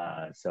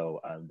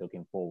 So I'm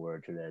looking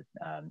forward to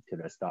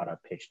the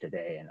startup pitch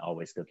today, and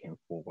always looking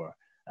for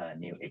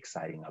new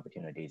exciting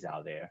opportunities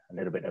out there. A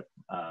little bit of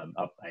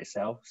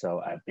myself.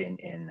 So I've been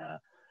in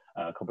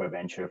corporate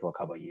venture for a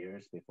couple of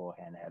years.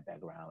 Beforehand, I have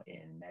background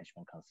in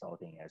management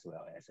consulting as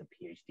well as a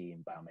PhD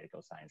in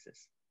biomedical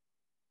sciences.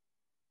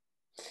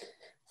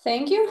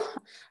 Thank you.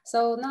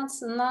 So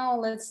now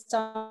let's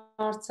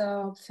start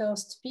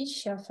first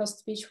speech. First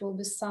speech will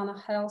be Sana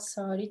Health.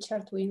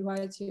 Richard, we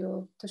invite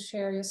you to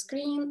share your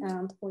screen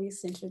and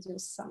please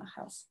introduce Sana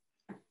Health.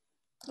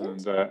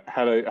 And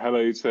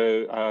hello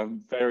to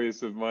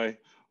various of my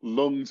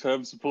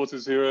long-term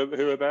supporters who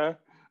are there.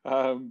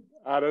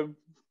 Adam,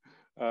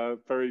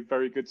 very,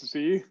 very good to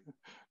see you.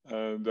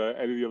 And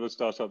any of the other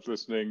startups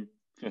listening,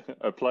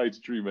 apply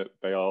to Dream It.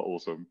 They are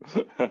awesome.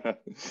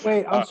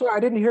 Wait, I'm sorry, I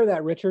didn't hear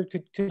that, Richard.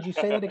 Could you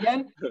say that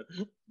again?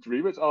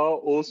 Dream It are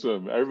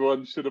awesome.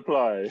 Everyone should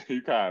apply.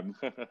 You can.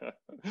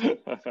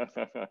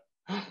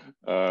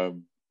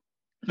 No,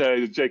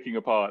 joking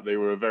apart, they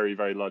were a very,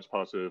 very large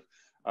part of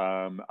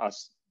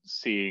us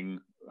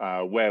seeing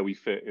where we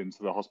fit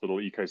into the hospital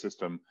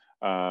ecosystem.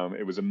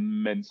 It was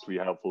immensely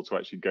helpful to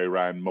actually go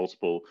around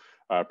multiple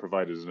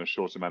providers in a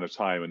short amount of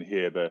time and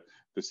hear the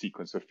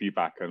sequence of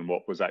feedback and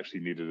what was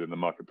actually needed in the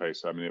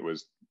marketplace. I mean, it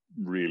was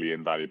really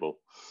invaluable.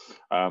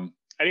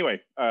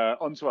 Anyway,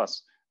 on to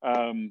us.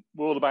 We're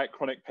all about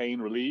chronic pain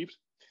relieved.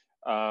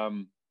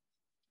 I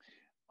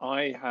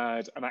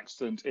had an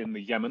accident in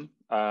the Yemen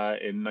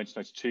in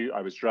 1992.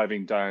 I was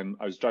driving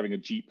a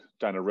Jeep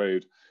down a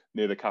road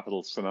near the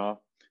capital Sana'a,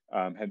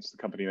 hence the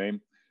company name.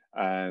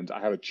 And I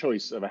had a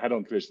choice of a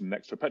head-on collision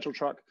next to a petrol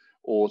truck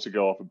or to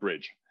go off a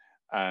bridge.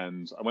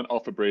 And I went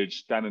off a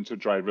bridge down into a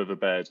dry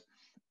riverbed,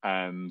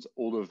 and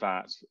all of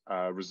that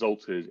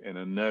resulted in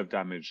a nerve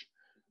damage,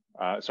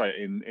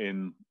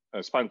 in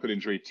a spinal cord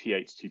injury,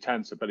 T8 to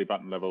T10, so belly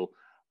button level,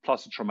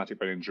 plus a traumatic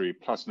brain injury,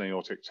 plus an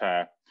aortic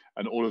tear.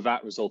 And all of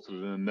that resulted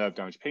in a nerve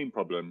damage pain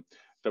problem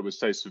that was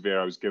so severe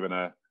I was given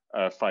a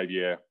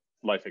 5-year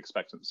life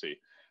expectancy.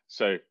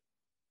 So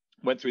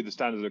went through the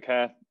standard of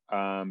care.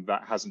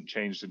 That hasn't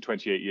changed in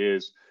 28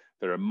 years.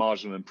 There are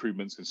marginal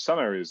improvements in some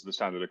areas of the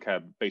standard of care,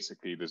 but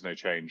basically there's no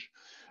change.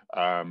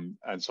 And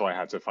so I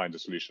had to find a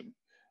solution.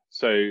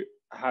 So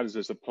how does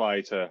this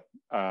apply to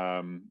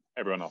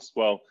everyone else?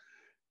 Well,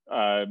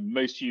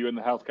 most of you in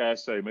the healthcare,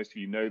 so most of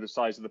you know the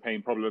size of the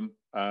pain problem.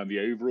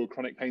 The overall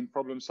chronic pain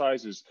problem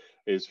size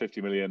is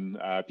 50 million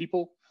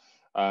people.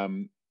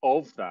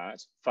 Of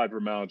that,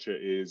 fibromyalgia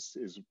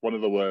is one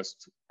of the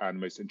worst and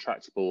most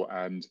intractable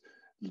and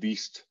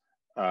least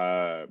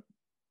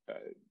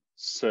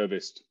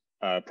serviced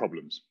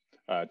problems.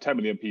 10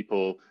 million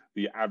people,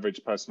 the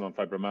average person on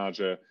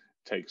fibromyalgia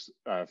takes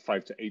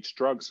 5 to 8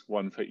 drugs,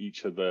 one for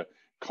each of the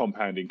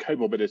compounding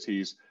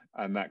comorbidities,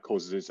 and that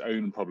causes its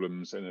own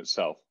problems in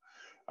itself.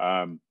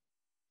 Pain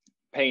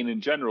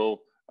in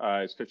general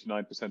is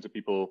 59% of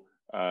people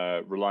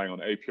relying on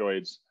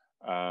opioids,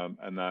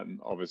 and then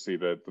obviously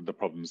the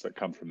problems that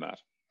come from that.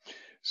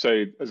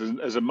 So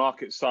as a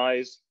market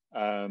size,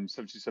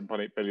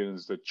 77.8 billion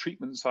is the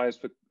treatment size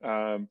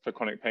for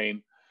chronic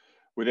pain.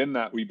 Within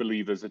that, we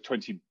believe there's a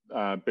 20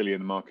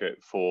 billion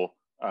market for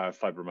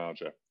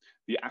fibromyalgia.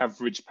 The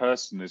average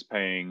person is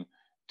paying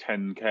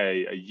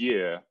 10K a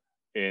year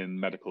in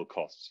medical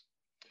costs.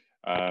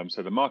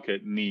 So the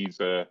market needs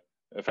a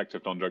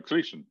effective non-drug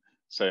solution.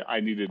 So I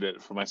needed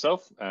it for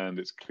myself, and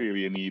it's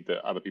clearly a need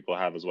that other people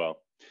have as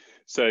well.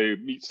 So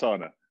meet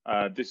Sana.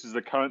 This is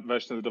the current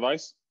version of the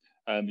device,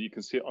 and you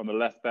can see it on the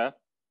left there.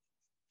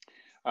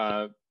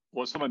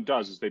 What someone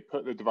does is they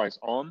put the device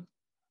on,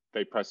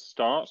 they press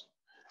start,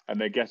 and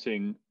they're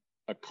getting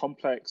a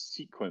complex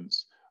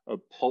sequence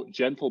of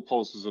gentle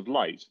pulses of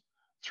light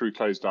through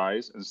closed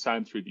eyes and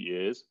sound through the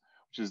ears,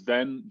 which is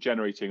then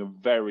generating a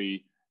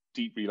very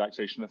deep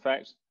relaxation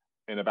effect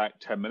in about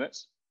 10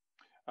 minutes.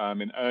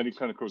 In early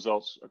clinical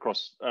results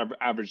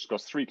average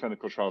across 3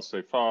 clinical trials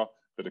so far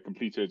that are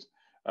completed,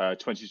 20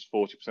 to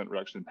 40%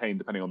 reduction in pain,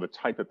 depending on the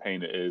type of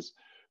pain it is,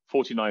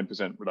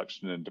 49%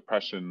 reduction in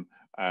depression,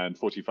 and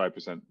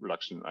 45%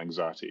 reduction in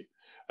anxiety.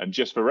 And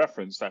just for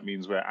reference, that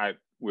means we're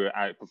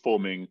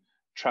outperforming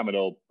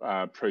tramadol,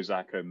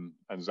 Prozac, and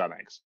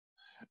Xanax.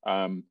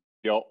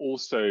 We are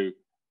also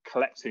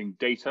collecting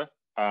data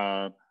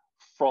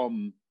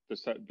from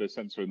the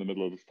sensor in the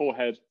middle of the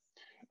forehead,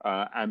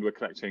 and we're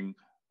collecting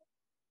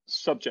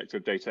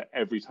subjective data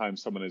every time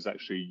someone is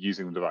actually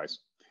using the device.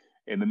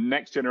 In the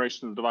next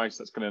generation of the device,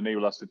 that's going to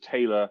enable us to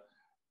tailor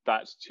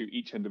that to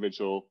each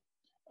individual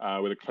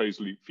with a closed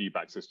loop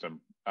feedback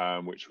system,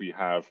 which we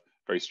have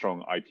very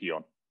strong IP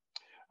on.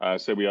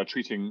 So we are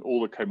treating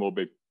all the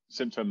comorbid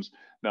symptoms.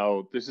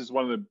 Now, this is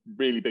one of the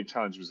really big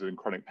challenges in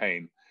chronic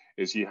pain,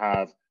 is you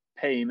have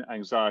pain,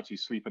 anxiety,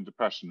 sleep, and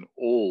depression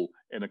all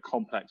in a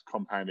complex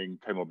compounding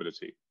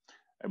comorbidity.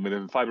 And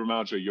within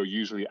fibromyalgia, you're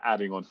usually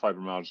adding on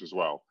fibromyalgia as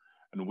well.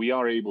 And we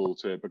are able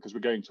to, because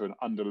we're going to an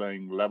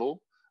underlying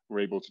level,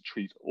 we're able to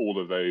treat all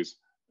of those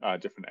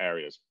different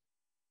areas.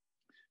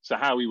 So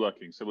how are we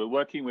working? So we're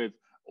working with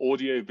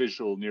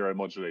audio-visual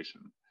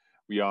neuromodulation.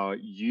 We are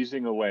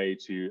using a way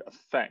to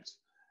affect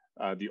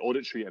the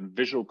auditory and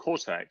visual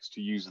cortex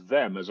to use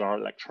them as our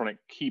electronic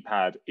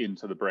keypad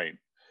into the brain.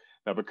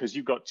 Now, because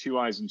you've got 2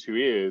 eyes and 2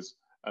 ears,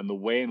 and the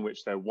way in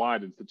which they're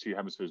wired into the 2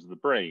 hemispheres of the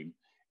brain,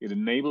 it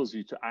enables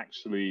you to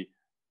actually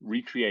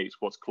recreate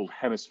what's called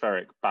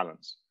hemispheric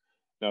balance.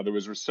 Now, there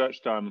was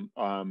research done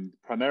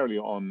primarily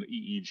on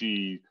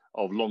EEG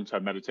of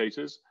long-term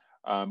meditators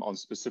on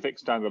specific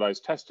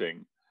standardized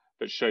testing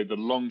that showed the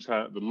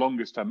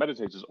longest-term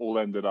meditators all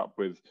ended up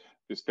with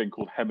this thing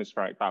called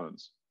hemispheric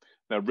balance.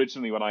 Now,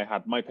 originally, when I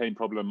had my pain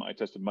problem, I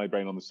tested my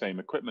brain on the same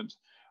equipment.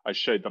 I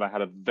showed that I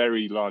had a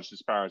very large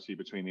disparity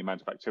between the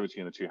amount of activity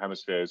in the 2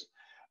 hemispheres,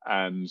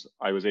 and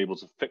I was able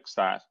to fix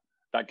that.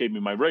 That gave me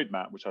my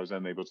roadmap, which I was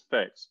then able to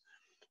fix.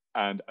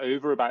 And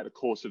over about the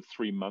course of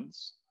 3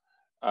 months,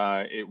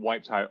 it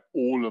wiped out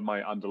all of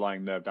my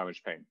underlying nerve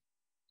damage pain.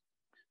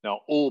 Now,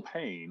 all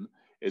pain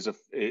is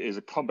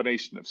a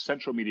combination of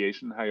central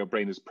mediation, how your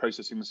brain is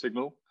processing the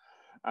signal,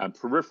 and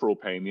peripheral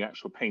pain, the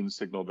actual pain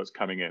signal that's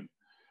coming in.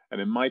 And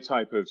in my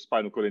type of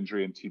spinal cord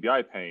injury and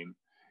TBI pain,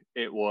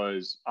 it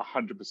was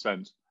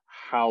 100%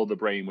 how the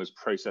brain was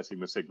processing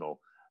the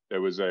signal.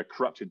 There was a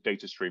corrupted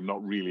data stream,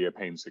 not really a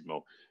pain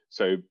signal.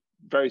 So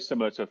very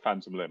similar to a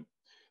phantom limb.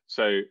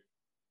 So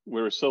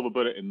we're a silver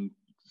bullet in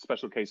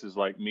special cases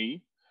like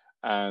me.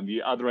 And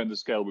the other end of the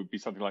scale would be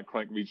something like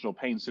chronic regional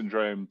pain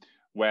syndrome,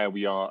 where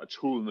we are a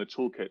tool in the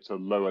toolkit to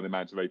lower the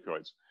amount of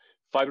opioids.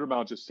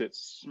 Fibromyalgia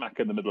sits smack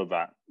in the middle of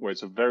that, where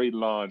it's a very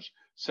large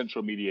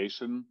central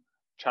mediation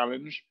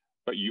challenge,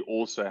 but you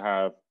also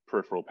have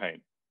peripheral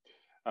pain.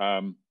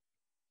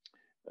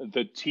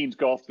 The team to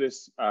go off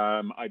this,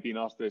 I've been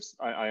asked this.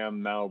 I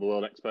am now the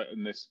world expert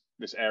in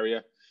this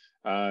area.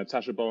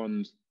 Tasha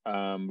Bond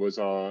was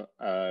our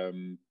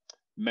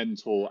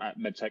mentor at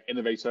MedTech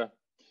Innovator.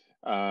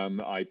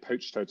 I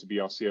poached her to be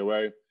our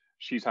COO.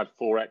 She's had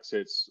 4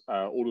 exits,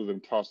 all of them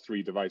class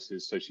 3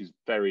 devices. So she's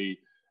very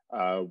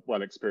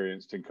well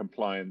experienced in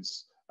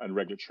compliance and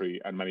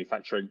regulatory and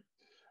manufacturing.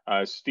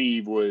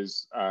 Steve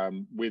was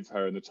with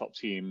her in the top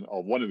team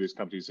of one of these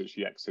companies that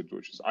she exited,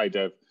 which was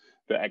iDev,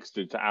 that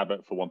exited to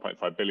Abbott for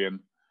 1.5 billion.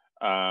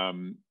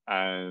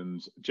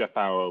 And Jeff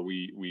Bauer,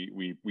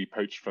 we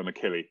poached from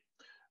Achille,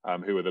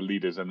 who are the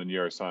leaders in the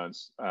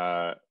neuroscience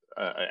at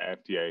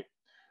FDA.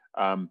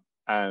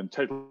 And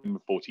total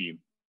of 14,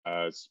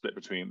 split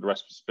between the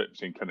rest, split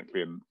between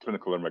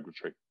clinical and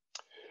regulatory.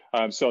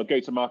 So our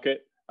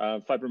go-to-market,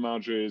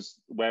 fibromyalgia is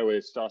where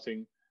we're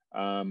starting.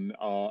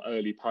 Our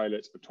early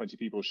pilot of 20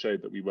 people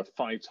showed that we were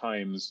 5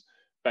 times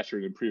better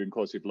at improving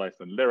quality of life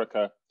than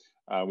Lyrica,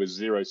 with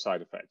 0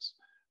 side effects.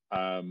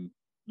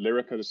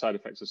 Lyrica, the side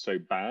effects are so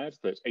bad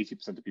that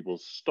 80% of people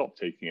stop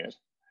taking it.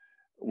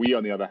 We,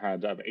 on the other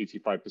hand, have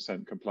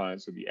 85%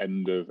 compliance at the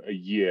end of a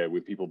year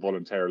with people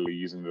voluntarily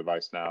using the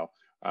device now,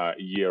 a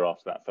year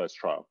after that first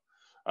trial.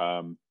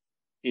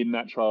 In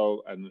that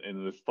trial and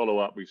in the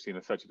follow-up, we've seen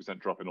a 30%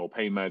 drop in all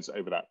pain meds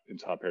over that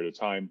entire period of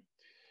time.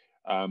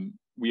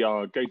 We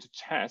are going to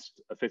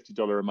test a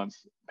 $50 a month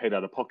paid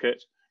out of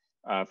pocket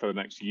for the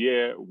next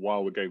year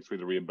while we're going through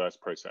the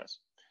reimbursed process.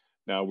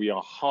 Now, we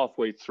are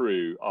halfway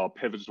through our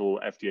pivotal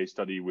FDA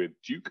study with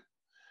Duke,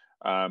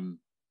 and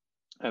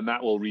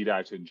that will read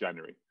out in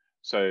January.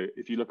 So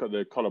if you look at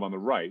the column on the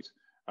right,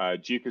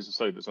 Duke is a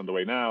study that's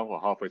underway now,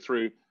 or halfway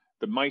through.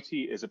 The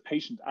Mighty is a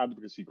patient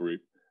advocacy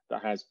group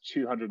that has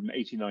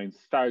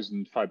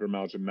 289,000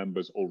 fibromyalgia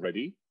members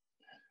already,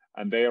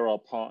 and they are our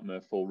partner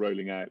for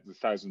rolling out the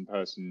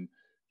 1,000-person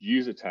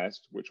user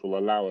test, which will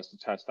allow us to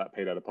test that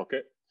paid out of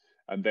pocket.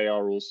 And they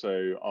are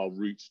also our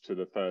route to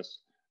the first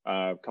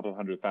couple of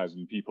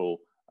 100,000 people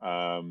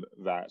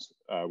that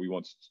we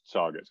want to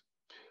target.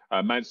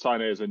 Mount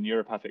Sinai is a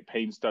neuropathic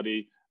pain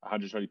study, a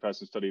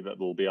 120-person study that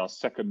will be our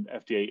second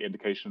FDA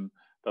indication.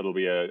 That'll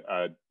be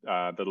a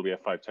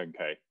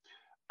 510K.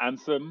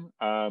 Anthem,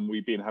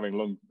 we've been having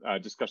long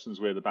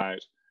discussions with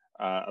about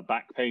a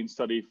back pain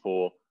study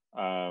for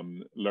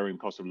lowering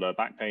the cost of lower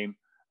back pain.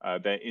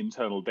 Their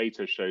internal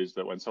data shows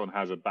that when someone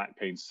has a back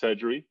pain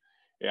surgery,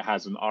 it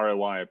has an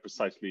ROI of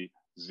precisely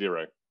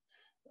 0.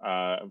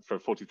 For a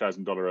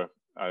 $40,000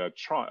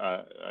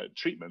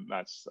 treatment,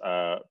 that's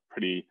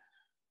pretty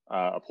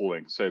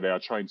appalling. So they are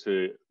trying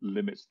to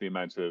limit the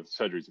amount of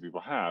surgeries that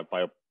people have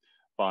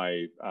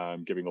by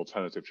giving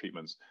alternative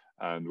treatments,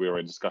 and we are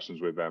in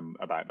discussions with them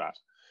about that.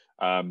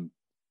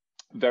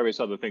 Various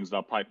other things in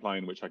our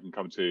pipeline, which I can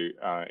come to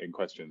in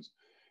questions.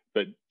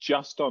 But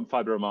just on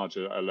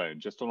fibromyalgia alone,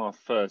 just on our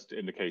first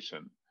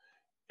indication,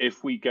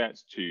 if we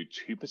get to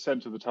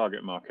 2% of the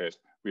target market,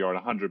 we are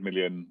at 100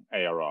 million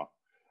ARR.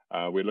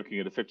 We're looking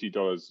at a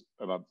 $50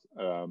 a month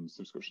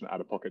subscription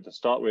out of pocket to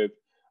start with,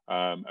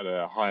 at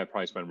a higher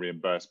price when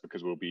reimbursed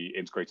because we'll be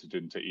integrated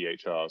into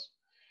EHRs.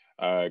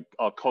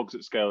 Our COGS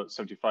at scale at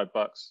 75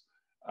 bucks,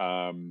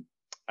 and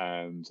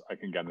I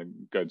can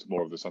go into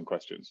more of this on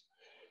questions.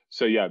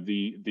 So yeah,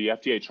 the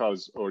FDA trial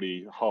is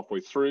already halfway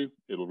through.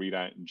 It'll read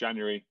out in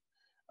January,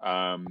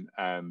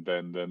 and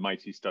then the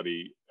Mighty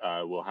study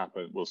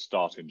will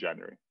start in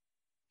January.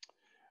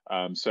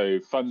 So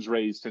funds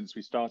raised since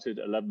we started,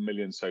 11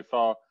 million so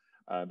far.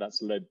 That's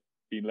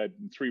been led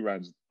in 3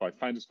 rounds by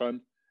Founders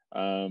Fund.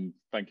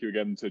 Thank you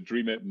again to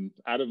DreamIt and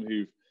Adam,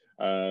 who've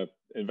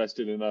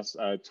invested in us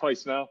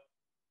twice now,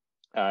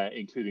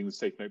 including the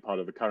SafeNote part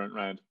of the current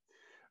round.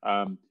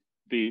 On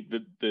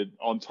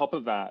top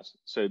of that,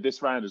 so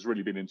this round has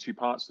really been in 2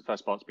 parts. The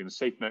first part's been a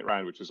SafeNote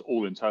round, which is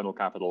all internal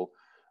capital.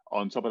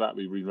 On top of that,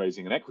 we've been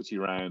raising an equity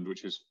round,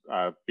 which has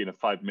been a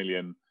 5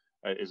 million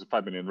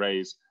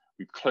raise.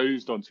 We've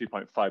closed on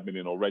 2.5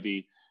 million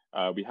already.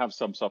 We have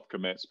some soft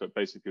commits, but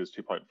basically there's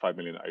 2.5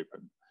 million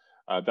open.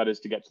 That is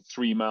to get to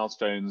 3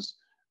 milestones.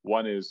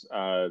 One is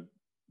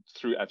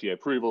through FDA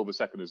approval. The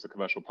second is the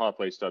commercial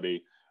pathway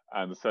study.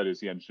 And the third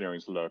is the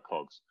engineering to lower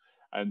COGS.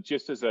 And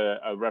just as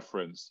a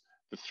reference,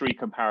 the 3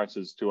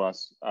 comparators to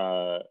us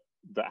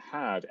that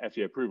had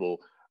FDA approval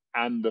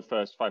and the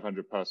first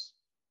 500 plus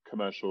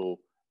commercial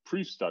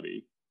proof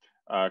study,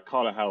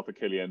 Carla Health,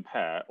 Achille, and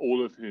Pear,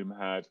 all of whom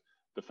had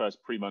the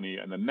first pre-money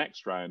and the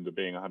next round of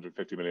being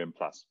 150 million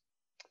plus.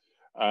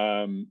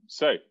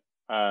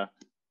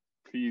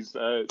 Please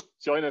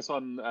join us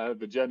on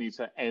the journey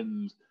to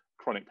end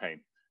chronic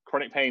pain.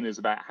 Chronic pain is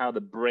about how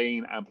the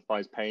brain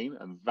amplifies pain,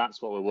 and that's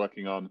what we're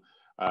working on.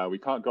 We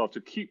can't go after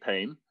acute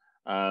pain,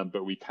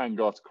 but we can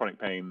go after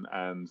chronic pain,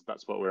 and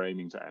that's what we're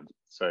aiming to end.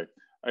 So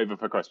over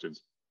for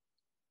questions.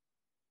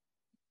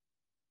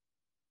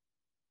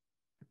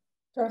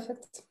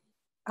 Perfect.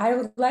 I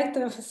would like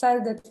to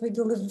emphasize that we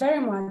believe very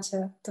much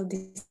to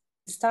this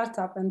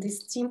startup and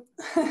this team.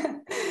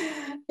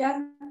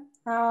 Yeah.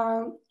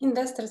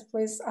 Investors,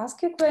 please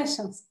ask your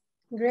questions.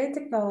 Great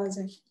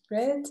technology,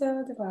 great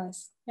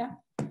device. Yeah.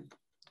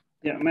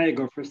 Yeah, may I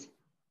go first?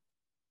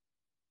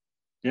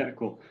 Yeah,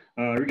 cool.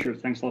 Richard,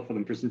 thanks a lot for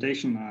the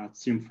presentation.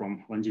 Tim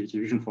from Longevity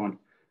Vision Fund.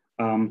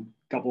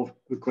 Couple of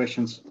quick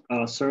questions.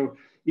 So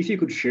if you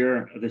could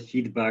share the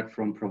feedback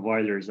from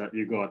providers that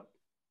you got.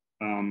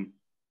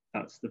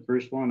 That's the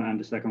first one. And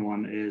the second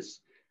one is,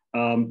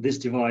 this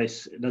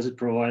device, does it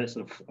provide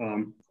sort of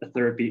a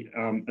therapy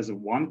as a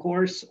one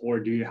course, or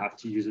do you have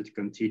to use it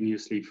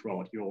continuously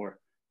throughout your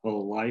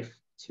whole life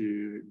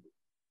to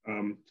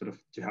sort of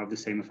to have the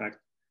same effect?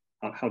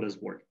 How does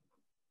it work?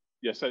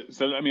 Yeah,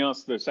 so let me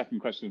answer the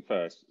second question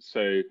first.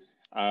 So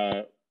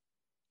it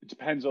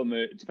depends on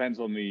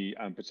the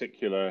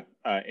particular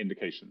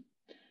indication.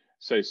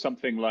 So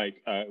something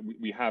like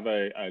we have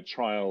a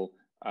trial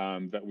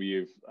that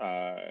we've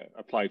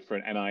applied for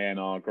an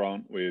NINR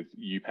grant with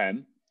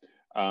UPenn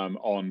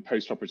on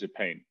post-operative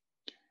pain.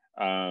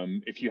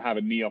 If you have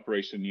a knee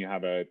operation, you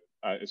have a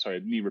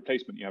knee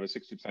replacement, you have a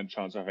 60%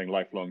 chance of having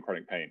lifelong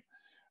chronic pain.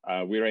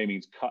 We're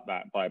aiming to cut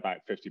that by about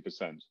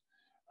 50%.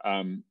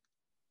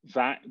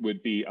 That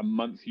would be a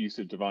month use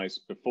of device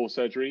before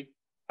surgery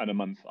and a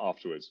month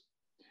afterwards.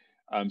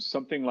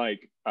 Something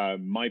like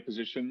my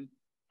position,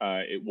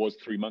 it was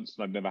 3 months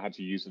and I've never had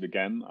to use it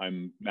again.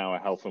 I'm now a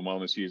health and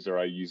wellness user.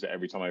 I use it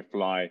every time I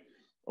fly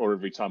or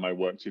every time I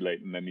work too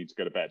late and then need to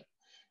go to bed.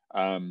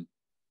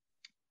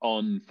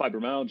 On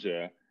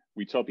fibromyalgia,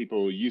 we tell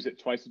people use it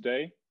twice a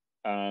day.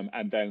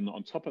 And then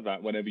on top of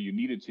that, whenever you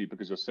needed to,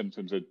 because your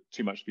symptoms are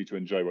too much for you to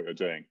enjoy what you're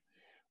doing.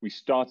 We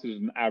started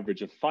at an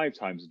average of 5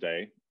 times a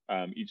day.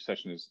 Each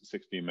session is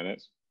 16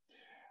 minutes.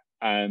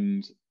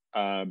 And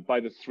by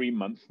the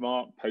 3-month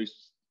mark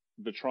post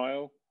the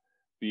trial,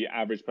 the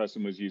average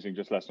person was using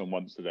just less than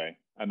once a day.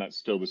 And that's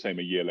still the same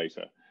a year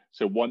later.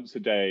 So once a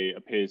day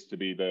appears to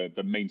be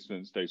the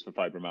maintenance dose for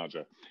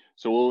fibromyalgia.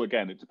 So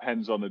again, it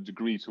depends on the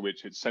degree to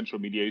which it's central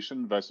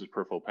mediation versus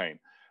peripheral pain.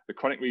 The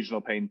chronic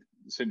regional pain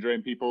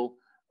syndrome people,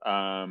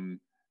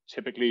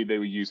 typically they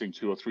were using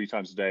 2 or 3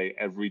 times a day,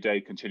 every day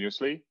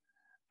continuously.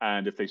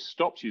 And if they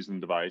stopped using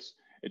the device,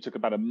 it took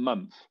about a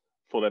month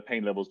for their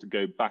pain levels to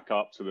go back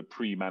up to the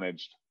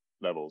pre-managed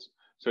levels.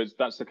 So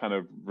that's the kind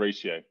of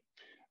ratio.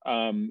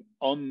 On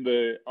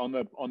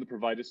the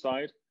provider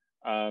side,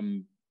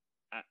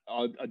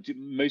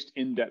 most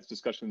in-depth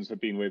discussions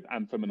have been with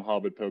Anthem and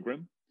Harvard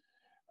Pilgrim.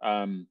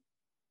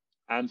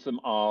 Anthem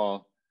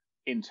are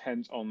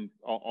intent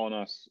on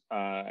us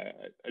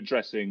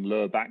addressing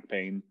lower back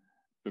pain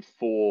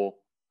before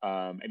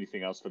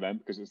anything else for them,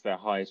 because it's their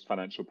highest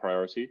financial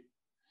priority.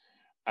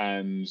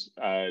 And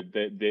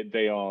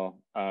they are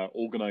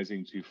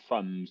organizing to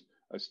fund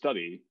a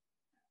study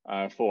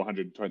for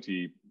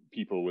 120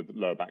 people with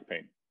lower back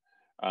pain.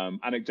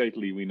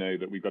 Anecdotally, we know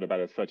that we've got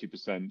about a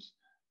 30%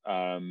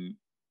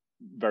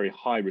 very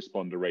high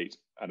responder rate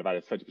and about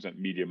a 30%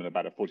 medium and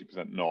about a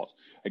 40% not.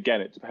 Again,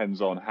 it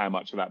depends on how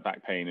much of that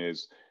back pain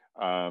is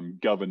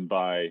governed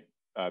by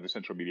the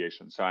central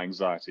mediation, so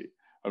anxiety.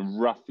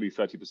 And roughly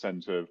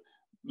 30% of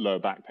lower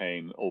back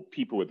pain, or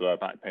people with lower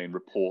back pain,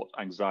 report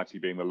anxiety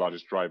being the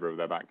largest driver of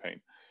their back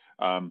pain.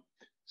 And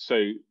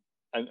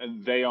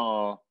they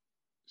are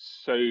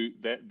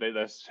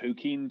they're so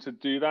keen to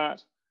do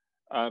that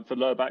for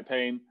lower back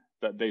pain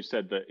that they've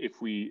said that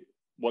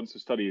once the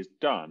study is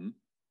done,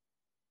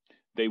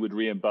 they would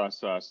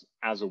reimburse us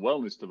as a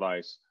wellness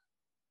device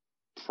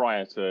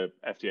prior to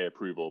FDA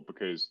approval,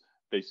 because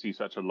they see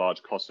such a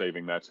large cost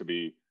saving there to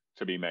be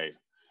made.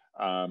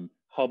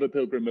 Harvard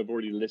Pilgrim have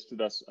already listed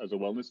us as a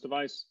wellness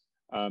device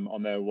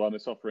on their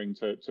wellness offering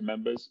to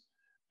members.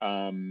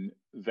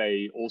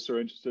 They also are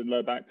interested in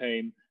low back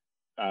pain.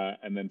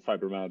 And then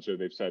fibromyalgia,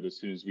 they've said as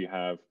soon as we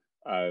have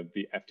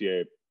the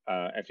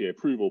FDA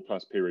approval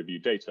plus peer review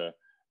data,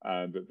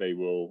 that they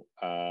will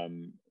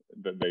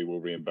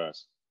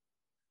reimburse.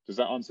 Does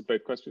that answer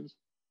both questions?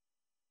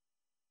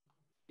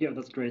 Yeah,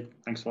 that's great.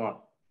 Thanks a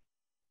lot.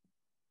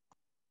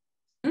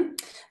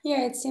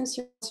 Yeah, it seems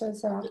you answered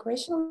the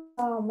question.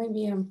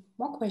 Maybe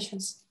more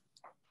questions.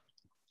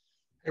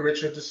 Hey,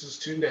 Richard, this is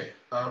Tunde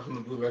from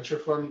the Blue Venture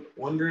Fund.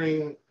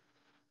 Wondering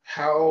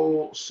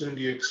how soon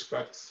do you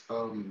expect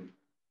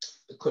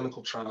the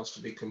clinical trials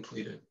to be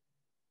completed?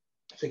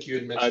 I think you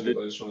had mentioned it,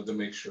 but I just wanted to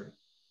make sure.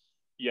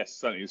 Yes,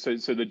 certainly.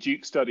 So the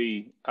Duke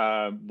study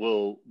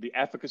the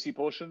efficacy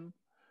portion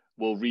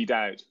will read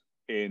out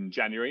in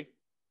January.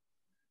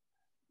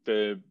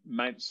 The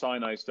Mount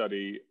Sinai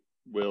study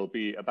will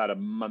be about a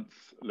month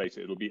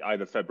later. It'll be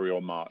either February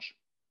or March.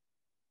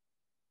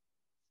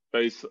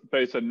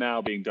 Both are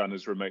now being done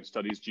as remote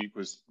studies. Duke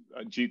was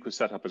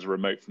set up as a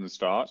remote from the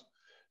start,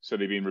 so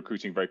they've been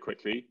recruiting very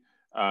quickly.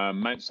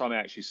 Mount Sinai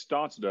actually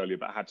started earlier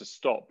but had to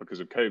stop because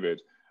of COVID,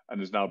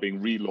 and is now being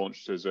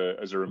relaunched as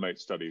a remote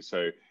study.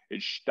 So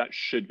that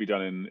should be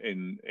done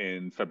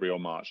in February or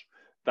March.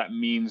 That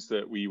means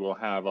that we will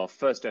have our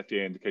first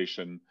FDA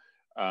indication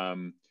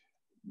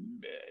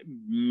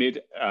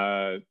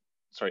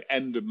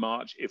end of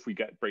March if we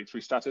get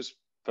breakthrough status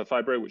for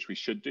fibro, which we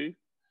should do,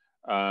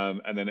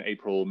 and then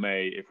April,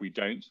 May if we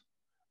don't,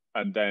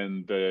 and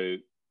then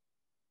the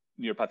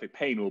neuropathic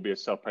pain will be a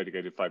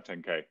self-predicated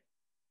 510K.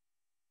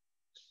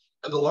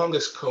 And the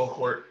longest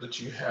cohort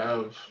that you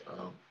have,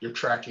 you're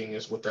tracking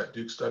is with that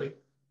Duke study?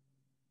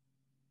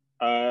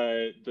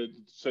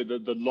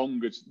 The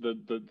longest,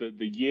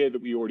 the year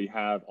that we already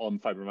have on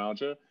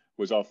fibromyalgia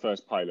was our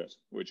first pilot,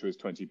 which was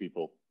 20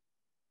 people.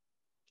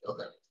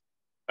 Okay.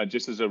 And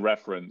just as a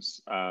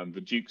reference,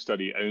 the Duke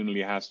study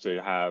only has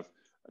to have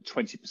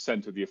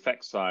 20% of the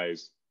effect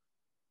size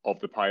of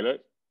the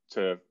pilot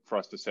for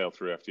us to sail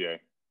through FDA.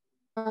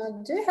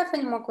 Do you have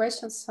any more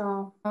questions?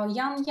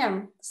 Yan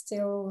Yan,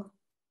 still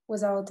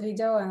without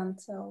video and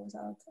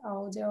without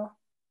audio.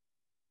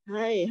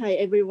 Hi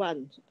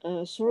everyone.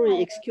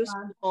 Sorry, excuse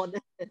me for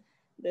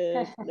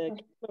the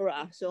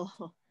camera. So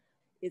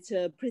it's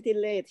pretty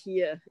late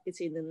here.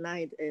 It's in the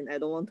night, and I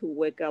don't want to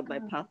wake up my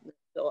partner,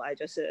 so I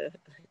just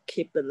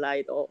keep the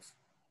light off.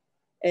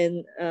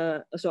 And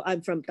so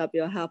I'm from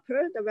W.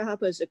 Harper. W.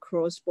 Harper is a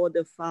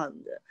cross-border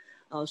fund.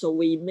 So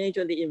we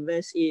majorly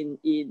invest in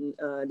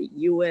the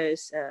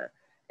US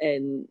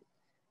and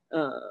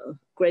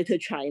Greater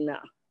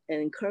China.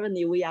 And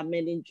currently we are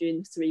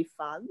managing 3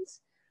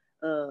 funds,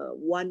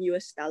 one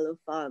US dollar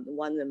fund,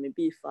 one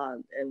RMB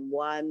fund, and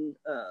one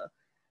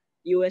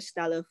US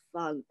dollar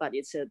fund, but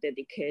it's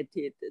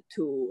dedicated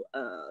to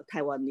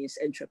Taiwanese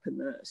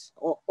entrepreneurs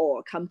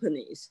or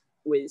companies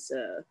with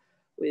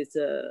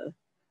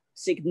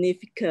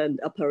significant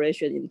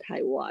operation in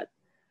Taiwan.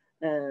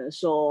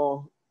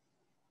 So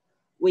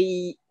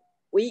we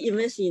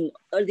invest in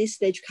early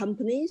stage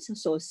companies,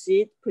 so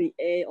seed,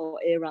 pre-A or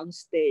A round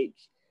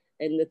stage,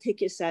 and the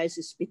ticket size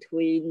is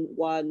between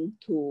 1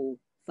 to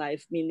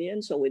 5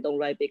 million. So we don't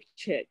write big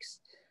checks,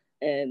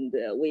 and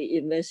we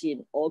invest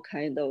in all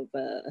kinds of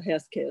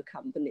healthcare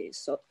companies.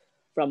 So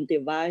from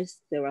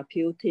device,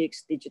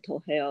 therapeutics,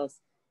 digital health,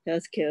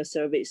 healthcare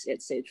service,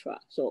 etc.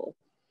 So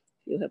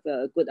you have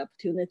good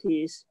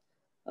opportunities.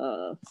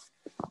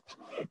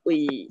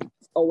 We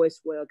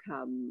always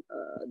welcome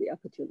the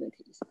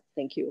opportunities.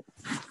 Thank you.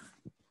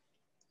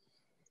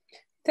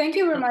 Thank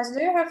you very much.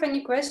 Do you have any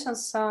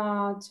questions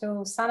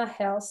to Sana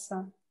Health?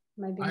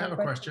 Maybe I have a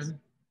question.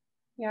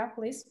 Yeah,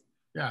 please.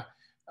 Yeah.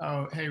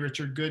 Oh, hey,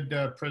 Richard, good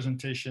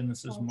presentation.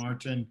 This is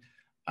Martin.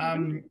 I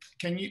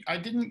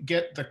didn't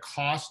get the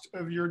cost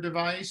of your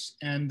device,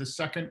 and the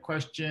second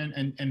question,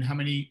 and how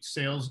many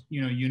sales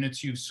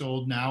units you've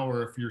sold now,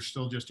 or if you're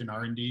still just in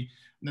R&D.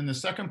 And then the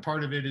second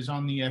part of it is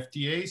on the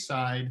FDA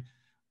side.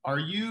 Are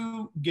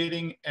you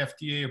getting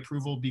FDA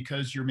approval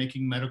because you're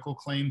making medical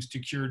claims to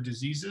cure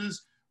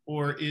diseases,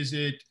 or is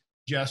it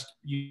just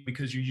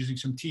because you're using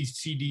some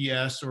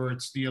CDS, or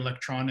it's the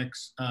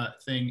electronics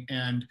thing?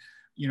 And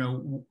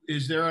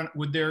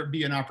would there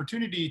be an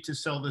opportunity to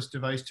sell this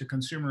device to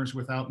consumers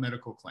without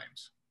medical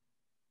claims?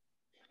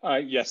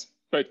 Yes,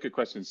 both good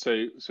questions.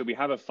 So we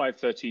have a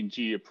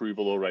 513G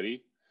approval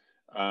already.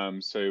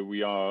 So we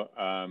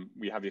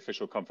have the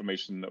official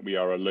confirmation that we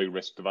are a low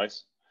risk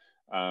device,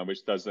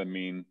 which does then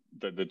mean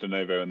that the de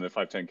novo and the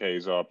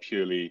 510Ks are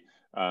purely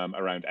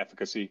around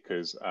efficacy,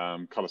 because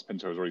Carlos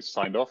Pinto has already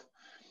signed off.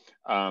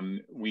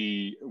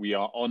 We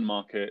are on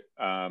market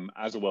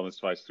as a wellness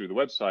device through the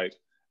website,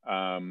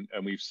 and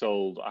we've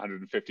sold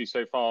 150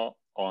 so far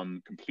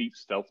on complete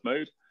stealth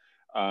mode,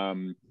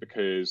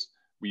 because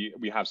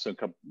we have some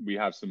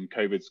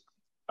COVID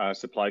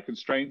supply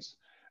constraints,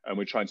 and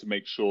we're trying to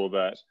make sure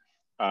that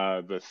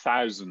the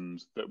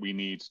 1,000 that we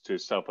need to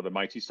sell for the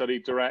Mighty study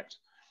direct,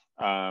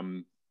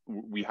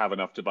 we have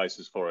enough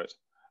devices for it,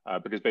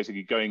 because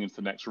basically going into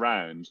the next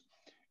round,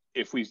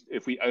 if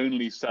we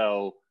only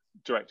sell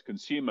direct to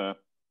consumer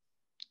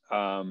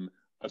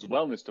as a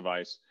wellness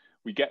device,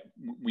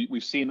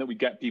 we've seen that we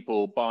get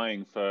people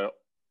buying for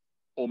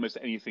almost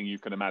anything you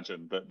can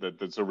imagine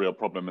that's a real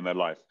problem in their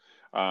life,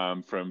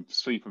 from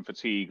sleep and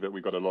fatigue that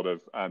we've got a lot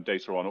of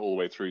data on, all the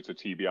way through to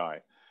TBI.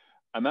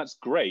 And that's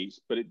great,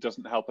 but it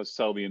doesn't help us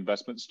sell the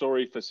investment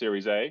story for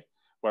Series A,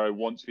 where I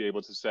want to be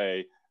able to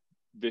say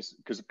this,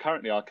 because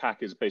currently our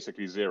CAC is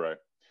basically 0.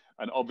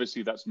 And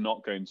obviously that's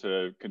not going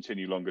to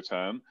continue longer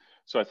term.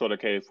 So I thought,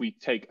 okay, if we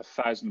take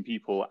 1,000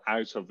 people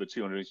out of the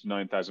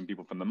 289,000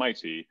 people from the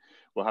Mighty,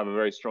 we'll have a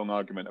very strong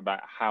argument about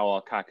how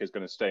our CAC is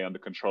going to stay under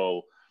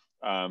control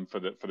for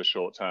the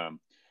short term.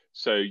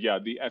 So yeah,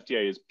 the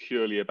FDA is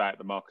purely about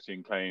the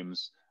marketing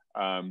claims.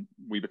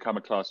 We become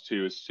a class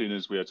 2 as soon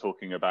as we are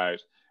talking about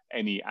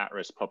any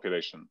at-risk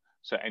population.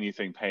 So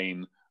anything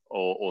pain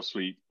or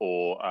sleep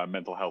or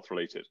mental health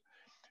related.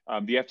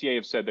 The FDA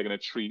have said they're going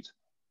to treat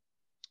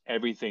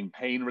everything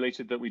pain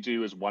related that we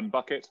do as one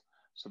bucket.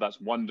 So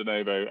that's one de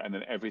novo, and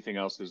then everything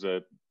else is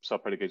a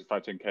sub-predicated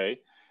 510K.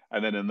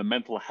 And then in the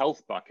mental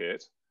health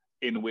bucket,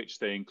 in which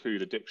they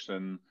include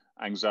addiction,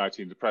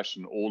 anxiety, and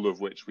depression, all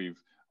of which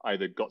we've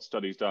either got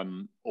studies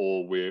done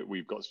or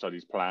we've got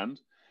studies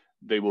planned,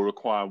 they will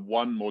require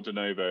one more de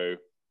novo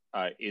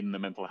in the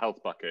mental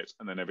health bucket,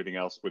 and then everything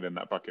else within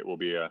that bucket will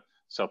be a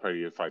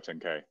sub-predicated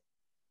 510K.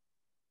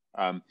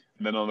 And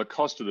then on the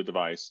cost of the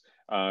device,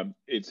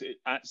 it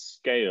at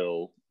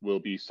scale will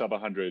be sub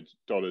 $100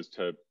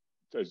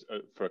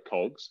 for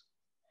COGS.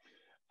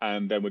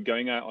 And then we're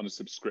going out on a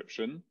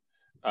subscription.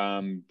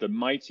 The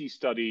Mighty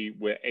study,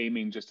 we're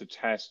aiming just to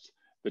test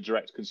the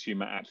direct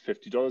consumer at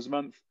 $50 a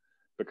month,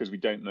 because we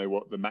don't know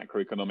what the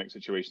macroeconomic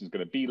situation is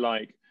going to be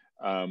like.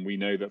 We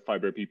know that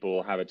fibro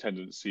people have a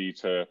tendency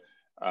to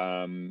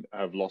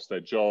have lost their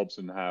jobs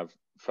and have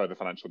further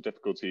financial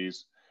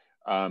difficulties.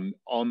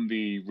 On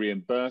the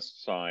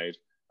reimbursed side,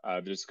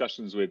 the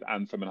discussions with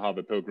Anthem and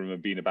Harvard Pilgrim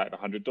have been about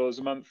 $100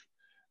 a month.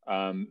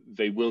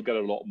 They will get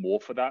a lot more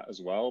for that as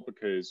well,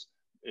 because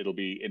it'll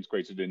be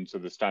integrated into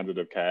the standard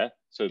of care.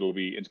 So it'll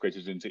be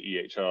integrated into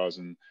EHRs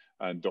and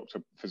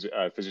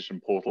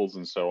physician portals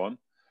and so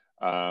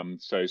on.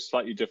 So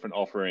slightly different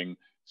offering,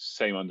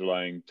 same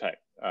underlying tech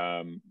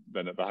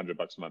than at the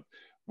 $100 a month.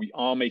 We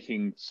are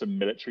making some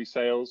military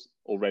sales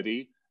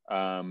already.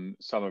 Some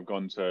have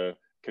gone to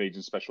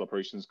Canadian Special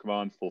Operations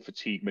Command for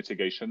fatigue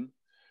mitigation.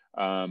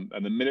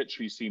 And the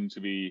military seem to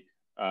be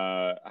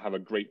have a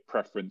great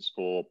preference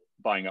for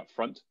buying up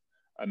front,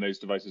 and those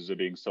devices are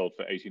being sold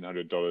for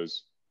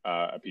 $1,800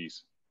 a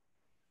piece.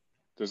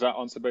 Does that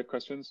answer both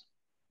questions?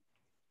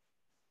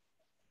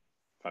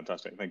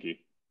 Fantastic, thank you.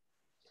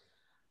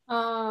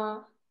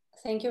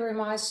 Thank you very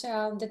much.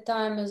 The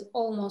time is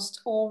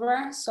almost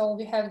over, so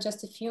we have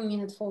just a few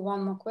minutes for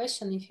one more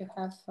question. If you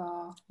have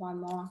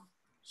one more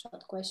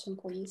short question,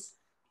 please.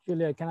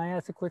 Julia, can I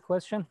ask a quick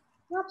question?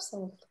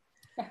 Absolutely.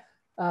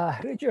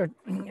 Richard,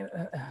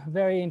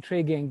 very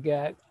intriguing.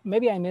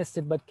 Maybe I missed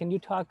it, but can you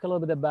talk a little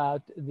bit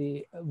about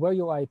where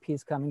your IP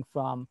is coming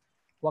from?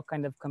 What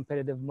kind of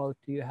competitive moat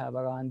do you have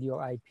around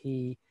your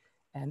IP?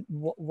 And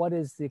what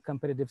is the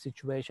competitive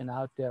situation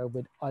out there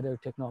with other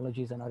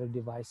technologies and other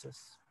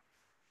devices?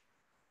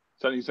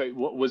 So you say,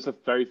 what was the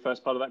very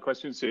first part of that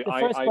question? So the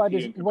first part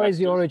is, what is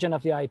the origin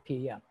of the IP?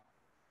 Yeah.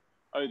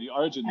 Oh, the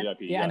origin of the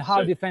IP. Yeah, and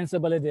how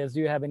defensible it is. Do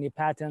you have any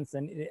patents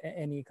and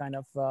any kind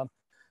of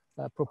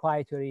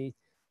proprietary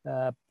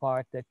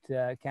part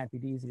that can't be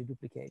easily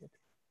duplicated?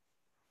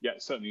 Yeah,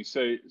 certainly.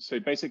 So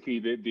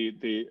basically,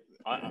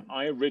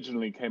 I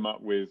originally came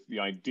up with the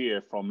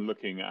idea from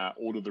looking at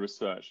all of the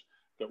research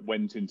that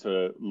went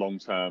into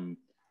long-term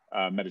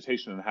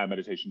meditation and how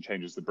meditation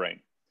changes the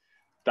brain.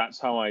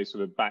 That's how I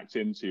sort of backed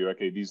into,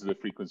 okay, these are the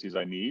frequencies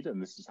I need,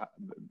 and this is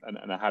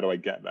how do I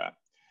get there?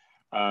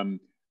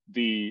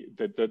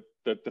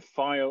 The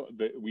file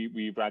that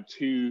we've had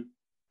two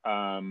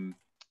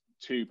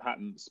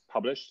patents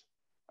published,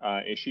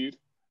 issued.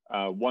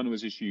 One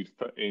was issued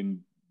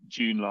in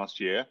June last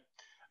year,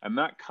 and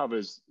that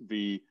covers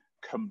the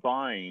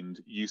combined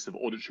use of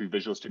auditory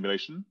visual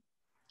stimulation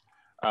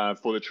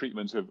for the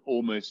treatment of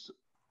almost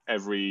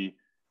every,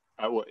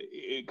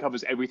 it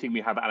covers everything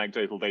we have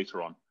anecdotal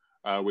data on,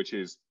 which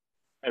is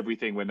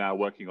everything we're now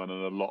working on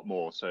and a lot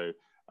more. So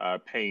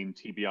pain,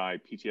 TBI,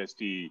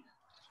 PTSD,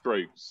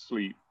 stroke,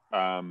 sleep,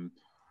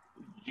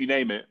 you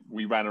name it,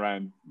 we ran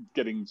around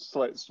getting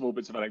small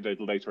bits of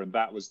anecdotal data, and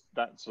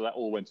so that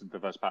all went into the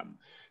first patent.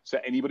 So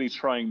anybody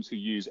trying to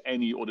use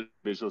any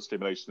audiovisual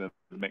stimulation as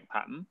a MIC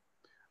patent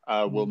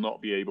will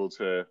not be able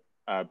to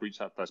breach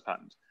that first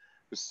patent.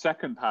 The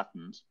second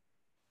patent,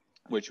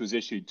 which was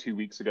issued 2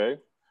 weeks ago,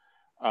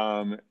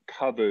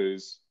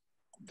 covers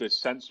the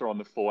sensor on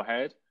the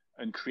forehead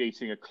and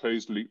creating a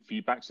closed loop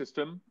feedback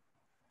system.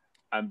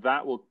 And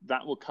that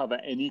will cover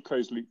any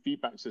closed loop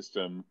feedback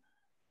system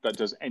that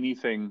does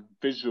anything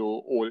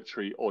visual,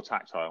 auditory, or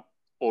tactile,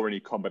 or any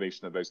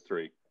combination of those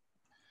three.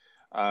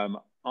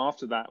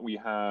 After that, we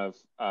have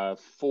 5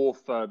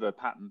 further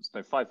patents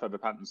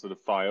that are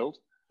filed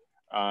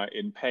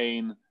in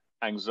pain,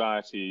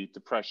 anxiety,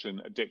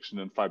 depression, addiction,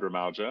 and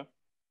fibromyalgia.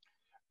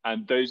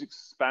 And those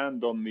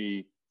expand on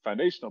the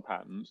foundational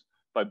patent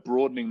by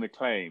broadening the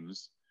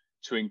claims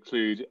to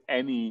include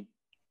any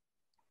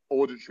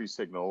auditory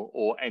signal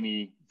or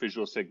any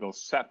visual signal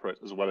separate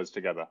as well as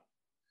together.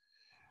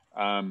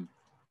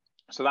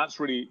 So that's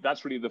really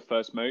the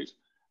first moat.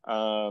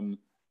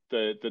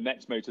 The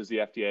next moat is the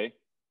FDA,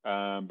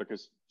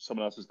 because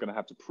someone else is going to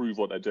have to prove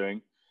what they're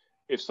doing.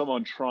 If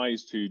someone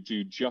tries to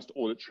do just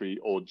auditory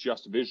or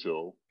just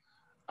visual,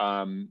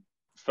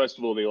 first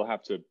of all, they'll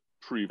have to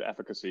prove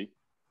efficacy.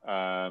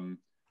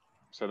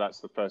 So that's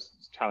the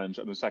first challenge,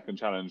 and the second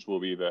challenge will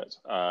be that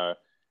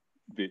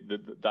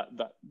the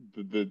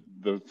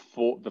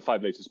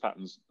 5 latest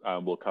patents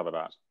will cover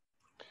that.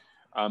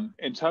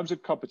 In terms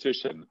of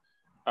competition,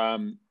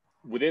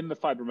 within the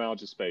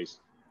fibromyalgia space,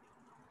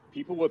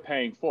 people were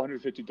paying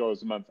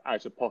 $450 a month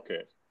out of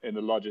pocket in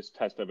the largest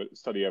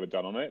study ever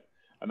done on it,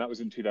 and that was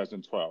in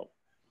 2012.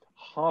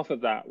 Half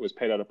of that was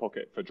paid out of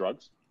pocket for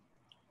drugs,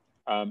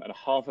 and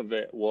half of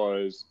it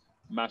was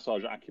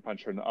massage,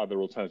 acupuncture, and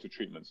other alternative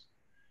treatments.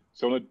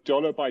 So on a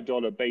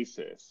dollar-by-dollar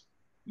basis,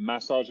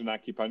 massage and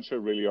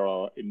acupuncture really are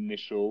our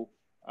initial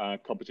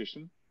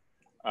competition.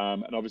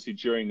 And obviously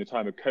during the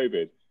time of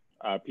COVID,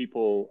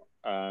 people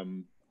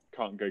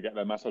can't go get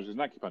their massages and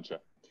acupuncture.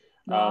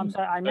 No, I'm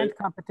sorry, I meant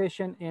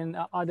competition in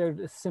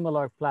other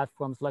similar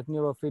platforms like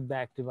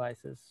neurofeedback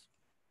devices.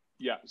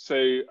 Yeah,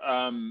 so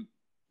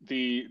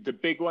the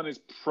big one is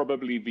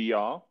probably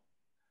VR,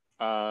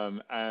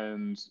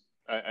 and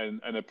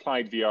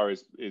applied VR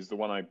is the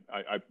one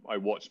I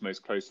watch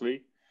most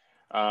closely.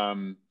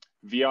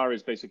 VR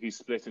is basically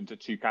split into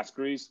 2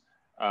 categories.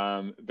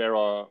 There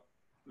are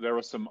there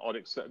are some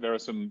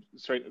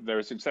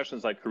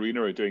exceptions like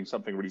Karina are doing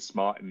something really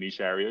smart in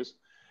niche areas.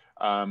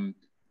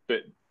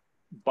 But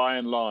by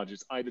and large,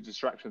 it's either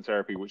distraction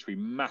therapy, which we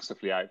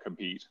massively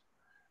outcompete,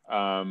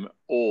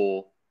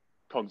 or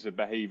cognitive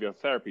behavioral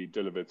therapy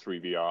delivered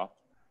through VR,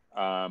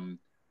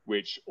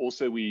 which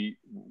also we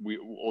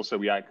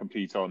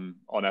outcompete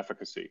on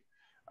efficacy.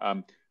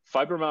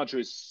 Fibromyalgia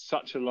is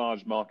such a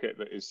large market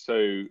that is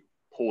so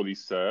poorly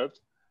served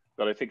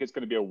that I think it's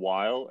going to be a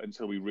while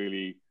until we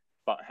really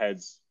butt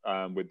heads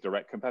with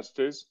direct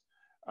competitors.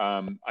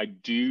 I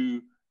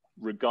do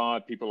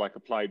regard people like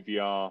Applied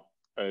VR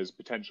as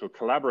potential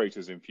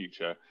collaborators in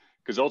future,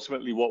 because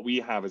ultimately what we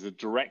have is a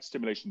direct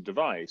stimulation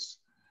device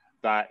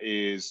that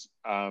is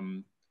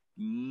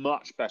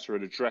much better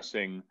at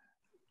addressing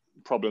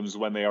problems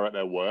when they are at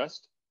their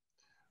worst,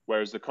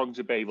 whereas the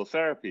cognitive behavioral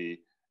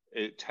therapy,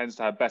 it tends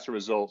to have better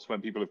results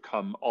when people have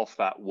come off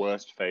that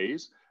worst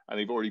phase and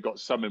they've already got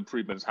some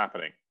improvements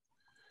happening.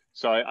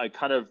 So I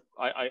kind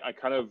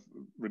of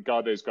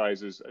regard those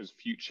guys as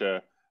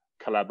future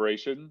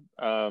collaboration,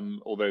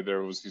 although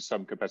there obviously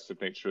some competitive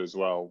nature as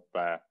well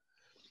there.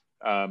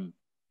 On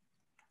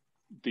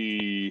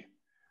the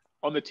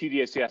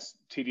TDCS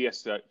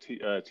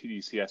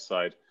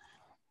side,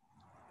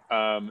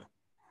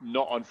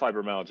 not on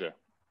fibromyalgia.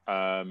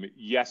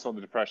 Yes, on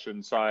the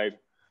depression side,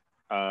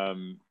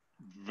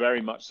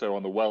 very much so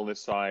on the wellness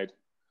side,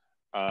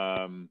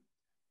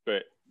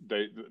 but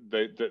they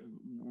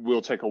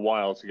will take a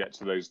while to get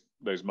to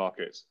those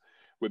markets.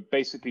 We're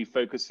basically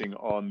focusing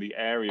on the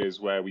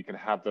areas where we can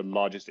have the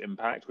largest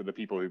impact with the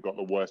people who've got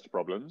the worst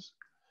problems.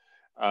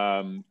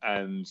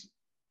 And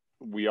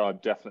we are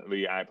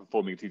definitely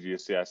outperforming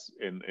TDCS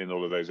in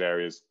all of those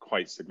areas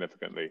quite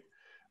significantly.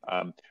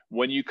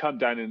 When you come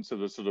down into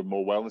the sort of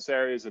more wellness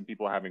areas and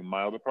people are having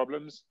milder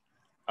problems,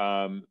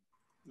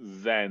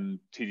 then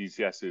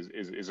TDCS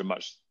is a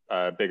much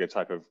bigger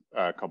type of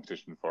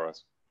competition for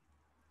us.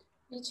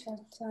 Richard,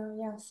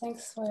 yeah,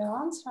 thanks for your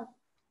answer.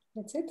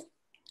 That's it.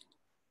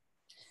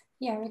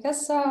 Yeah,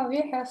 because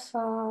we have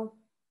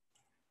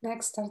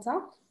next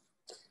startup.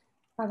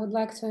 I would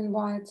like to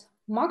invite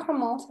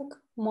MacroMaltech,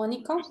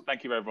 Monica.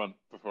 Thank you, everyone,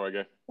 before I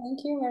go.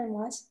 Thank you very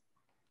much.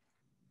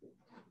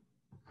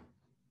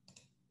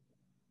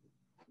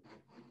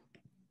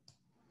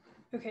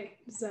 Okay,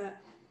 does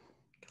that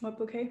come up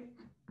okay?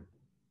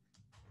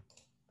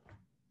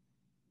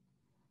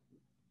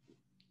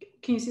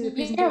 Can you see the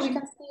presentation? Yeah, we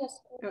can see us.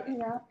 Okay,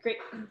 yeah. Great.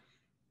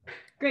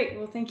 Great,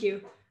 well, thank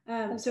you.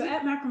 So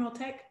at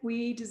MacroMaltech,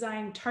 we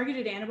design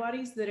targeted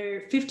antibodies that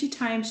are 50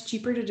 times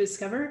cheaper to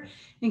discover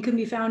and can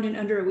be found in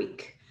under a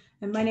week.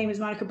 And my name is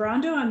Monica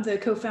Brando. I'm the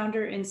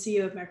co-founder and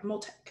CEO of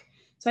MacroMaltech.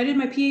 So I did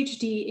my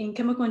PhD in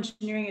chemical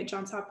engineering at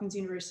Johns Hopkins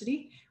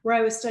University, where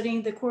I was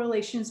studying the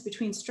correlations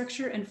between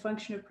structure and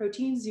function of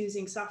proteins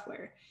using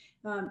software.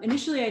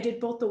 Initially, I did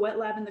both the wet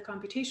lab and the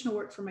computational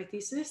work for my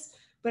thesis,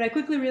 but I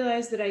quickly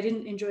realized that I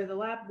didn't enjoy the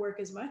lab work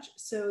as much.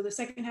 So the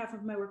second half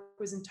of my work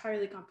was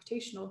entirely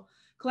computational,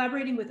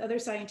 collaborating with other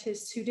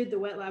scientists who did the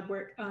wet lab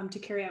work to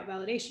carry out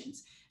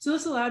validations. So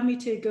this allowed me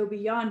to go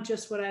beyond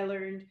just what I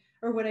learned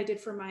or what I did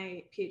for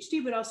my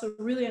PhD, but also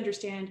really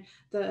understand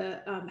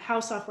the how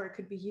software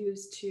could be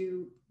used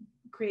to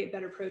create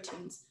better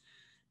proteins.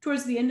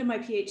 Towards the end of my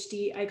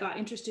PhD, I got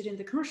interested in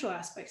the commercial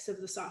aspects of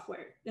the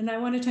software. And I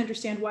wanted to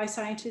understand why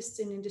scientists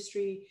in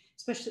industry,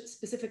 especially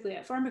specifically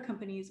at pharma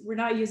companies, were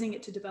not using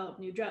it to develop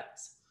new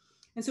drugs.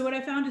 And so what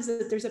I found is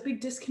that there's a big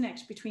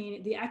disconnect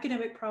between the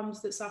academic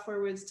problems that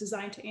software was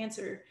designed to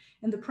answer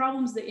and the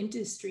problems that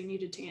industry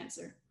needed to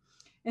answer.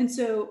 And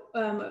so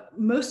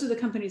most of the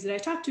companies that I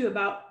talked to,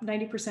 about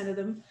 90% of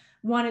them,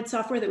 wanted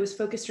software that was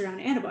focused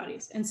around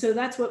antibodies. And so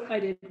that's what I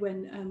did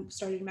when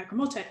starting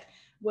MacroMaltech,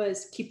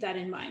 was keep that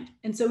in mind.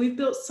 And so we've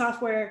built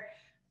software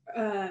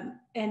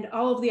and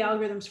all of the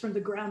algorithms from the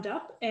ground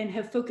up and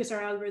have focused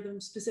our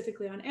algorithms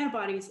specifically on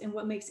antibodies and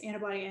what makes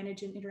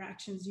antibody-antigen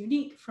interactions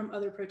unique from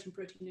other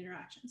protein-protein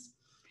interactions.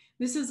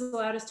 This has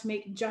allowed us to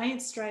make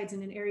giant strides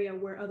in an area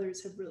where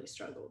others have really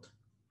struggled.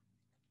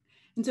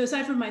 And so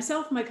aside from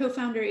myself, my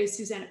co-founder is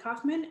Susanna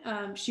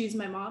Kaufman. She's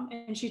my mom,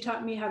 and she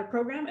taught me how to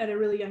program at a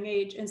really young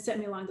age and set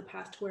me along the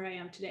path to where I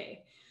am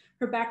today.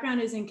 Her background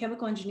is in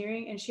chemical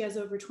engineering, and she has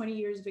over 20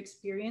 years of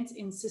experience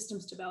in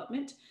systems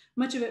development,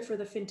 much of it for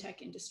the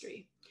fintech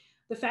industry.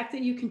 The fact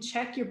that you can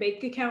check your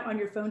bank account on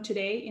your phone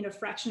today in a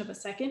fraction of a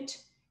second,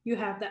 you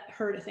have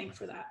her to thank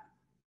for that.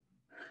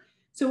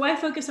 So why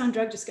focus on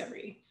drug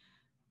discovery?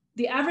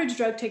 The average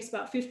drug takes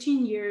about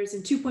 15 years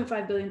and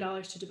 $2.5 billion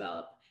to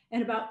develop.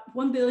 And about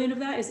 1 billion of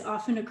that is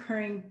often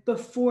occurring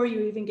before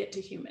you even get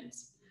to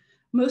humans.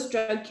 Most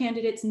drug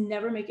candidates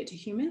never make it to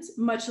humans,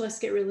 much less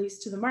get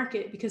released to the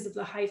market because of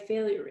the high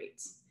failure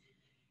rates.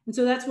 And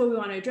so that's what we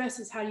want to address,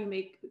 is how do you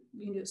make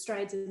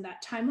strides in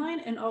that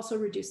timeline and also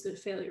reduce the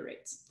failure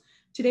rates.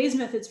 Today's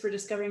methods for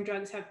discovering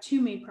drugs have two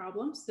main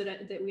problems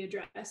that we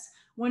address.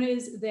 One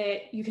is that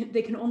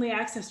they can only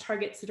access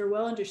targets that are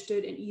well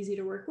understood and easy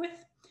to work with.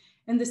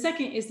 And the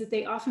second is that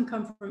they often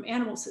come from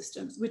animal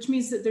systems, which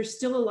means that there's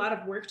still a lot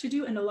of work to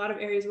do and a lot of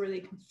areas where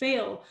they can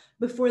fail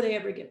before they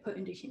ever get put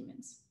into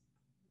humans.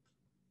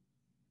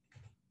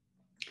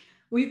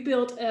 We've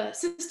built a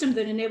system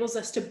that enables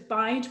us to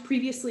bind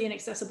previously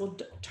inaccessible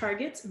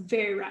targets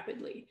very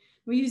rapidly.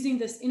 We're using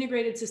this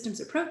integrated systems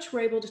approach.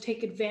 We're able to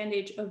take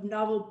advantage of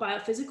novel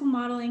biophysical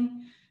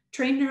modeling,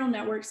 trained neural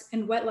networks,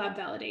 and wet lab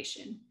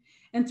validation.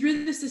 And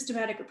through the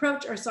systematic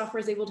approach, our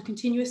software is able to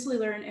continuously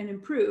learn and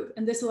improve.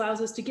 And this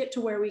allows us to get to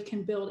where we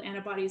can build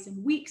antibodies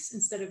in weeks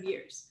instead of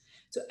years.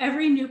 So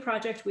every new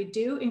project we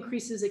do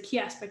increases a key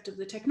aspect of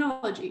the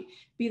technology,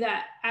 be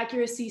that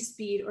accuracy,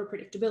 speed, or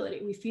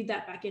predictability. We feed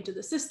that back into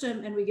the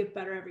system and we get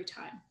better every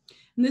time.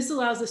 And this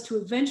allows us to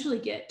eventually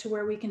get to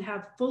where we can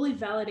have fully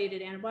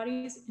validated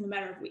antibodies in a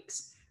matter of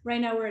weeks. Right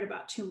now, we're at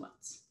about 2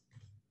 months.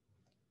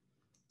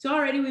 So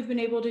already we've been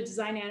able to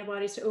design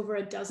antibodies to over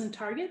a dozen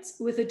targets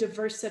with a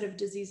diverse set of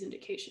disease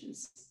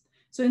indications.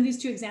 So in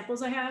these 2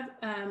 examples I have,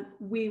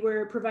 we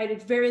were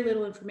provided very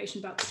little information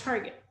about the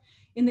target.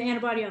 In the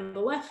antibody on the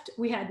left,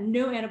 we had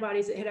no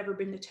antibodies that had ever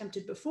been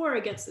attempted before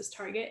against this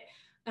target.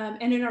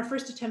 And in our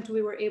first attempt,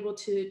 we were able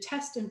to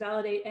test and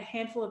validate a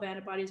handful of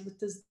antibodies with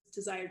the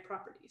desired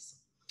properties.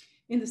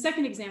 In the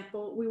second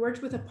example, we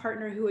worked with a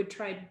partner who had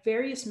tried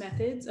various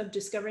methods of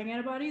discovering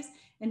antibodies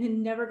and had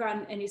never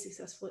gotten any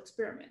successful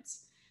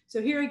experiments. So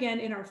here again,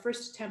 in our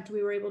first attempt,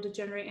 we were able to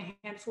generate a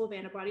handful of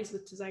antibodies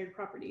with desired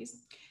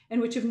properties,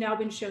 and which have now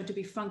been shown to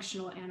be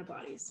functional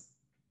antibodies.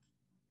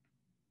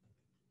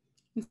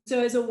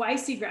 So as a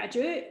YC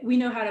graduate, we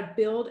know how to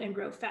build and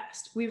grow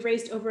fast. We've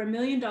raised over $1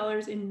 million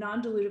in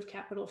non-dilutive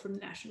capital from the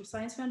National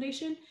Science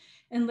Foundation,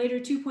 and later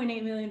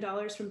 $2.8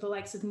 million from the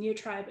likes of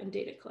Neotribe and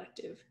Data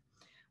Collective.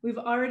 We've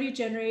already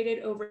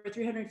generated over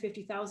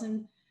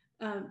 $350,000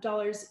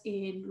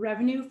 in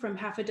revenue from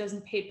half a dozen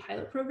paid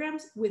pilot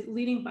programs with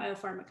leading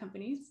biopharma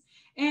companies.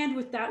 And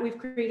with that, we've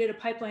created a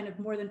pipeline of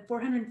more than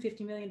 $450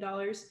 million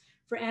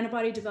for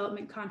antibody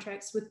development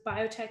contracts with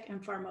biotech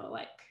and pharma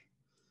alike.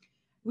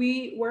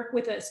 We work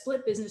with a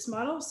split business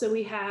model. So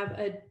we have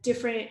a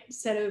different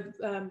set of,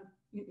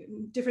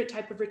 different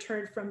type of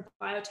return from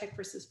biotech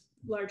versus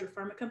larger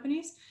pharma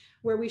companies,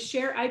 where we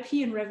share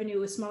IP and revenue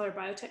with smaller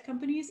biotech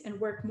companies and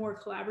work more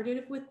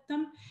collaborative with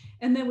them.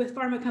 And then with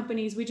pharma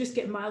companies, we just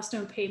get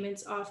milestone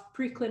payments off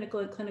preclinical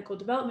and clinical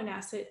development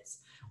assets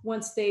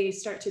once they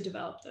start to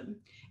develop them.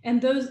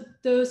 And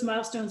those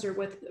milestones are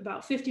worth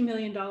about $50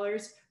 million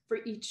for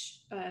each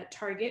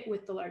target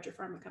with the larger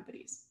pharma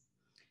companies.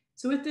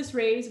 So with this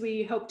raise,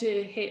 we hope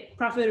to hit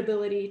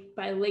profitability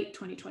by late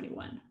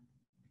 2021.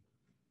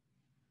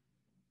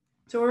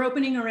 So we're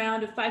opening a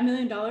round of $5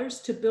 million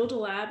to build a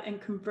lab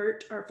and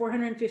convert our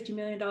 $450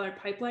 million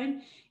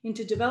pipeline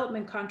into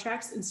development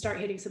contracts and start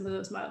hitting some of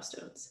those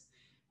milestones.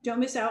 Don't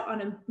miss out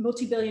on a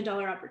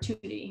multi-billion-dollar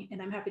opportunity,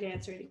 and I'm happy to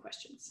answer any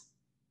questions.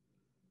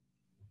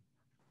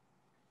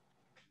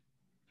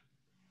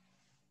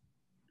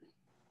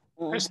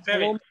 Yeah,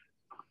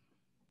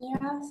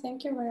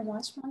 thank you very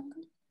much,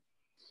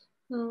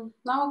 Michael.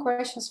 Now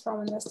questions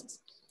from investors.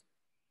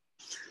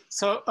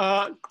 So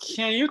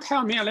can you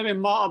tell me a little bit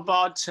more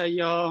about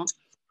your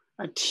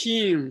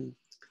team,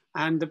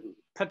 and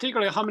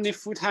particularly how many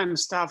full-time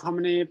staff, how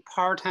many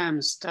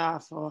part-time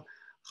staff, or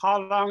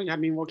how long you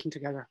have been working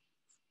together?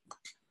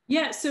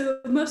 Yeah, so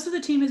most of the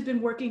team has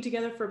been working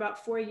together for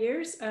about 4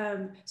 years.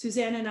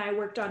 Suzanne and I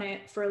worked on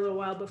it for a little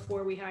while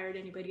before we hired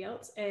anybody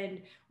else.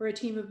 And we're a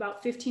team of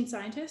about 15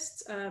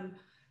 scientists.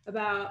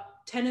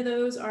 About 10 of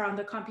those are on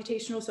the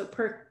computational, so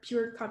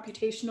pure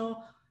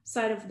computational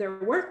side of their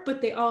work,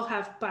 but they all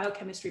have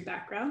biochemistry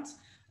backgrounds.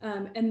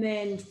 And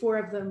then 4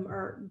 of them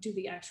do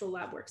the actual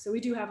lab work. So we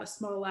do have a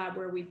small lab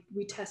where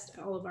we test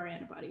all of our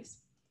antibodies.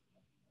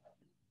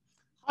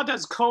 How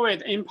does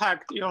COVID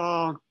impact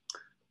your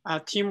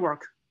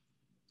teamwork?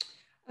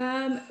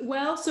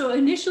 Well, so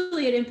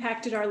initially it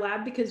impacted our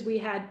lab because we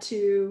had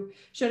to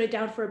shut it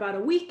down for about a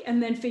week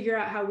and then figure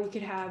out how we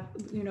could have,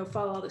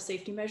 follow all the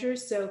safety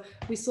measures. So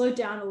we slowed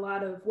down a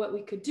lot of what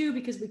we could do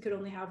because we could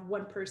only have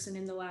 1 person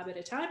in the lab at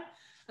a time.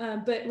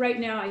 But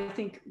right now, I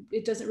think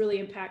it doesn't really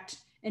impact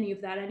any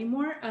of that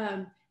anymore.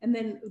 And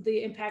then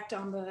the impact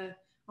on the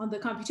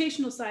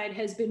computational side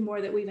has been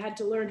more that we've had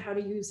to learn how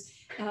to use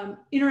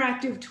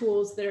interactive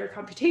tools that are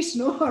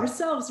computational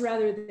ourselves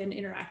rather than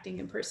interacting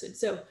in person.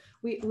 So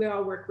we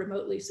all work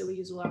remotely, so we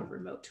use a lot of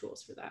remote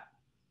tools for that.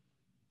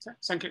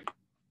 Thank you.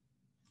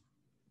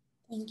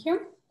 Thank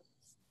you.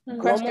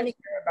 Question here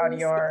about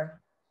your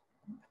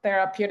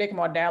therapeutic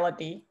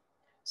modality.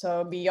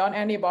 So beyond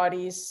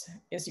antibodies,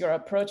 is your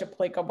approach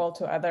applicable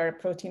to other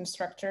protein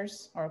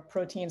structures or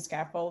protein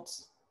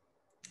scaffolds?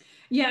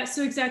 Yeah,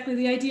 so exactly.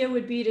 The idea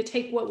would be to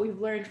take what we've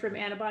learned from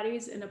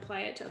antibodies and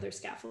apply it to other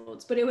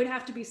scaffolds, but it would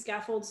have to be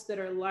scaffolds that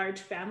are large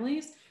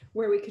families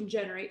where we can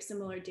generate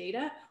similar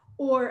data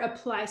or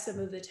apply some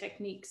of the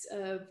techniques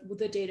of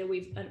the data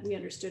we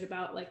understood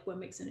about, like what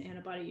makes an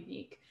antibody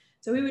unique.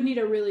 So we would need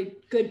a really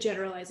good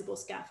generalizable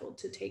scaffold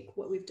to take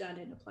what we've done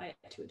and apply it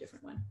to a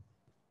different one.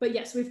 But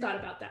yes, we've thought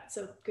about that.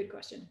 So good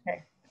question.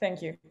 Okay,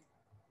 thank you.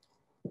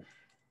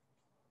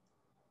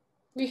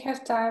 We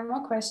have time.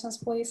 More questions,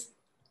 please.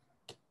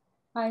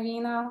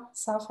 Irina,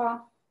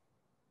 Safa.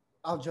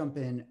 I'll jump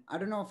in. I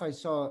don't know if I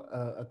saw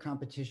a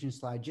competition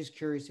slide. Just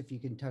curious if you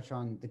can touch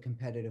on the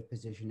competitive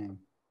positioning.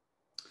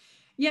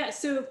 Yeah,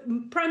 so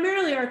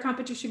primarily our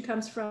competition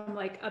comes from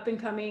like up and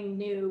coming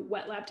new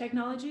wet lab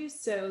technologies.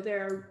 So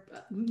there are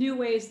new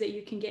ways that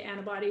you can get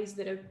antibodies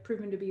that have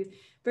proven to be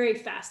very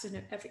fast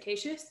and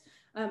efficacious.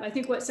 I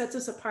think what sets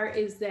us apart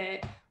is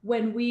that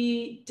when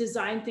we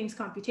design things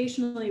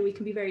computationally, we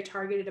can be very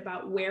targeted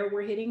about where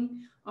we're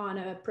hitting on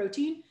a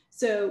protein.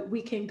 So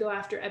we can go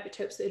after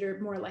epitopes that are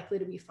more likely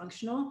to be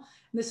functional.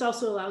 And this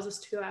also allows us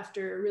to go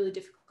after really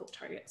difficult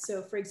targets.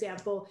 So for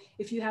example,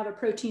 if you have a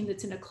protein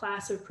that's in a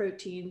class of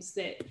proteins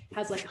that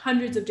has like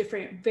hundreds of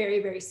different,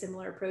 very, very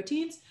similar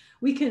proteins,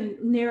 we can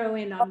narrow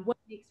in on what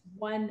makes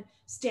one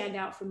stand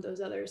out from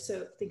those others.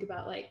 So think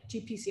about like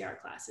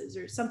GPCR classes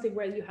or something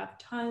where you have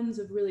tons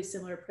of really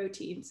similar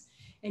proteins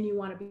and you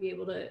want to be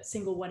able to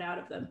single one out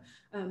of them.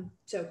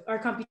 So our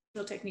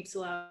computational techniques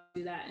allow us to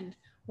do that. And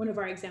one of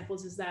our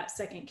examples is that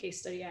second case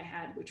study I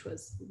had, which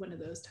was one of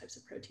those types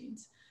of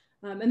proteins.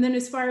 And then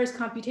as far as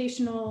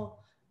computational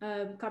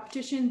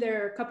competition,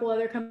 there are a couple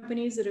other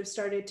companies that have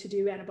started to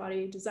do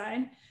antibody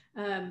design.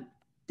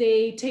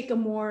 They take a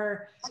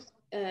more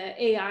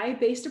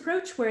AI-based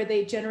approach where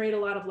they generate a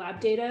lot of lab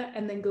data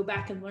and then go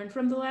back and learn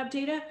from the lab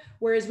data,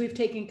 whereas we've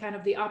taken kind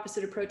of the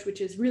opposite approach, which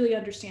is really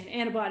understand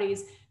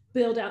antibodies,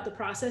 build out the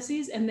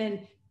processes, and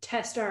then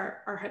test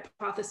our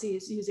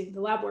hypotheses using the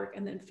lab work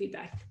and then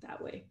feedback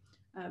that way.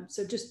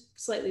 So just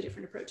slightly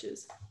different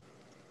approaches.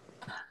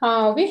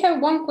 We have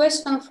one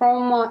question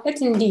from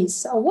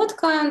attendees. What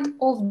kind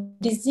of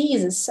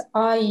diseases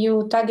are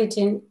you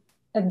targeting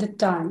at the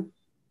time?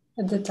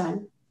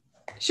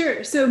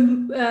 Sure. So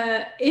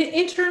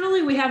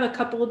internally, we have a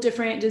couple of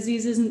different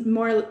diseases,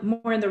 more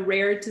in the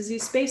rare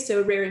disease space,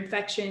 so rare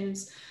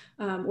infections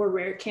or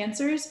rare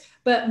cancers.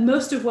 But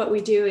most of what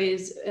we do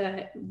is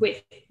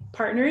with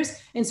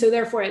partners, and so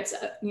therefore it's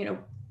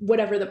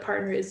whatever the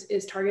partner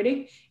is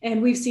targeting.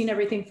 And we've seen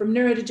everything from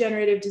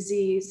neurodegenerative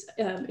disease,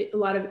 a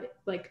lot of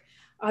like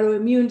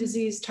autoimmune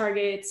disease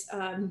targets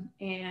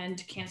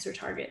and cancer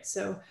targets.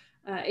 So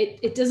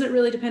it doesn't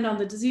really depend on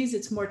the disease.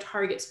 It's more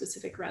target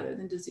specific rather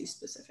than disease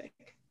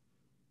specific.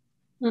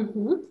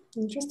 Mm-hmm.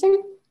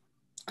 Interesting.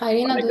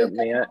 Irina, do you have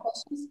any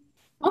questions?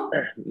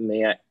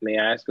 May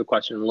I ask a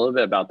question a little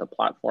bit about the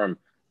platform?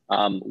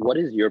 What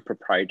is your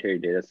proprietary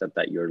data set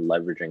that you're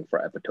leveraging for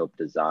epitope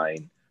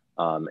design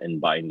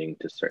and binding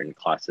to certain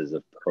classes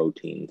of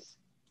proteins?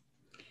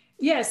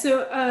 Yeah,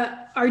 so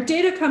our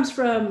data comes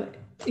from,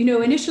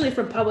 initially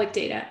from public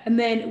data, and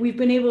then we've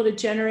been able to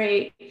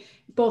generate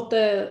both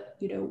the,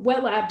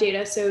 wet lab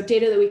data, so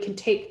data that we can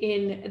take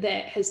in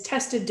that has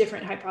tested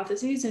different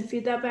hypotheses and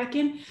feed that back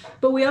in.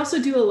 But we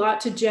also do a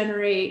lot to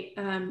generate,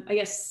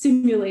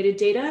 simulated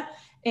data,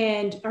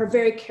 and are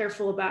very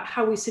careful about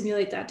how we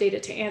simulate that data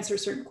to answer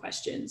certain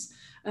questions.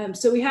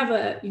 So we have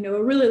a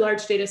really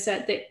large data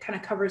set that kind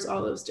of covers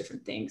all those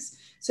different things.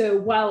 So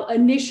while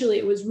initially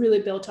it was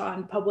really built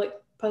on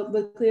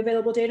publicly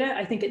available data,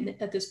 I think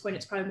at this point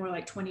it's probably more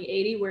like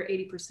 20/80, where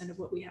 80% of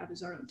what we have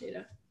is our own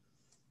data.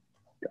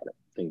 Got it.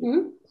 Thank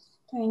you.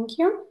 Thank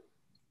you.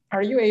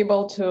 Are you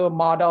able to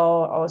model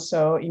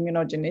also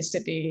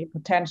immunogenicity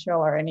potential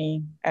or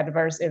any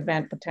adverse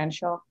event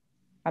potential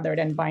other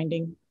than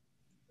binding?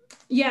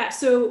 Yeah,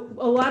 so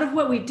a lot of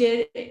what we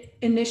did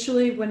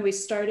initially when we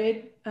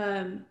started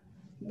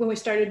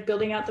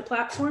building out the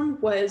platform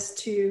was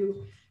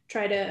to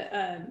try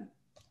to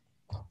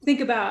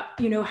think about,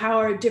 how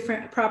are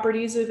different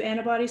properties of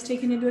antibodies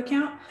taken into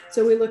account.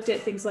 So we looked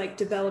at things like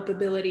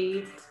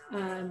developability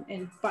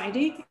and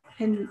binding.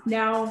 And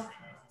now,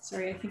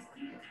 sorry, I think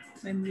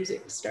my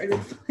music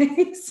started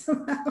playing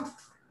somehow.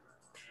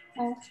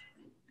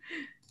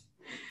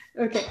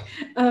 Okay.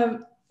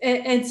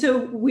 And so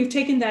we've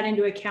taken that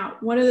into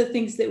account. One of the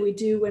things that we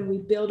do when we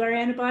build our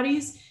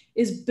antibodies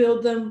is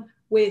build them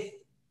with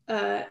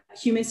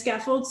human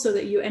scaffolds so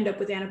that you end up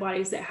with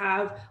antibodies that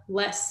have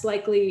less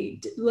likely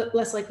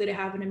to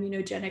have an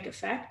immunogenic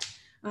effect.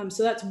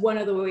 So that's one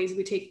of the ways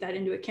we take that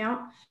into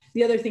account.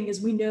 The other thing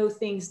is we know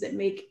things that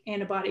make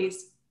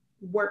antibodies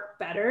work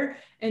better.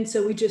 And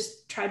so we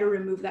just try to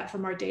remove that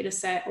from our data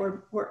set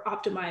or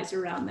optimize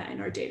around that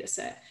in our data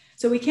set.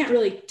 So we can't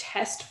really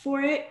test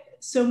for it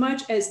so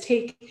much as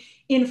take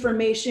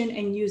information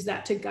and use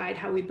that to guide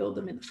how we build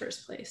them in the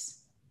first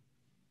place.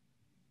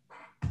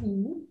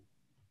 Mm-hmm.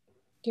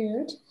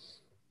 Good.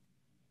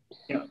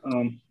 Yeah.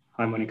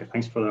 Hi, Monica.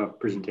 Thanks for the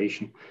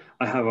presentation.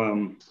 I have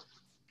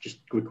just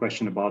a quick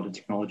question about the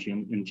technology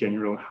in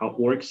general, how it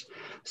works.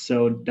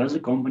 So does a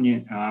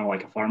company,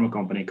 like a pharma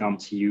company, come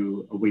to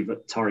you with a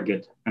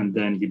target and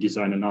then you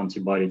design an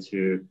antibody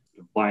to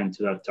bind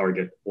to that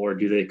target? Or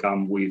do they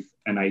come with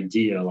an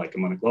idea, like a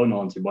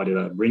monoclonal antibody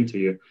that bring to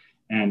you,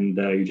 and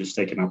you just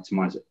take and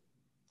optimize it?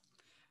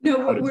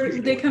 No,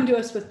 they come to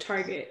us with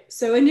target.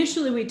 So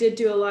initially we did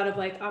do a lot of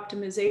like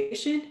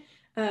optimization,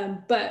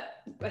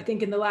 but I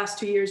think in the last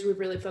 2 years, we've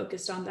really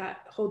focused on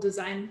that whole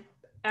design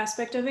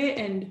aspect of it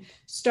and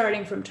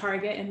starting from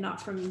target and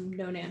not from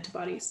known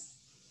antibodies.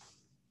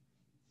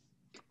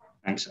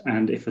 Thanks.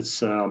 And if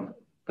it's an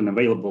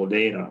available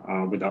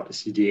data without the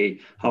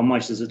CDA, how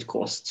much does it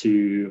cost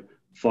to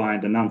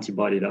find an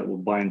antibody that will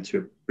bind to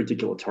a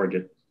particular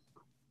target?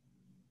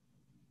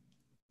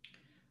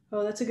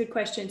 Oh, that's a good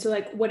question. So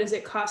like, what does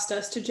it cost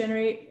us to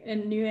generate a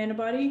new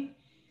antibody?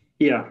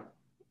 Yeah.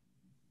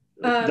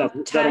 That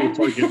will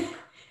target.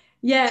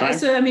 Yeah. Time?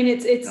 So, I mean,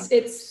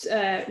 it's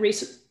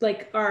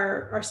like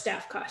our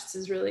staff costs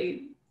is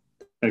really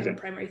the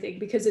primary thing,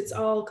 because it's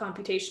all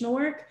computational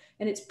work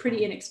and it's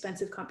pretty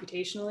inexpensive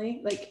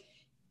computationally. Like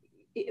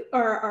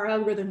our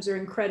algorithms are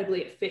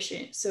incredibly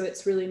efficient. So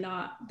it's really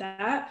not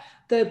that.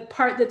 The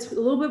part that's a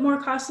little bit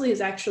more costly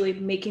is actually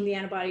making the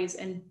antibodies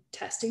and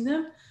testing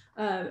them.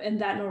 And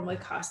that normally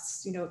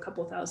costs, a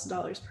couple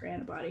 $1,000s per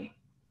antibody.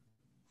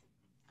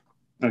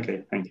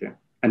 Okay, thank you.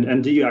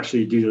 And do you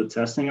actually do the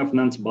testing of an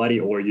antibody,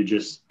 or you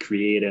just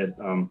create it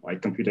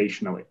like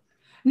computationally?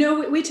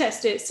 No, we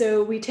test it.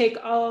 So we take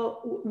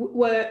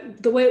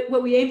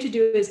what we aim to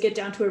do is get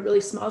down to a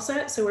really small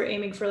set. So we're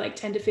aiming for like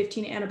 10 to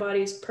 15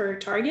 antibodies per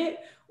target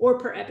or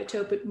per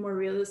epitope, more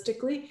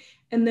realistically.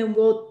 And then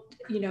we'll,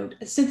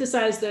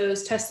 synthesize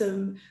those, test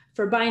them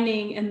for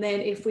binding. And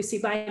then if we see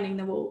binding,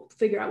 then we'll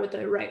figure out what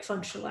the right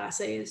functional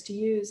assay is to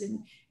use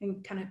and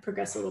kind of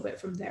progress a little bit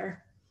from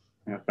there.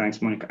 Yeah,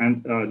 thanks, Monica.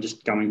 And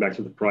just coming back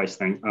to the price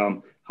thing,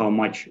 how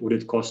much would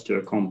it cost to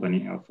a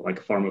company, like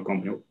a pharma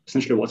company?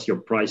 Essentially, what's your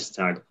price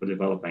tag for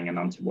developing an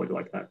antibody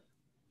like that?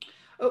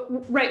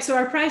 Oh, right. So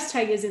our price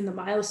tag is in the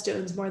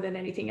milestones more than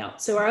anything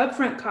else. So our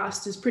upfront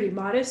cost is pretty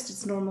modest.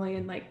 It's normally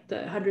in like the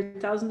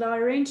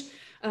 $100,000 range.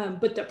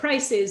 But the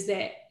price is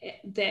that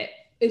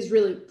is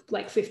really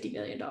like $50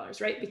 million,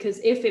 right? Because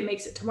if it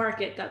makes it to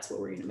market, that's what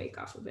we're going to make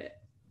off of it.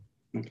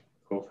 Okay,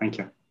 cool. Thank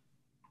you.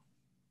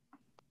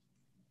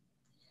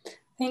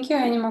 Thank you.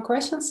 Any more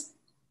questions?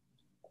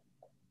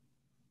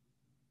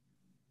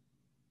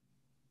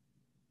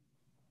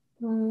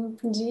 Dear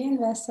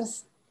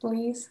investors,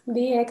 please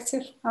be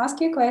active. Ask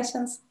your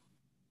questions.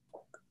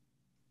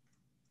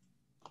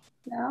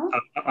 No?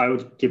 I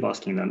would keep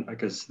asking them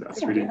because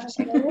that's really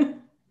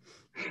interesting.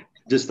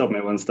 Just stop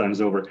me once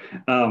time's over.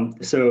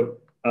 Do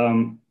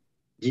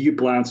you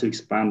plan to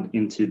expand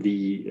into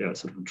the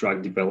sort of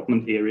drug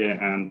development area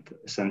and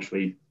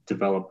essentially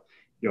develop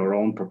your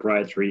own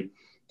proprietary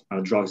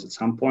drugs at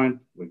some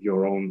point with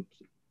your own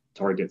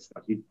targets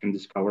that you can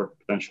discover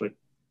potentially?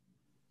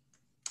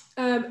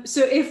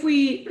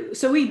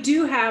 So we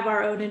do have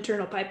our own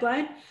internal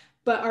pipeline,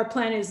 but our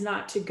plan is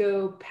not to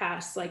go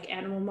past like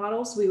animal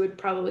models. We would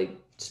probably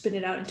spin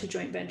it out into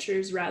joint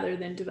ventures rather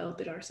than develop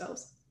it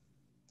ourselves.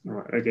 All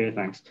right. Okay.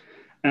 Thanks.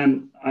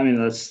 And I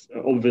mean, that's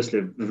obviously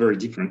a very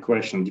different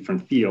question,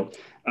 different field.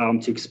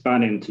 To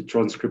expand into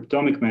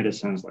transcriptomic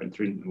medicines like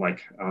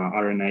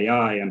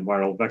RNAi and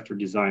viral vector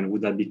design,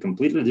 would that be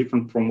completely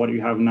different from what you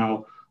have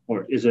now?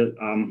 Or is it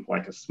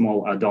like a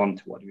small add-on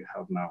to what you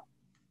have now?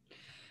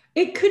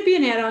 It could be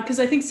an add-on,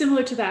 because I think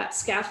similar to that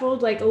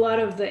scaffold, like a lot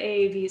of the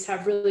AAVs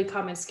have really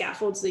common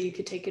scaffolds that you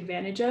could take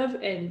advantage of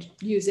and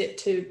use it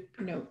to,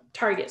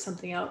 target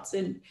something else.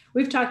 And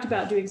we've talked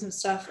about doing some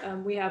stuff.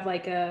 We have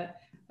like a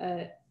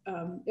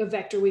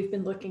vector we've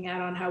been looking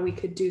at on how we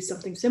could do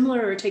something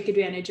similar or take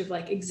advantage of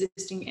like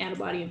existing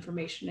antibody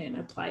information and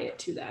apply it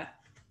to that.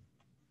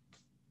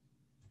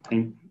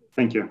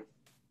 Thank you.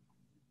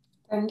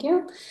 Thank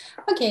you.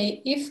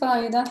 Okay, if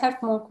you don't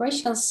have more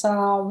questions,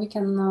 we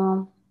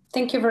can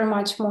thank you very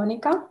much,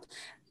 Monica.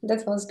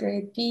 That was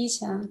great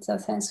speech, and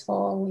thanks for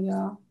all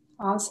your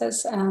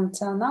answers. And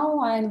now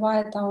I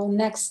invite our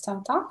next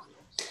startup.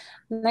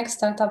 Next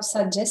startup,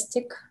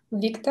 Suggestic.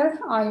 Victor,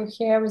 are you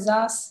here with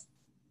us?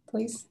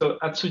 Please. So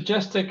at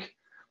Suggestic,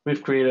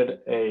 we've created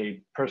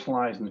a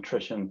personalized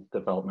nutrition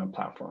development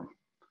platform.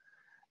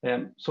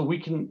 And so we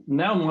can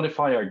now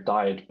modify our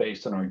diet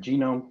based on our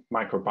genome,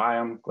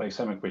 microbiome,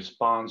 glycemic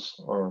response,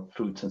 or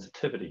food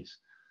sensitivities.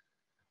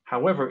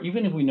 However,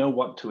 even if we know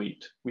what to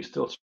eat, we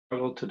still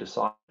struggle to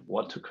decide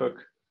what to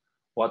cook,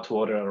 what to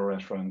order at a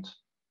restaurant,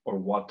 or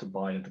what to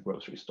buy at the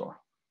grocery store.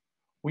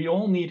 We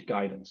all need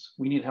guidance.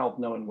 We need help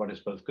knowing what is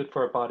both good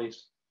for our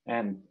bodies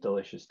and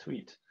delicious to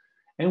eat.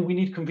 And we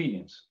need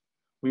convenience.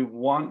 We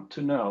want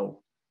to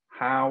know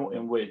how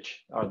and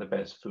which are the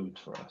best foods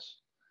for us.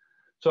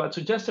 So at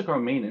Suggestic, our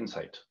main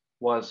insight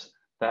was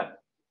that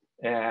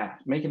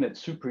making it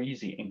super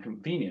easy and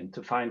convenient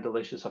to find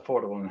delicious,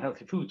 affordable, and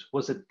healthy foods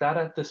was a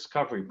data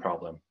discovery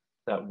problem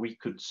that we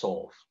could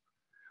solve.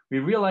 We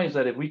realized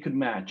that if we could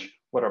match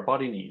what our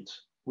body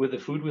needs with the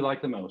food we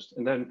like the most,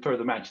 and then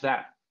further match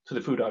that to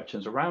the food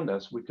options around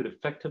us, we could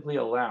effectively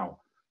allow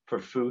for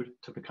food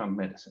to become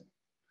medicine.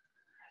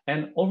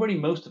 And already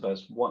most of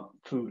us want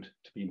food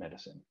to be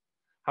medicine.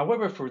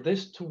 However, for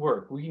this to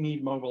work, we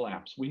need mobile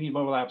apps. We need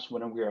mobile apps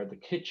when we are at the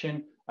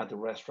kitchen, at the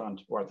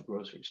restaurant, or at the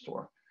grocery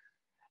store.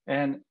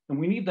 And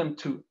we need them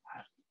to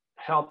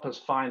help us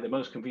find the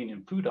most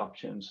convenient food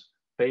options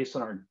based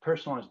on our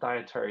personalized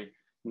dietary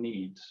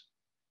needs.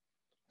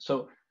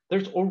 So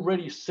there's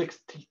already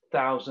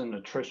 60,000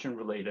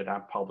 nutrition-related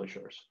app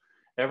publishers.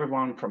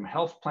 Everyone from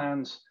health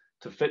plans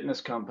to fitness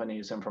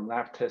companies and from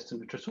lab tests to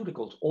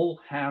nutraceuticals all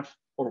have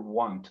or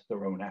want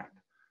their own app.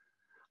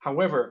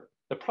 However,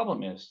 the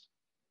problem is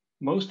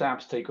most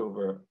apps take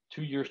over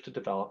 2 years to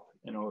develop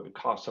and it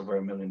costs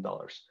over $1 million.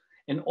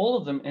 And all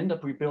of them end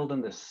up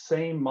rebuilding the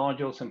same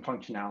modules and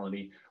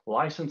functionality,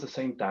 license the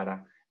same data,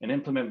 and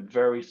implement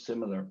very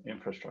similar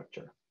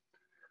infrastructure.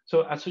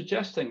 So as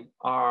suggesting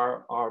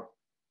our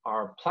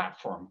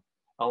platform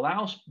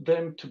allows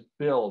them to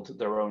build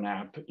their own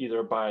app,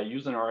 either by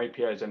using our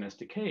APIs and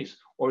SDKs,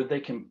 or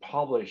they can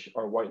publish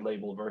our white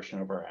label version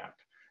of our app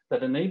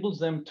that enables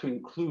them to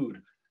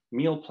include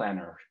meal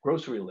planner,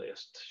 grocery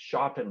list,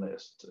 shopping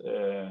list,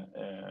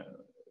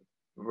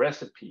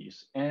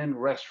 recipes,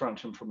 and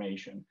restaurant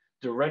information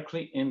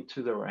directly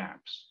into their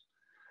apps.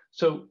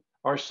 So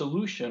our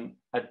solution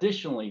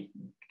additionally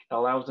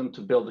allows them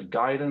to build a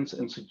guidance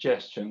and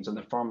suggestions in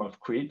the form of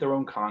create their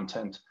own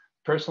content,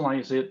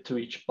 personalize it to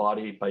each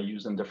body by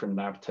using different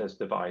lab test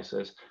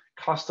devices,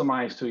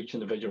 customize to each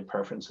individual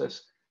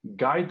preferences,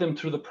 guide them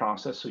through the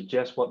process,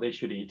 suggest what they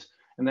should eat,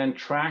 and then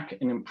track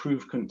and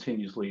improve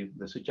continuously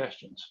the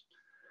suggestions.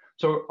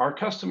 So our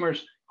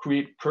customers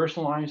create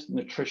personalized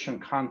nutrition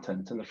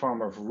content in the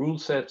form of rule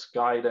sets,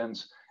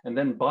 guidance, and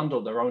then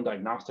bundle their own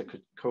diagnostic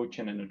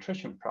coaching and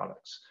nutrition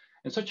products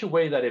in such a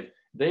way that if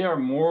they are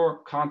more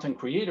content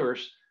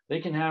creators, they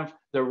can have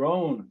their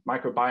own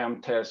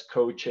microbiome test,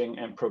 coaching,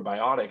 and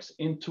probiotics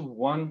into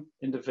one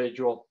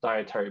individual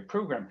dietary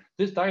program.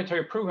 This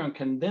dietary program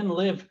can then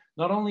live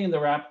not only in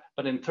their app,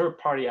 but in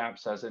third-party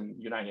apps, as in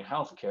United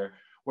Healthcare,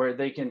 where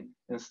they can,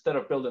 instead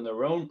of building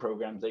their own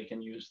programs, they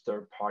can use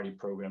third-party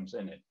programs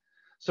in it.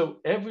 So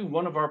every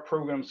one of our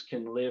programs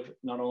can live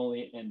not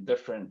only in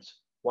different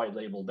white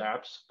labeled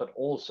apps, but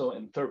also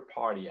in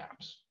third-party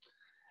apps.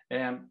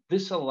 And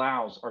this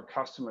allows our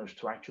customers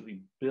to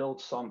actually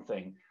build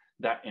something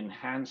that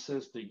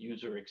enhances the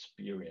user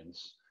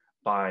experience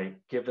by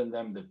giving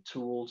them the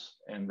tools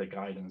and the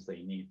guidance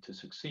they need to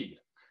succeed,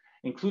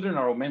 including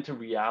our augmented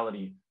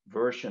reality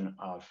version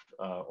of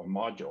or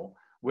module,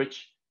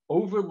 which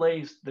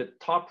overlays the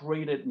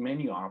top-rated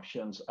menu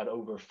options at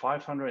over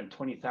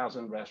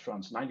 520,000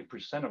 restaurants,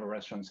 90% of our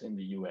restaurants in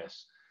the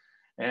US.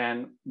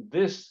 And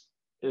this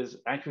is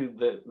actually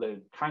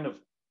the kind of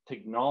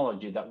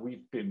technology that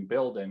we've been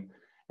building,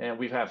 and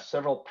we have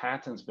several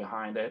patents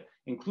behind it,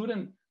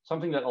 including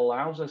something that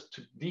allows us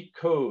to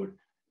decode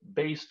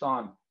based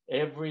on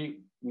every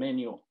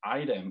menu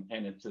item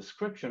and its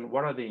description,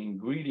 what are the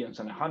ingredients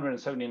and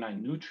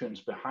 179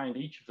 nutrients behind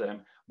each of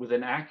them with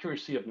an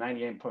accuracy of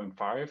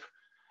 98.5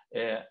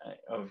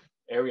 of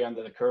area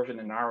under the curve in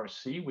an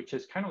ROC, which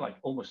is kind of like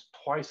almost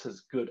twice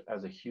as good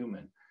as a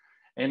human.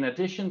 In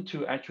addition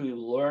to actually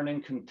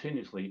learning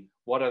continuously,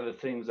 what are the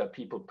things that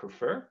people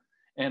prefer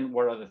and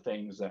what are the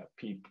things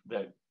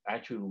that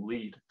actually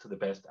lead to the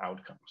best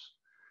outcomes.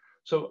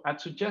 So at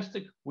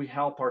Suggestic, we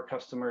help our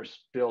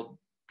customers build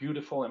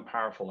beautiful and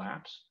powerful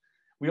apps.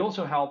 We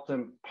also help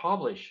them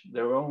publish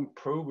their own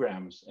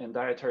programs and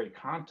dietary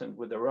content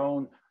with their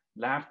own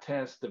lab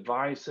tests,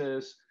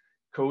 devices,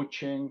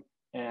 coaching,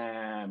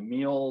 and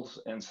meals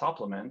and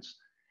supplements.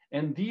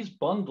 And these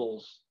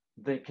bundles,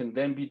 they can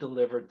then be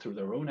delivered through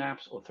their own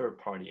apps or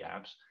third-party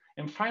apps.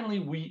 And finally,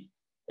 we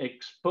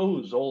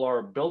expose all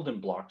our building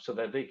blocks so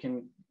that they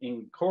can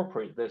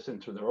incorporate this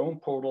into their own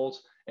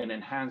portals and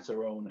enhance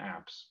their own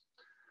apps.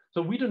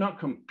 So we do not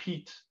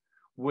compete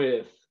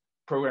with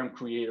program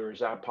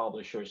creators, app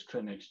publishers,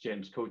 clinics,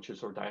 gyms,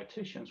 coaches, or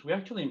dietitians. We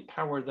actually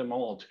empower them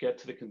all to get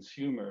to the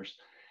consumers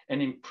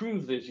and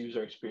improve this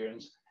user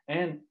experience.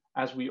 And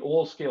as we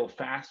all scale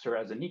faster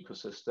as an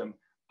ecosystem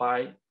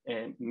by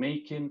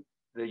making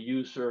the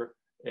user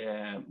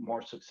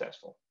more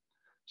successful.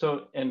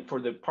 So, and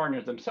for the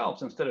partners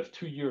themselves, instead of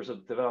 2 years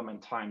of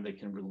development time, they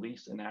can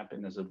release an app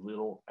in as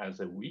little as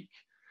a week.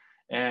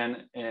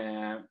 And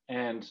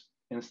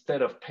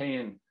instead of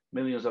paying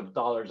millions of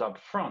dollars up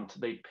front,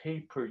 they pay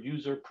per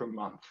user per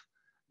month.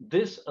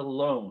 This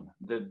alone,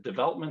 the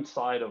development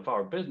side of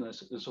our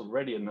business, is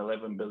already an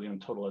 11 billion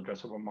total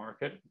addressable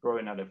market,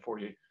 growing at a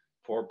 44%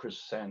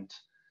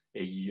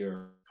 a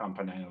year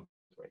compound annual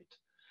rate.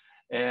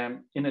 And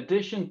in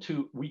addition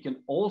to, we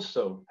can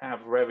also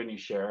have revenue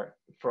share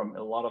from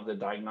a lot of the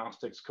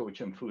diagnostics,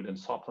 coaching, food, and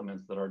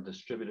supplements that are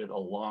distributed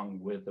along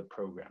with the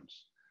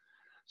programs.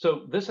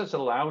 So this has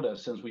allowed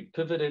us, since we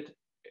pivoted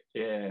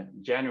in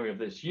January of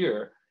this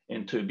year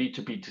into a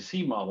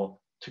B2B2C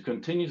model, to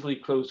continuously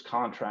close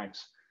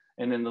contracts.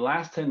 And in the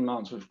last 10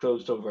 months, we've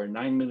closed over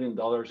 $9 million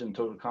in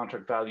total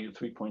contract value,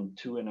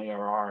 3.2 in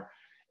ARR,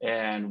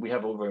 and we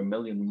have over 1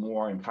 million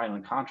more in final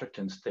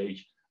contracting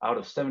stage out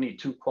of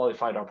 72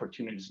 qualified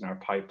opportunities in our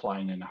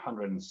pipeline and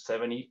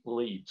 170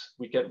 leads.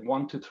 We get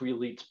 1 to 3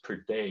 leads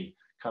per day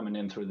coming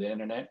in through the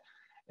internet,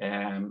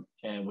 and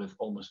with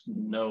almost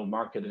no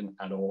marketing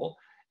at all.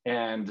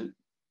 And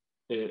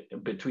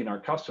between our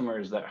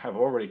customers that have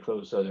already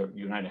closed,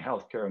 United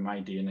Healthcare,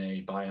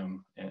 MyDNA,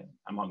 Biome,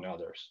 among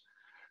others.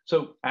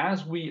 So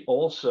as we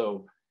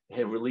also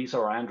released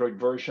our Android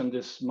version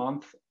this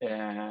month,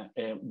 and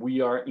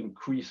we are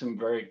increasing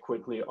very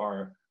quickly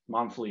our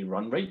monthly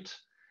run rate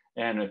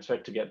and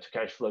expect to get to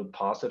cash flow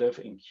positive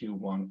in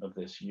Q1 of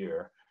this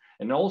year.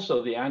 And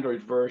also the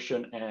Android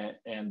version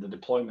and the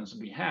deployments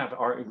we have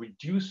are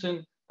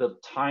reducing the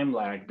time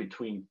lag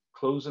between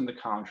closing the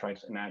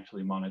contracts and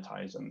actually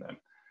monetizing them.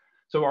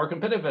 So our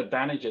competitive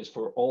advantages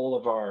for all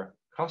of our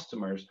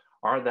customers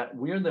are that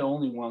we're the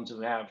only ones who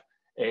have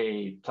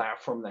a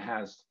platform that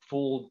has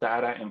full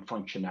data and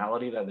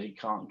functionality that they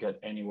can't get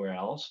anywhere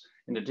else,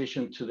 in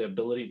addition to the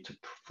ability to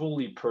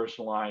fully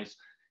personalize,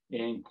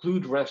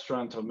 include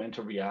restaurant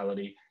augmented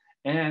reality,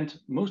 and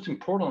most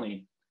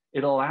importantly,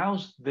 it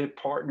allows the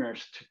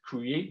partners to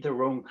create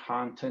their own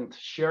content,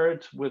 share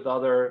it with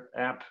other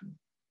app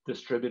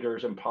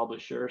distributors and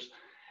publishers,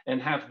 and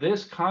have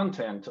this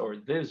content or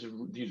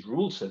these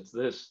rule sets,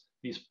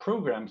 these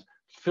programs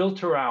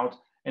filter out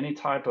any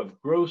type of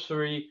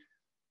grocery,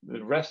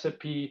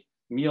 recipe,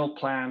 meal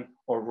plan,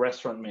 or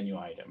restaurant menu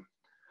item.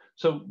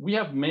 So we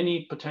have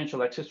many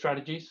potential exit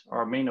strategies.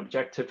 Our main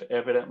objective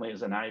evidently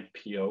is an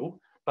IPO,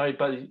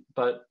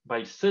 but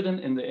by sitting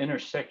in the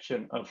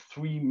intersection of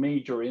three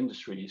major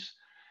industries,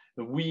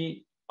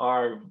 we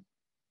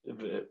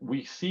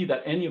see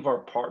that any of our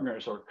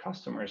partners or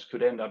customers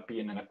could end up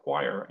being an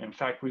acquirer. In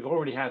fact, we've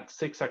already had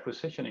 6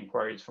 acquisition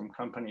inquiries from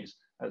companies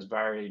as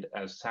varied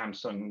as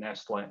Samsung,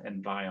 Nestle,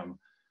 and Viome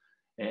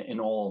in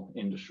all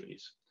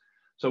industries.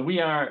 So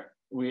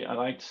I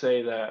like to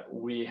say that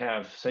we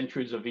have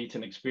centuries of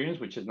eating experience,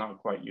 which is not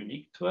quite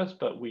unique to us,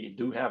 but we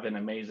do have an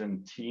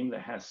amazing team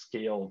that has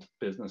scaled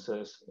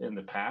businesses in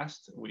the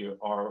past. We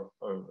are,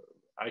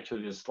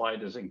 actually this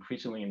slide is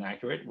increasingly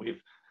inaccurate.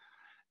 We've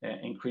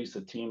increased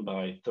the team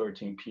by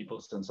 13 people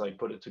since I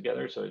put it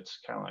together. So it's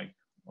kind of like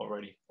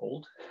already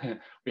old.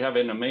 We have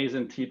an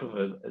amazing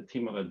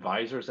team of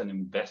advisors and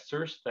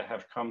investors that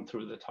have come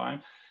through the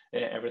time,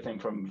 everything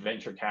from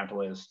venture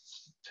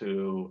capitalists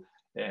to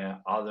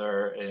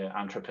other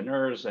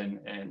entrepreneurs and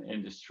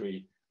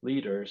industry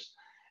leaders.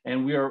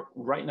 And we are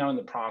right now in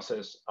the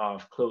process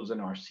of closing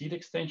our seed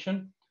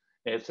extension.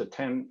 It's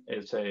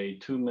a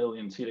 2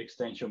 million seed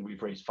extension.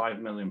 We've raised 5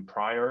 million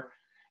prior.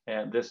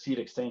 And this seed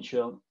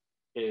extension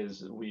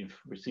we've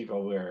received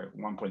over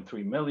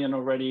 1.3 million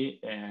already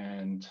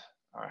and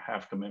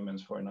have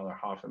commitments for another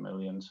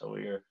 500,000. So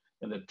we're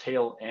in the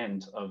tail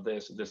end of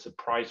this. This is a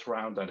price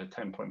round at a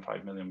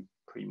 10.5 million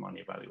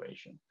pre-money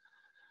valuation.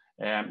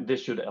 And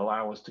this should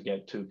allow us to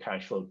get to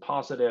cash flow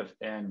positive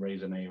and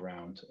raise an A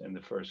round in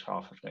the first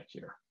half of next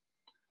year.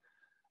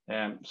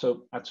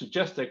 So at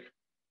Suggestic,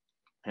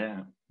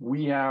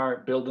 we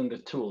are building the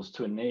tools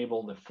to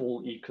enable the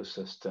full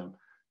ecosystem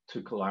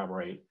to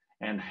collaborate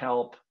and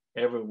help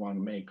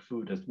everyone make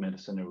food as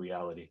medicine a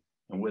reality.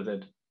 And with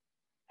it,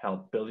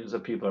 help billions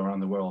of people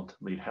around the world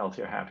lead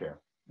healthier, happier,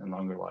 and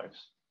longer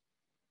lives.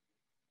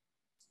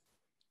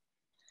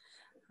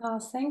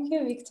 Thank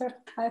you, Victor.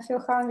 I feel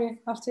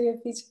hungry after your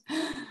pitch.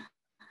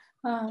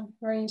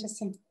 Very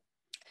interesting.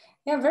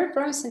 Yeah, very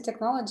promising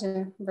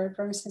technology, very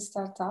promising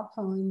startup.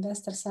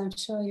 Investors, I'm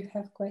sure you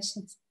have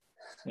questions.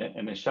 Yeah,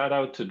 and a shout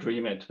out to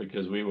DreamIt,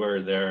 because we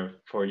were there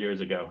 4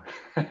 years ago.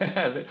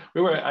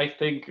 We were, I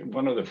think,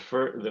 one of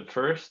the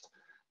first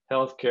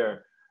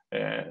healthcare.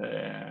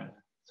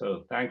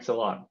 So thanks a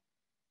lot.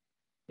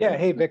 Yeah,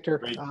 hey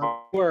Victor,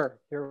 you were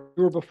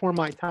before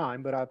my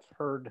time, but I've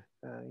heard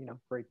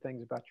great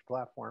things about your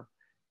platform,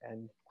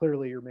 and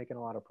clearly you're making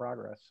a lot of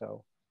progress.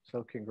 So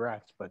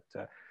congrats. But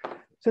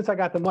since I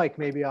got the mic,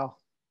 maybe I'll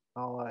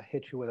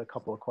hit you with a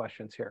couple of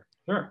questions here.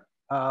 Sure.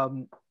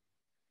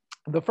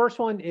 The first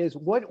one is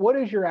what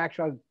is your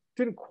actual? I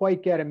didn't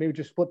quite get it. Maybe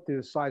just flip through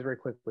the slides very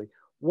quickly.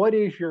 What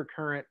is your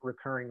current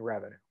recurring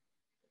revenue?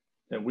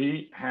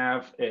 We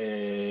have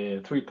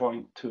a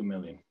 3.2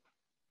 million.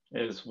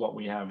 Is what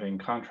we have in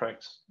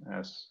contracts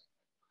as.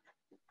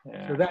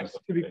 So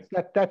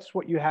that's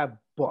what you have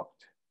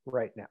booked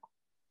right now.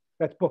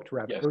 That's booked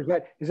revenue. Yes. Or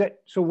is that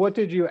so? What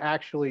did you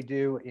actually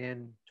do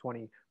in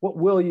 2020? What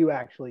will you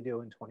actually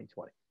do in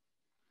 2020?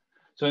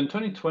 So in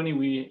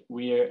 2020,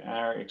 we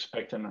are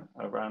expecting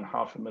around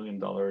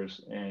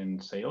 $500,000 in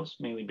sales,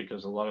 mainly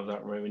because a lot of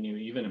that revenue,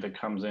 even if it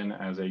comes in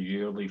as a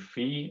yearly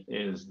fee,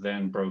 is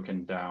then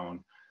broken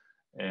down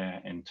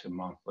into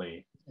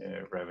monthly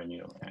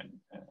revenue.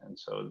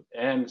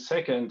 And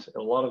second,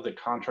 a lot of the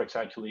contracts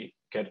actually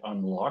get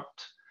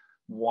unlocked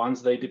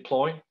once they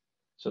deploy.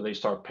 So they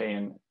start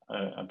paying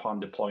upon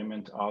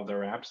deployment of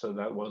their apps. So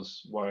that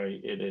was why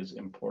it is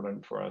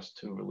important for us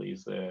to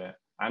release the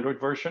Android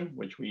version,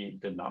 which we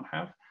did not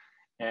have.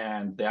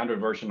 And the Android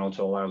version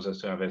also allows us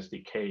to have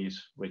SDKs,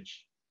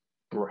 which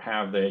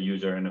have the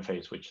user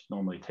interface, which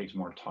normally takes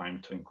more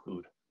time to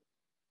include.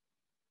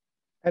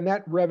 And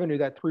that revenue,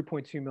 that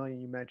 3.2 million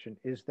you mentioned,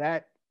 is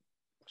that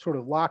sort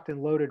of locked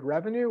and loaded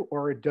revenue,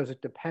 or does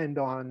it depend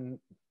on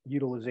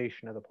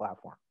utilization of the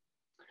platform?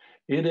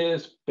 It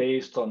is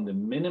based on the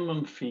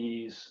minimum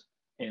fees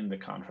in the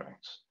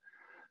contracts.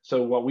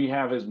 So what we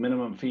have is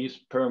minimum fees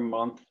per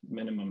month,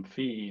 minimum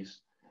fees.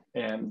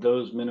 And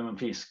those minimum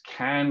fees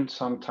can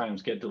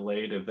sometimes get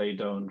delayed if they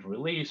don't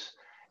release.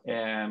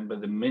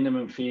 But the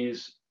minimum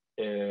fees,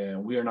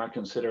 we are not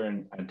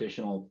considering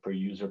additional per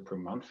user per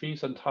month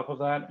fees on top of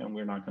that. And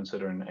we're not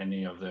considering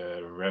any of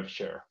the rev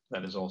share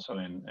that is also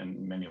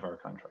in many of our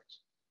contracts.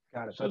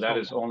 Got it. So that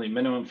is only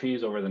minimum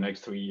fees over the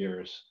next 3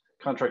 years.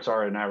 Contracts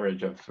are an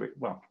average of three,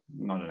 well,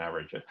 not an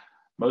average.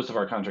 Most of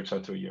our contracts are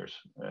 3 years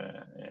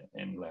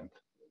in length.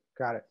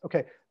 Got it.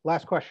 Okay.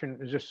 Last question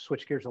is just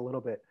switch gears a little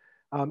bit.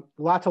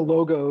 Lots of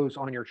logos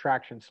on your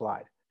traction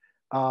slide.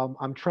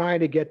 I'm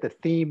trying to get the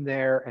theme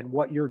there and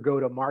what your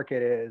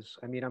go-to-market is.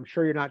 I mean, I'm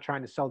sure you're not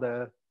trying to sell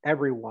to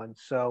everyone.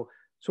 So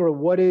sort of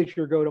what is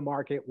your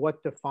go-to-market?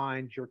 What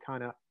defines your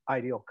kind of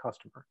ideal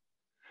customer?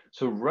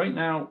 So right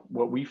now,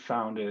 what we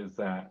found is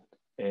that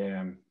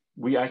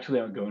we actually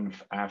are going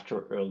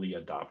after early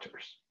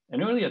adopters.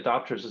 And early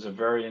adopters is a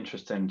very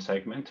interesting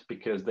segment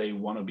because they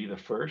want to be the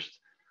first.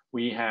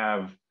 We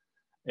have,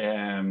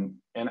 and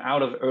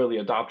out of early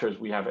adopters,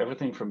 we have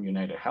everything from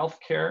United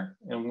Healthcare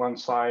in one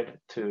side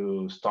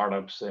to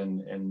startups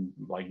in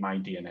like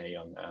MyDNA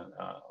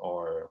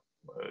or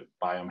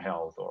Biome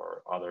Health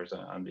or others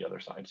on the other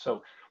side.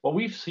 So what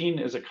we've seen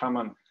is a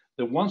common,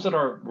 the ones that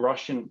are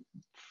rushing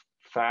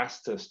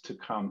fastest to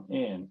come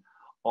in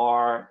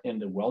are in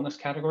the wellness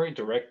category,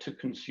 direct to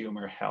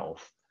consumer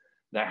health,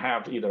 that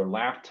have either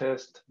lab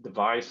test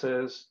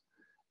devices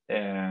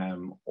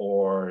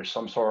or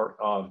some sort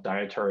of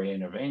dietary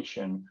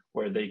intervention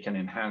where they can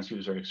enhance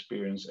user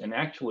experience and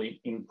actually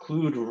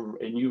include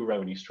a new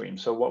revenue stream.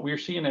 So what we're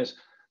seeing is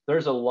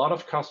there's a lot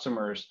of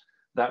customers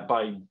that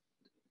by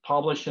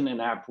publishing an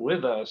app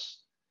with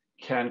us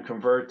can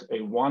convert a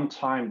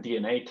one-time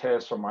DNA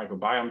test or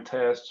microbiome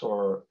tests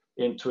or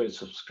into a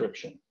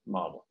subscription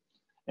model.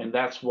 And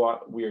that's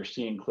what we are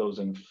seeing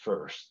closing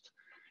first.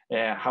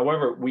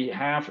 However, we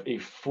have a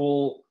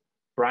full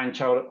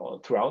branch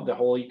out throughout the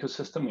whole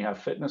ecosystem. We have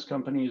fitness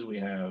companies, we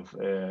have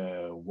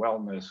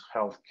wellness,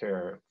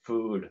 healthcare,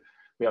 food,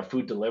 we have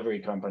food delivery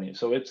companies.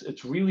 So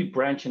it's really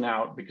branching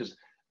out because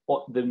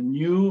the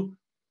new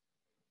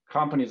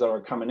companies that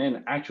are coming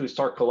in actually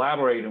start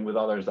collaborating with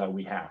others that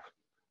we have.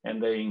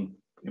 And they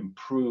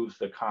improve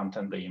the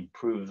content, they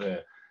improve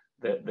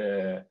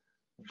the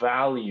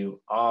value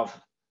of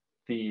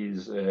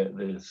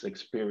this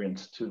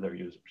experience to their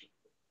users.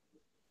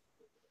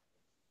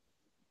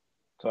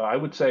 So I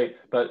would say,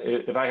 but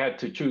if I had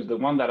to choose, the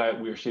one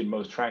that we're seeing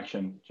most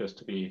traction, just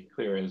to be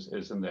clear,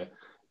 is in the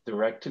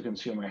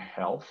direct-to-consumer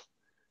health.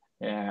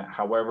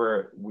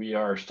 However, we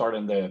are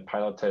starting the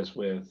pilot test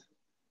with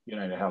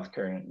United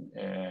Healthcare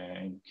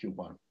in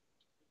Q1,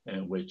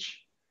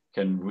 which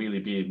can really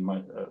be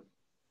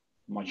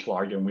much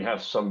larger. And we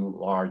have some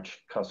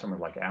large customers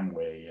like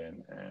Amway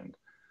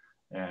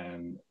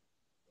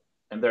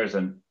and there's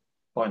a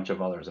bunch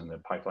of others in the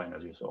pipeline,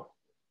 as you saw.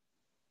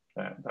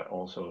 That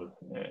also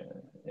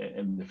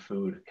in the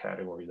food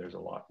category, there's a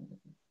lot.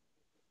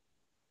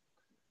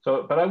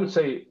 So, but I would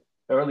say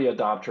early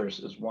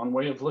adopters is one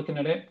way of looking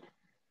at it.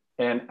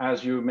 And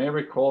as you may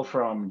recall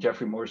from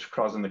Jeffrey Moore's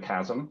Crossing the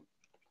Chasm,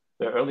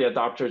 the early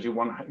adopters,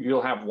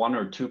 you'll have one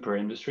or two per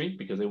industry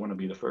because they want to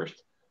be the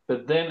first.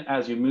 But then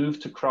as you move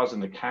to Crossing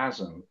the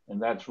Chasm,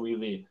 and that's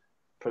really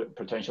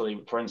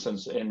potentially, for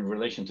instance, in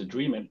relation to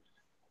Dream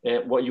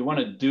It, what you want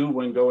to do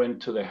when going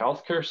to the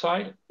healthcare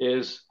side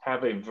is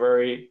have a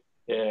very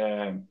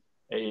a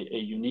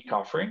unique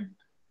offering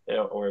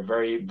or a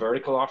very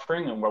vertical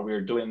offering. And what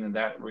we're doing in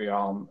that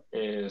realm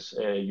is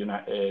a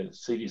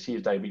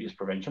CDC's diabetes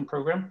prevention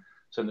program.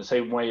 So in the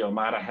same way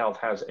Omada Health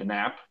has an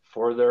app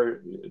for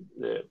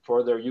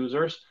their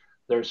users,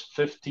 there's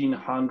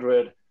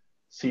 1,500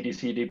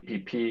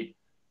 CDC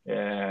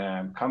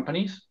DPP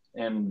companies,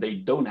 and they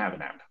don't have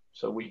an app.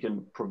 So we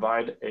can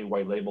provide a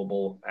white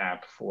labelable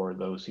app for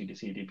those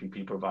CDC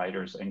DPP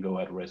providers and go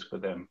at risk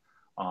with them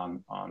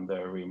on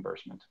their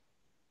reimbursement.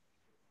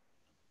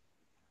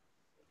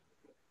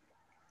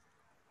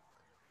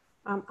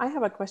 I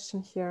have a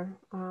question here.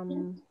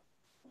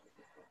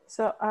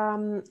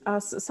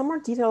 Some more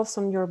details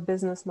on your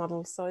business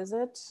model. So is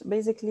it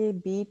basically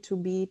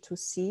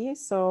B2B2C?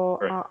 So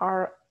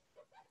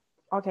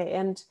okay,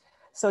 and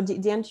so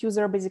the end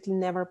user basically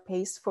never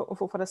pays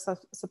for the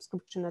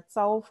subscription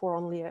itself, or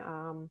only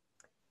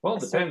well, a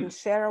certain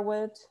share of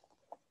it?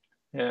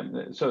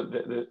 Yeah, so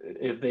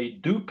if they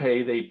do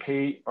pay, they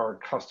pay our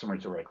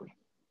customers directly.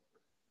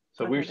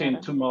 So we're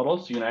seeing two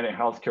models. United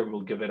Healthcare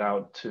will give it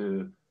out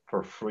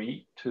for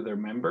free to their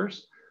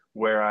members,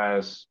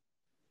 whereas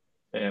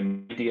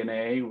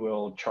DNA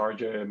will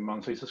charge a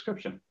monthly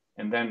subscription.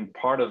 And then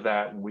part of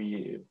that,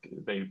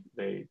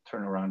 they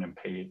turn around and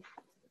pay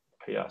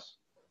us.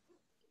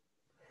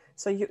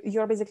 So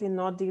you're basically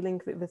not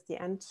dealing with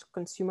the end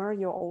consumer,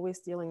 you're always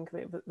dealing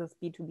with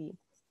B2B.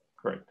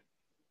 Correct.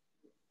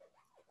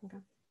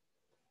 Okay,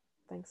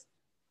 thanks.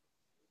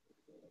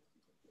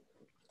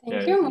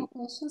 Thank you. More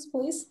questions,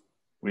 please.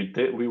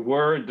 We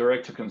were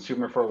direct to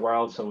consumer for a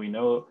while, so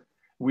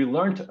we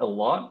learned a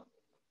lot.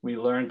 We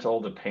learned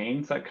all the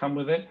pains that come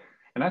with it.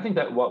 And I think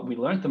that what we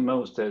learned the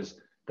most is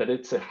that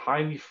it's a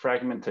highly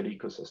fragmented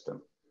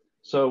ecosystem.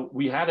 So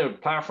we had a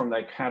platform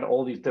that had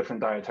all these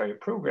different dietary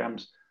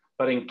programs,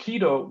 but in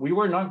keto, we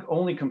were not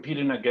only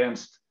competing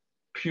against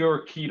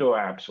pure keto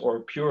apps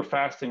or pure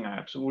fasting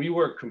apps, we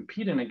were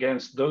competing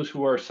against those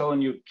who are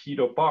selling you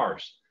keto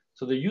bars.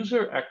 So the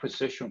user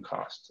acquisition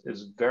cost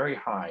is very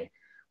high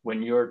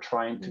when you're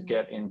trying to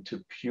get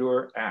into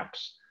pure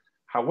apps.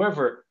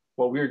 However,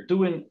 what we're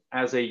doing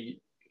as a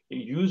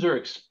user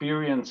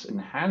experience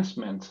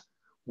enhancement,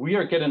 we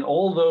are getting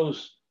all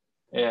those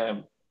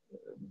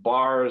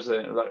bars,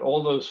 like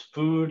all those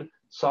food,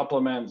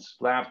 supplements,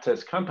 lab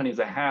test companies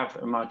that have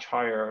a much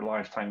higher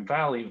lifetime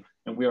value,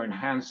 and we are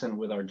enhancing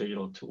with our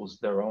digital tools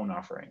their own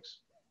offerings.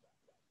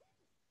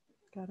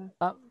 Got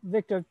it.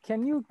 Victor,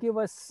 can you give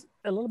us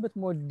a little bit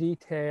more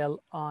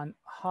detail on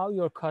how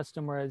your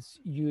customers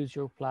use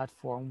your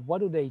platform?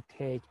 What do they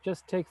take?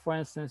 Just take, for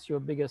instance, your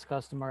biggest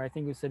customer. I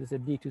think you said it's a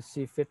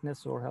D2C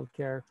fitness or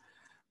healthcare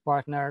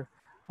partner.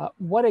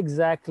 What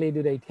exactly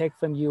do they take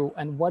from you,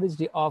 and what is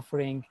the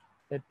offering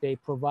that they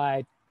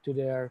provide to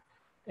their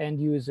end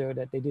user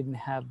that they didn't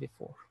have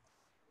before?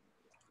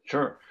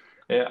 Sure.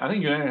 I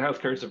think United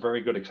Healthcare is a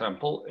very good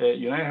example.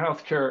 United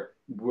Healthcare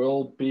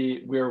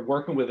we're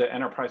working with the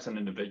enterprise and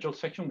individual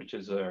section, which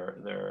is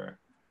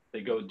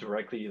they go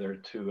directly either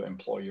to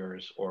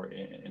employers or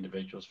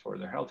individuals for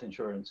their health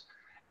insurance.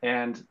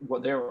 And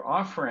what they're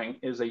offering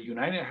is a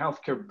United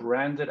Healthcare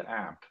branded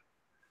app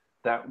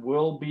that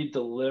will be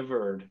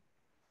delivered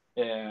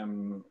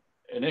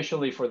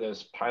initially for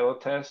this pilot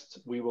test.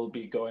 We will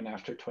be going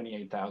after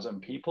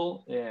 28,000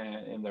 people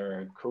in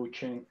their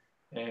coaching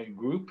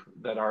group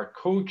that are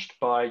coached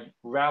by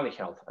Rally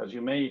Health. As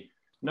you may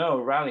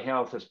know, Rally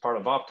Health is part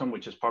of Optum,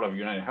 which is part of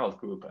United Health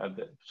Group.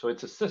 So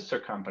it's a sister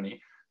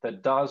company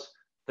that does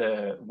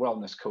the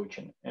wellness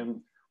coaching.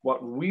 And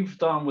what we've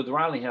done with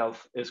Rally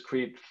Health is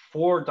create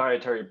 4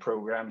 dietary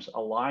programs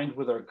aligned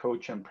with our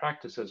coaching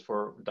practices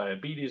for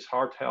diabetes,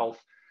 heart health,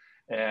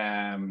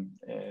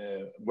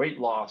 weight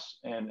loss,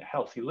 and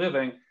healthy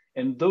living.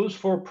 And those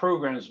 4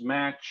 programs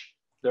match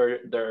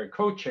their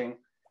coaching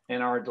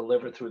and are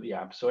delivered through the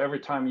app. So every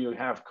time you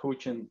have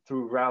coaching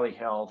through Rally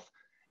Health,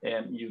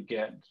 and you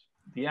get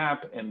the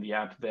app, and the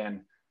app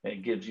then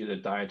gives you the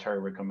dietary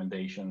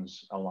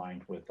recommendations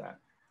aligned with that.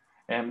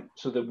 And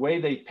so the way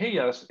they pay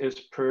us is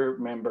per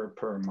member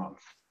per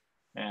month.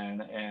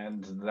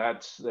 And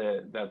that's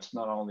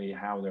not only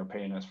how they're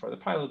paying us for the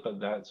pilot, but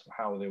that's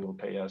how they will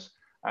pay us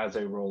as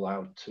they roll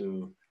out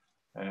to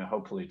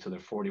hopefully to the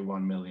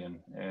 41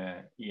 million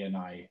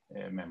ENI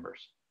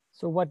members.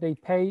 So what they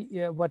pay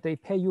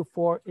you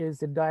for is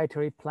the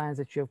dietary plans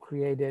that you have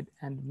created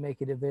and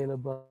make it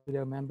available to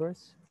their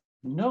members?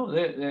 No,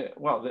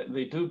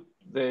 they do.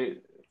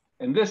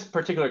 In this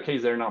particular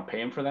case, they're not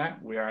paying for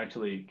that. We are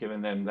actually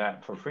giving them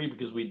that for free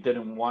because we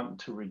didn't want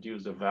to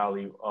reduce the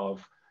value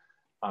of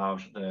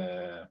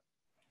the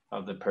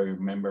per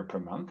member per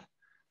month.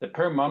 The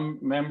per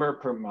member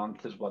per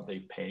month is what they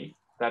pay.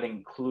 That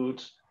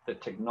includes the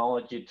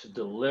technology to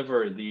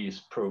deliver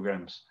these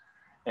programs.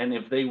 And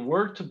if they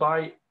were to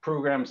buy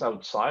programs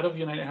outside of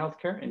United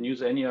Healthcare and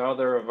use any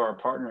other of our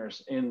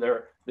partners in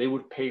there, they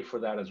would pay for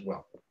that as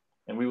well.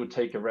 And we would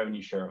take a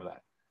revenue share of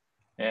that.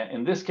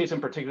 In this case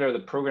in particular, the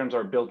programs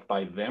are built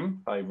by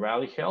them, by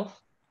Rally Health.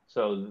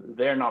 So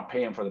they're not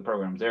paying for the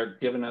programs. They're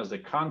giving us the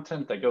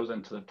content that goes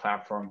into the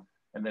platform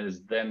and that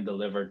is then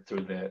delivered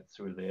through the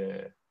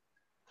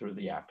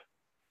app,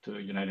 to a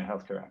United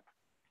Healthcare app.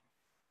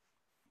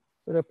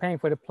 So they're paying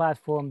for the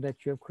platform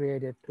that you have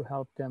created to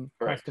help them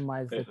Correct.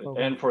 Customize the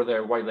program. And for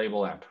their white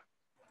label app,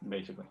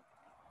 basically.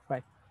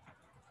 Right.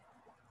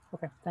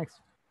 Okay, thanks.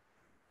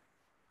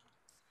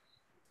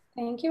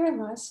 Thank you very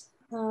much.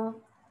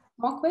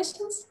 More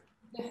questions?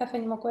 Do you have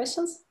any more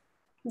questions,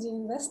 the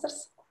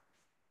investors?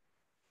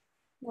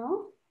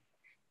 No?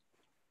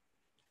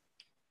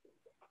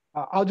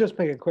 I'll just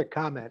make a quick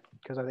comment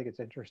because I think it's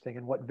interesting.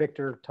 And what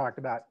Victor talked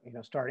about,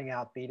 starting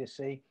out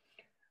B2C.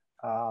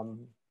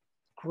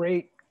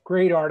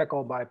 Great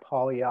article by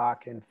Paul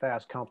Yock in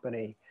Fast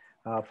Company.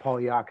 Paul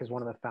Yock is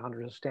one of the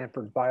founders of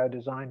Stanford's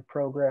biodesign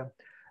program.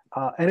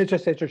 And it's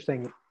just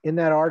interesting. In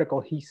that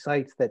article, he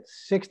cites that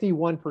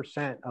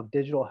 61% of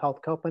digital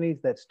health companies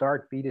that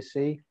start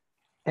B2C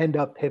end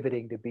up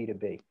pivoting to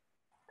B2B.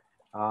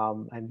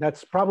 And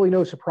that's probably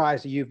no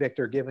surprise to you,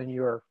 Victor, given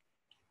your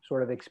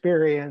sort of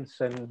experience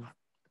and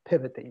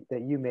pivot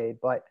that you made.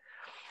 But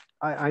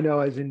I know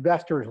as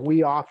investors,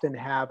 we often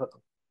have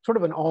sort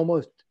of an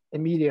almost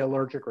immediate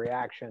allergic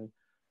reaction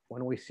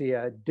when we see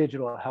a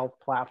digital health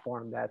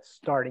platform that's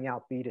starting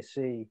out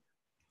B2C,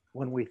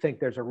 when we think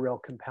there's a real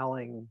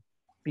compelling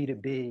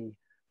B2B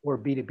or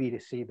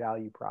B2B2C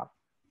value prop.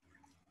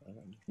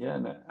 Yeah,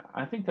 and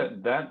I think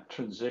that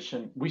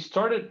transition, we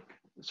started,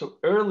 so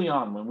early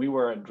on when we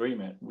were at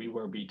DreamIt, we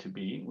were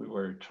B2B. We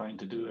were trying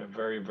to do a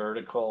very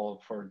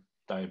vertical for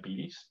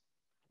diabetes.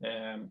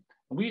 And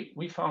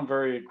we found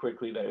very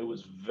quickly that it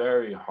was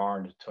very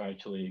hard to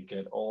actually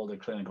get all the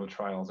clinical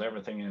trials,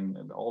 everything in,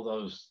 and all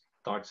those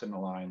ducks in the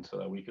line so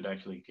that we could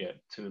actually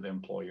get to the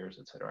employers,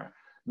 et cetera.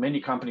 Many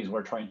companies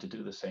were trying to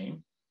do the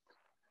same.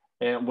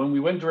 And when we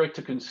went direct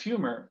to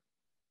consumer,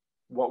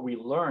 what we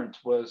learned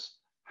was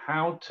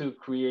how to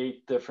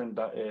create different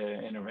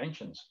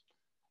interventions.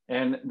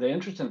 And the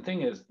interesting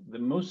thing is the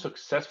most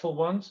successful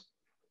ones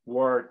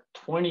were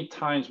 20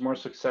 times more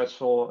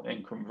successful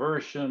in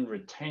conversion,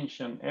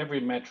 retention, every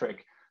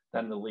metric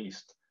than the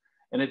least.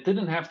 And it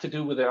didn't have to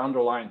do with the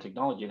underlying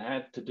technology. It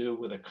had to do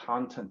with the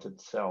content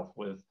itself,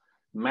 with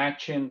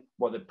matching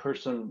what the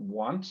person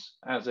wants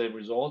as a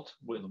result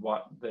with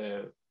what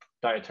the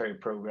dietary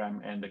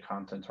program and the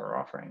content are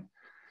offering.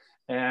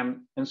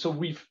 And so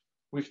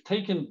we've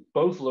taken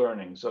both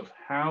learnings of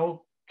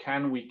how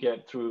can we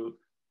get through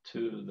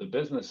to the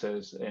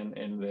businesses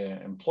in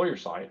the employer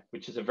side,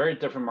 which is a very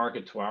different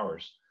market to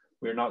ours.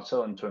 We're not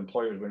selling to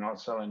employers. We're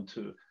not selling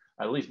to,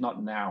 at least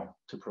not now,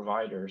 to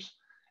providers.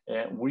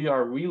 And we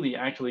are really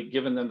actually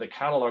giving them the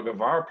catalog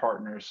of our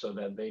partners so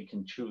that they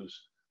can choose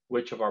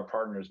which of our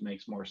partners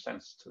makes more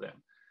sense to them.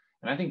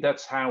 And I think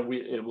that's how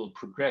it will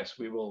progress.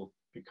 We will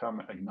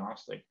become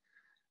agnostic.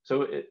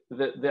 So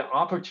the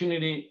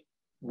opportunity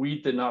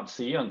we did not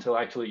see until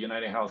actually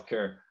United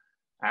Healthcare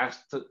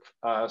asked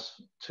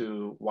us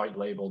to white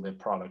label the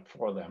product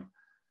for them.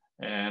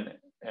 And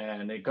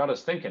it got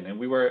us thinking. And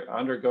we were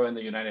undergoing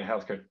the United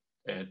Healthcare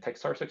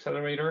TechStars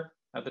Accelerator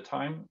at the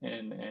time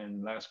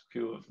in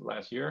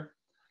last year.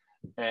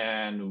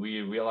 And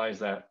we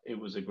realized that it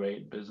was a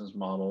great business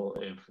model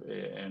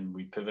and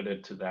we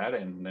pivoted to that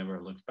and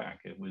never looked back.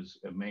 It was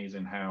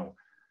amazing how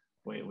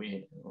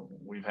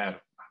we've had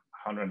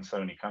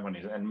 170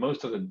 companies and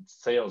most of the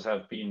sales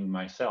have been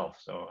myself.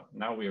 So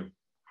now we're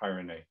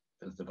hiring a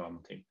business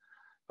development team,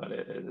 but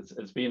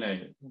it's been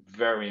a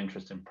very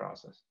interesting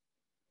process.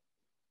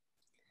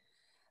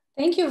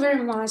 Thank you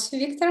very much,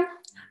 Victor,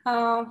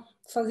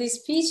 for this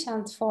speech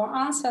and for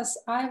answers.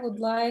 I would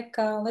like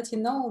let you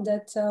know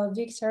that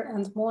Victor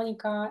and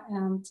Monica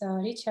and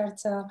Richard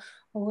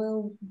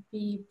will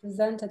be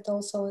presented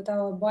also at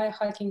our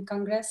Biohacking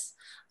Congress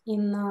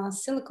in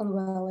Silicon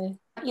Valley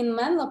in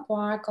Menlo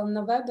Park on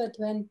November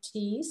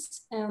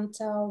 20th, and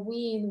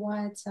we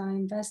invite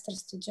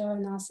investors to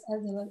join us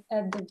at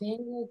the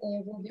venue.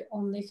 There will be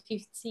only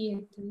 50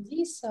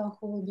 attendees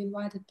who will be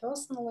invited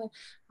personally,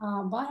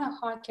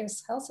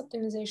 biohackers, health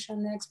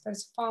optimization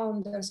experts,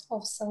 founders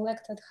of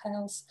selected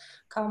health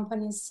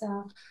companies,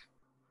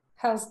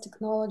 health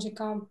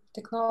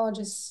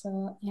technologies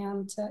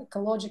and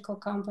ecological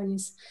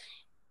companies,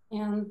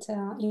 and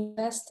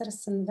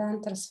investors and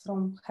vendors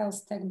from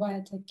HealthTech,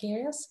 BioTech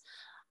areas.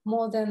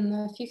 More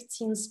than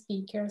 15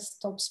 speakers,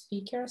 top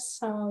speakers.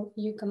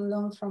 You can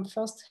learn from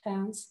first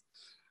hands,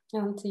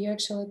 and you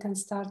actually can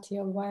start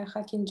your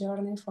biohacking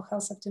journey for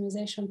health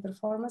optimization,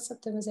 performance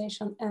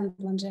optimization, and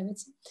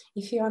longevity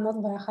if you are not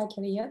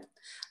biohacker yet.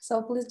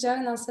 So please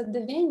join us at the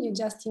venue.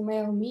 Just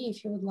email me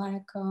if you would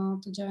like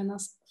to join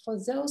us.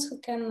 For those who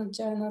cannot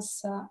join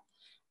us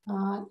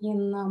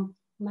in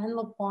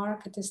Menlo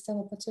Park, it is still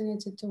an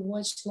opportunity to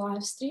watch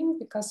live stream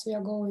because we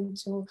are going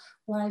to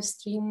live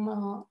stream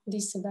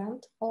this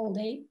event all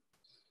day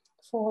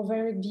for a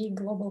very big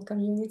global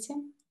community.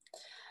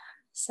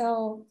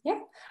 So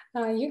yeah,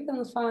 you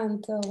can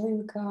find a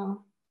link on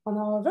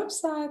our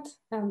website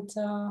and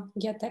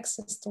get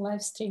access to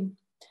live stream.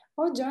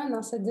 Or join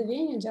us at the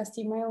venue, just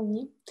email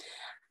me.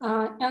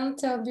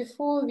 And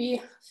before we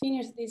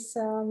finish this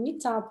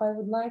meetup, I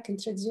would like to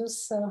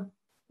introduce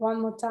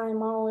one more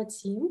time our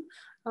team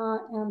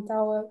and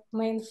our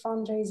main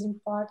fundraising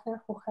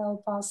partner who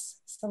help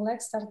us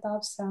select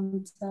startups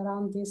and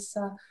run this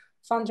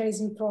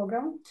fundraising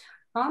program,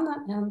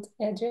 Anna and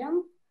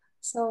Adrian.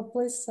 So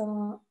please,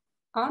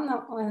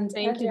 Anna and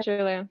Thank Adrian. you,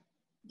 Julia.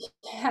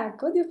 Yeah,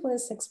 could you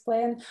please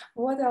explain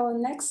what are our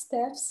next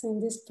steps in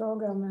this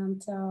program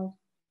and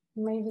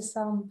maybe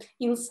some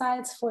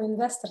insights for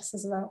investors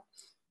as well?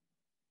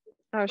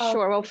 Oh,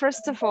 sure. Well,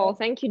 first of all,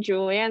 thank you,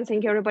 Julia, and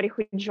thank you everybody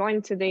who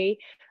joined today.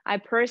 I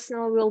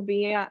personally will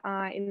be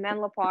in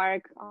Menlo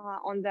Park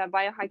on the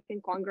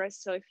Biohacking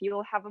Congress. So if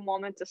you'll have a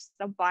moment to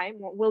stop by,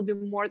 we'll be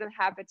more than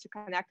happy to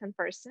connect in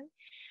person.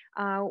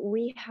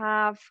 We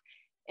have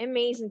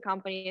amazing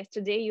companies.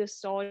 Today you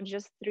saw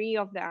just 3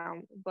 of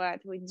them, but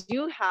we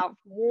do have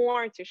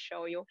more to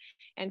show you.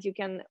 And you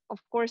can, of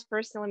course,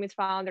 personally meet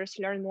founders,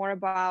 learn more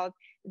about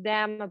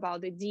them,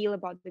 about the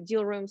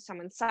deal room,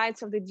 some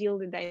insights of the deal,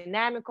 the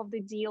dynamic of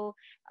the deal,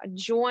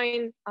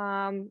 join,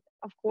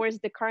 of course,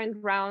 the current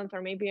round,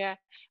 or maybe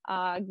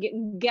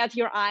get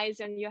your eyes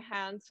and your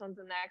hands on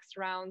the next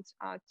round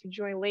to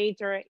join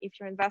later if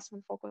your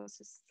investment focus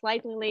is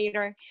slightly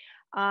later.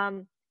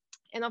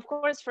 And of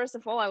course, first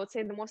of all, I would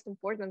say the most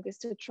important is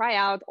to try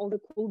out all the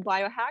cool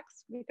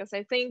biohacks, because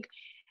I think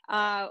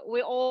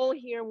we all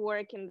here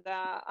work in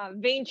the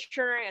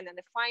venture and in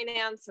the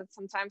finance, and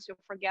sometimes we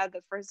forget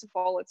that, first of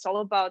all, it's all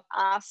about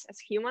us as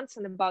humans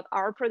and about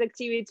our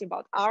productivity,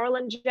 about our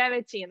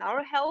longevity and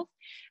our health.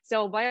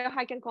 So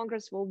Biohacking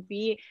Congress will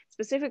be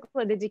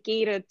specifically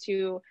dedicated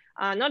to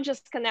not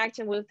just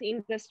connecting with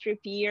industry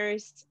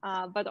peers,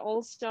 but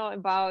also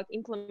about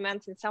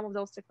implementing some of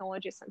those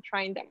technologies and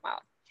trying them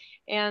out.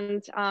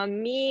 And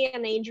me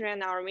and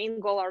Adrian, our main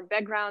goal, our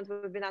background,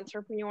 we've been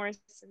entrepreneurs,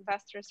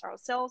 investors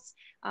ourselves.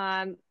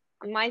 On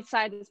my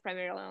side is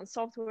primarily on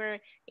software.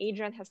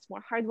 Adrian has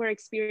more hardware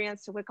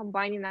experience, so we're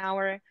combining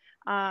our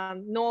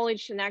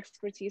knowledge and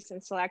expertise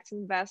and select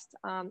invest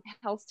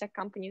health tech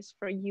companies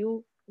for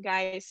you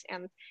guys.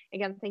 And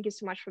again, thank you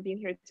so much for being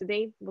here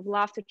today. Would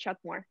love to chat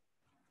more.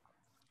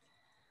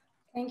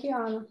 Thank you,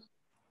 Anna.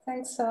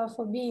 Thanks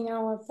for being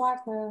our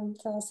partner, and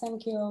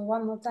thank you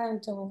one more time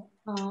to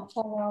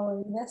all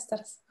our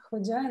investors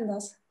who joined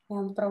us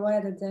and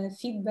provided the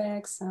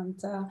feedbacks,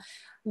 and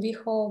we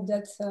hope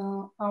that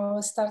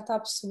our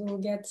startups will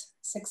get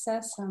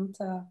success and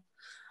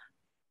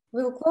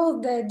we'll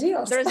close the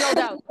deals. There is no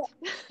doubt.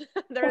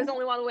 There is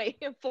only one way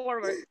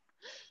forward.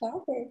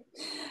 Okay,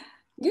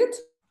 good.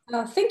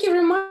 Thank you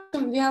very much.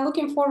 We are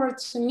looking forward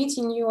to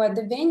meeting you at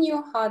the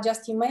venue.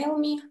 Just email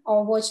me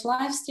or watch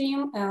live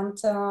stream, and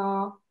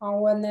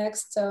our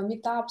next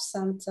meetups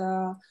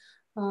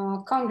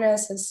and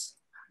congresses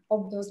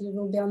obviously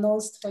will be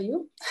announced for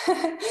you.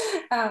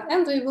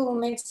 And we will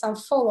make some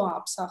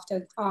follow-ups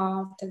after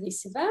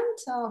this event.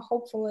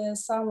 Hopefully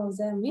some of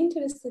them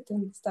interested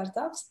in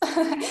startups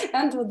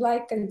and would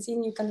like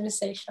continue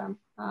conversation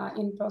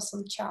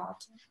in-person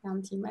chat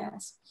and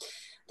emails.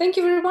 Thank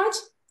you very much.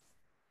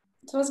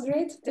 It was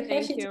great to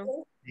have you today.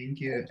 Thank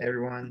you,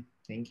 everyone.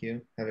 Thank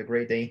you. Have a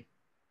great day.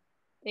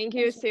 Thank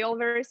you. See you all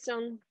very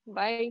soon.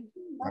 Bye.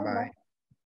 Bye-bye.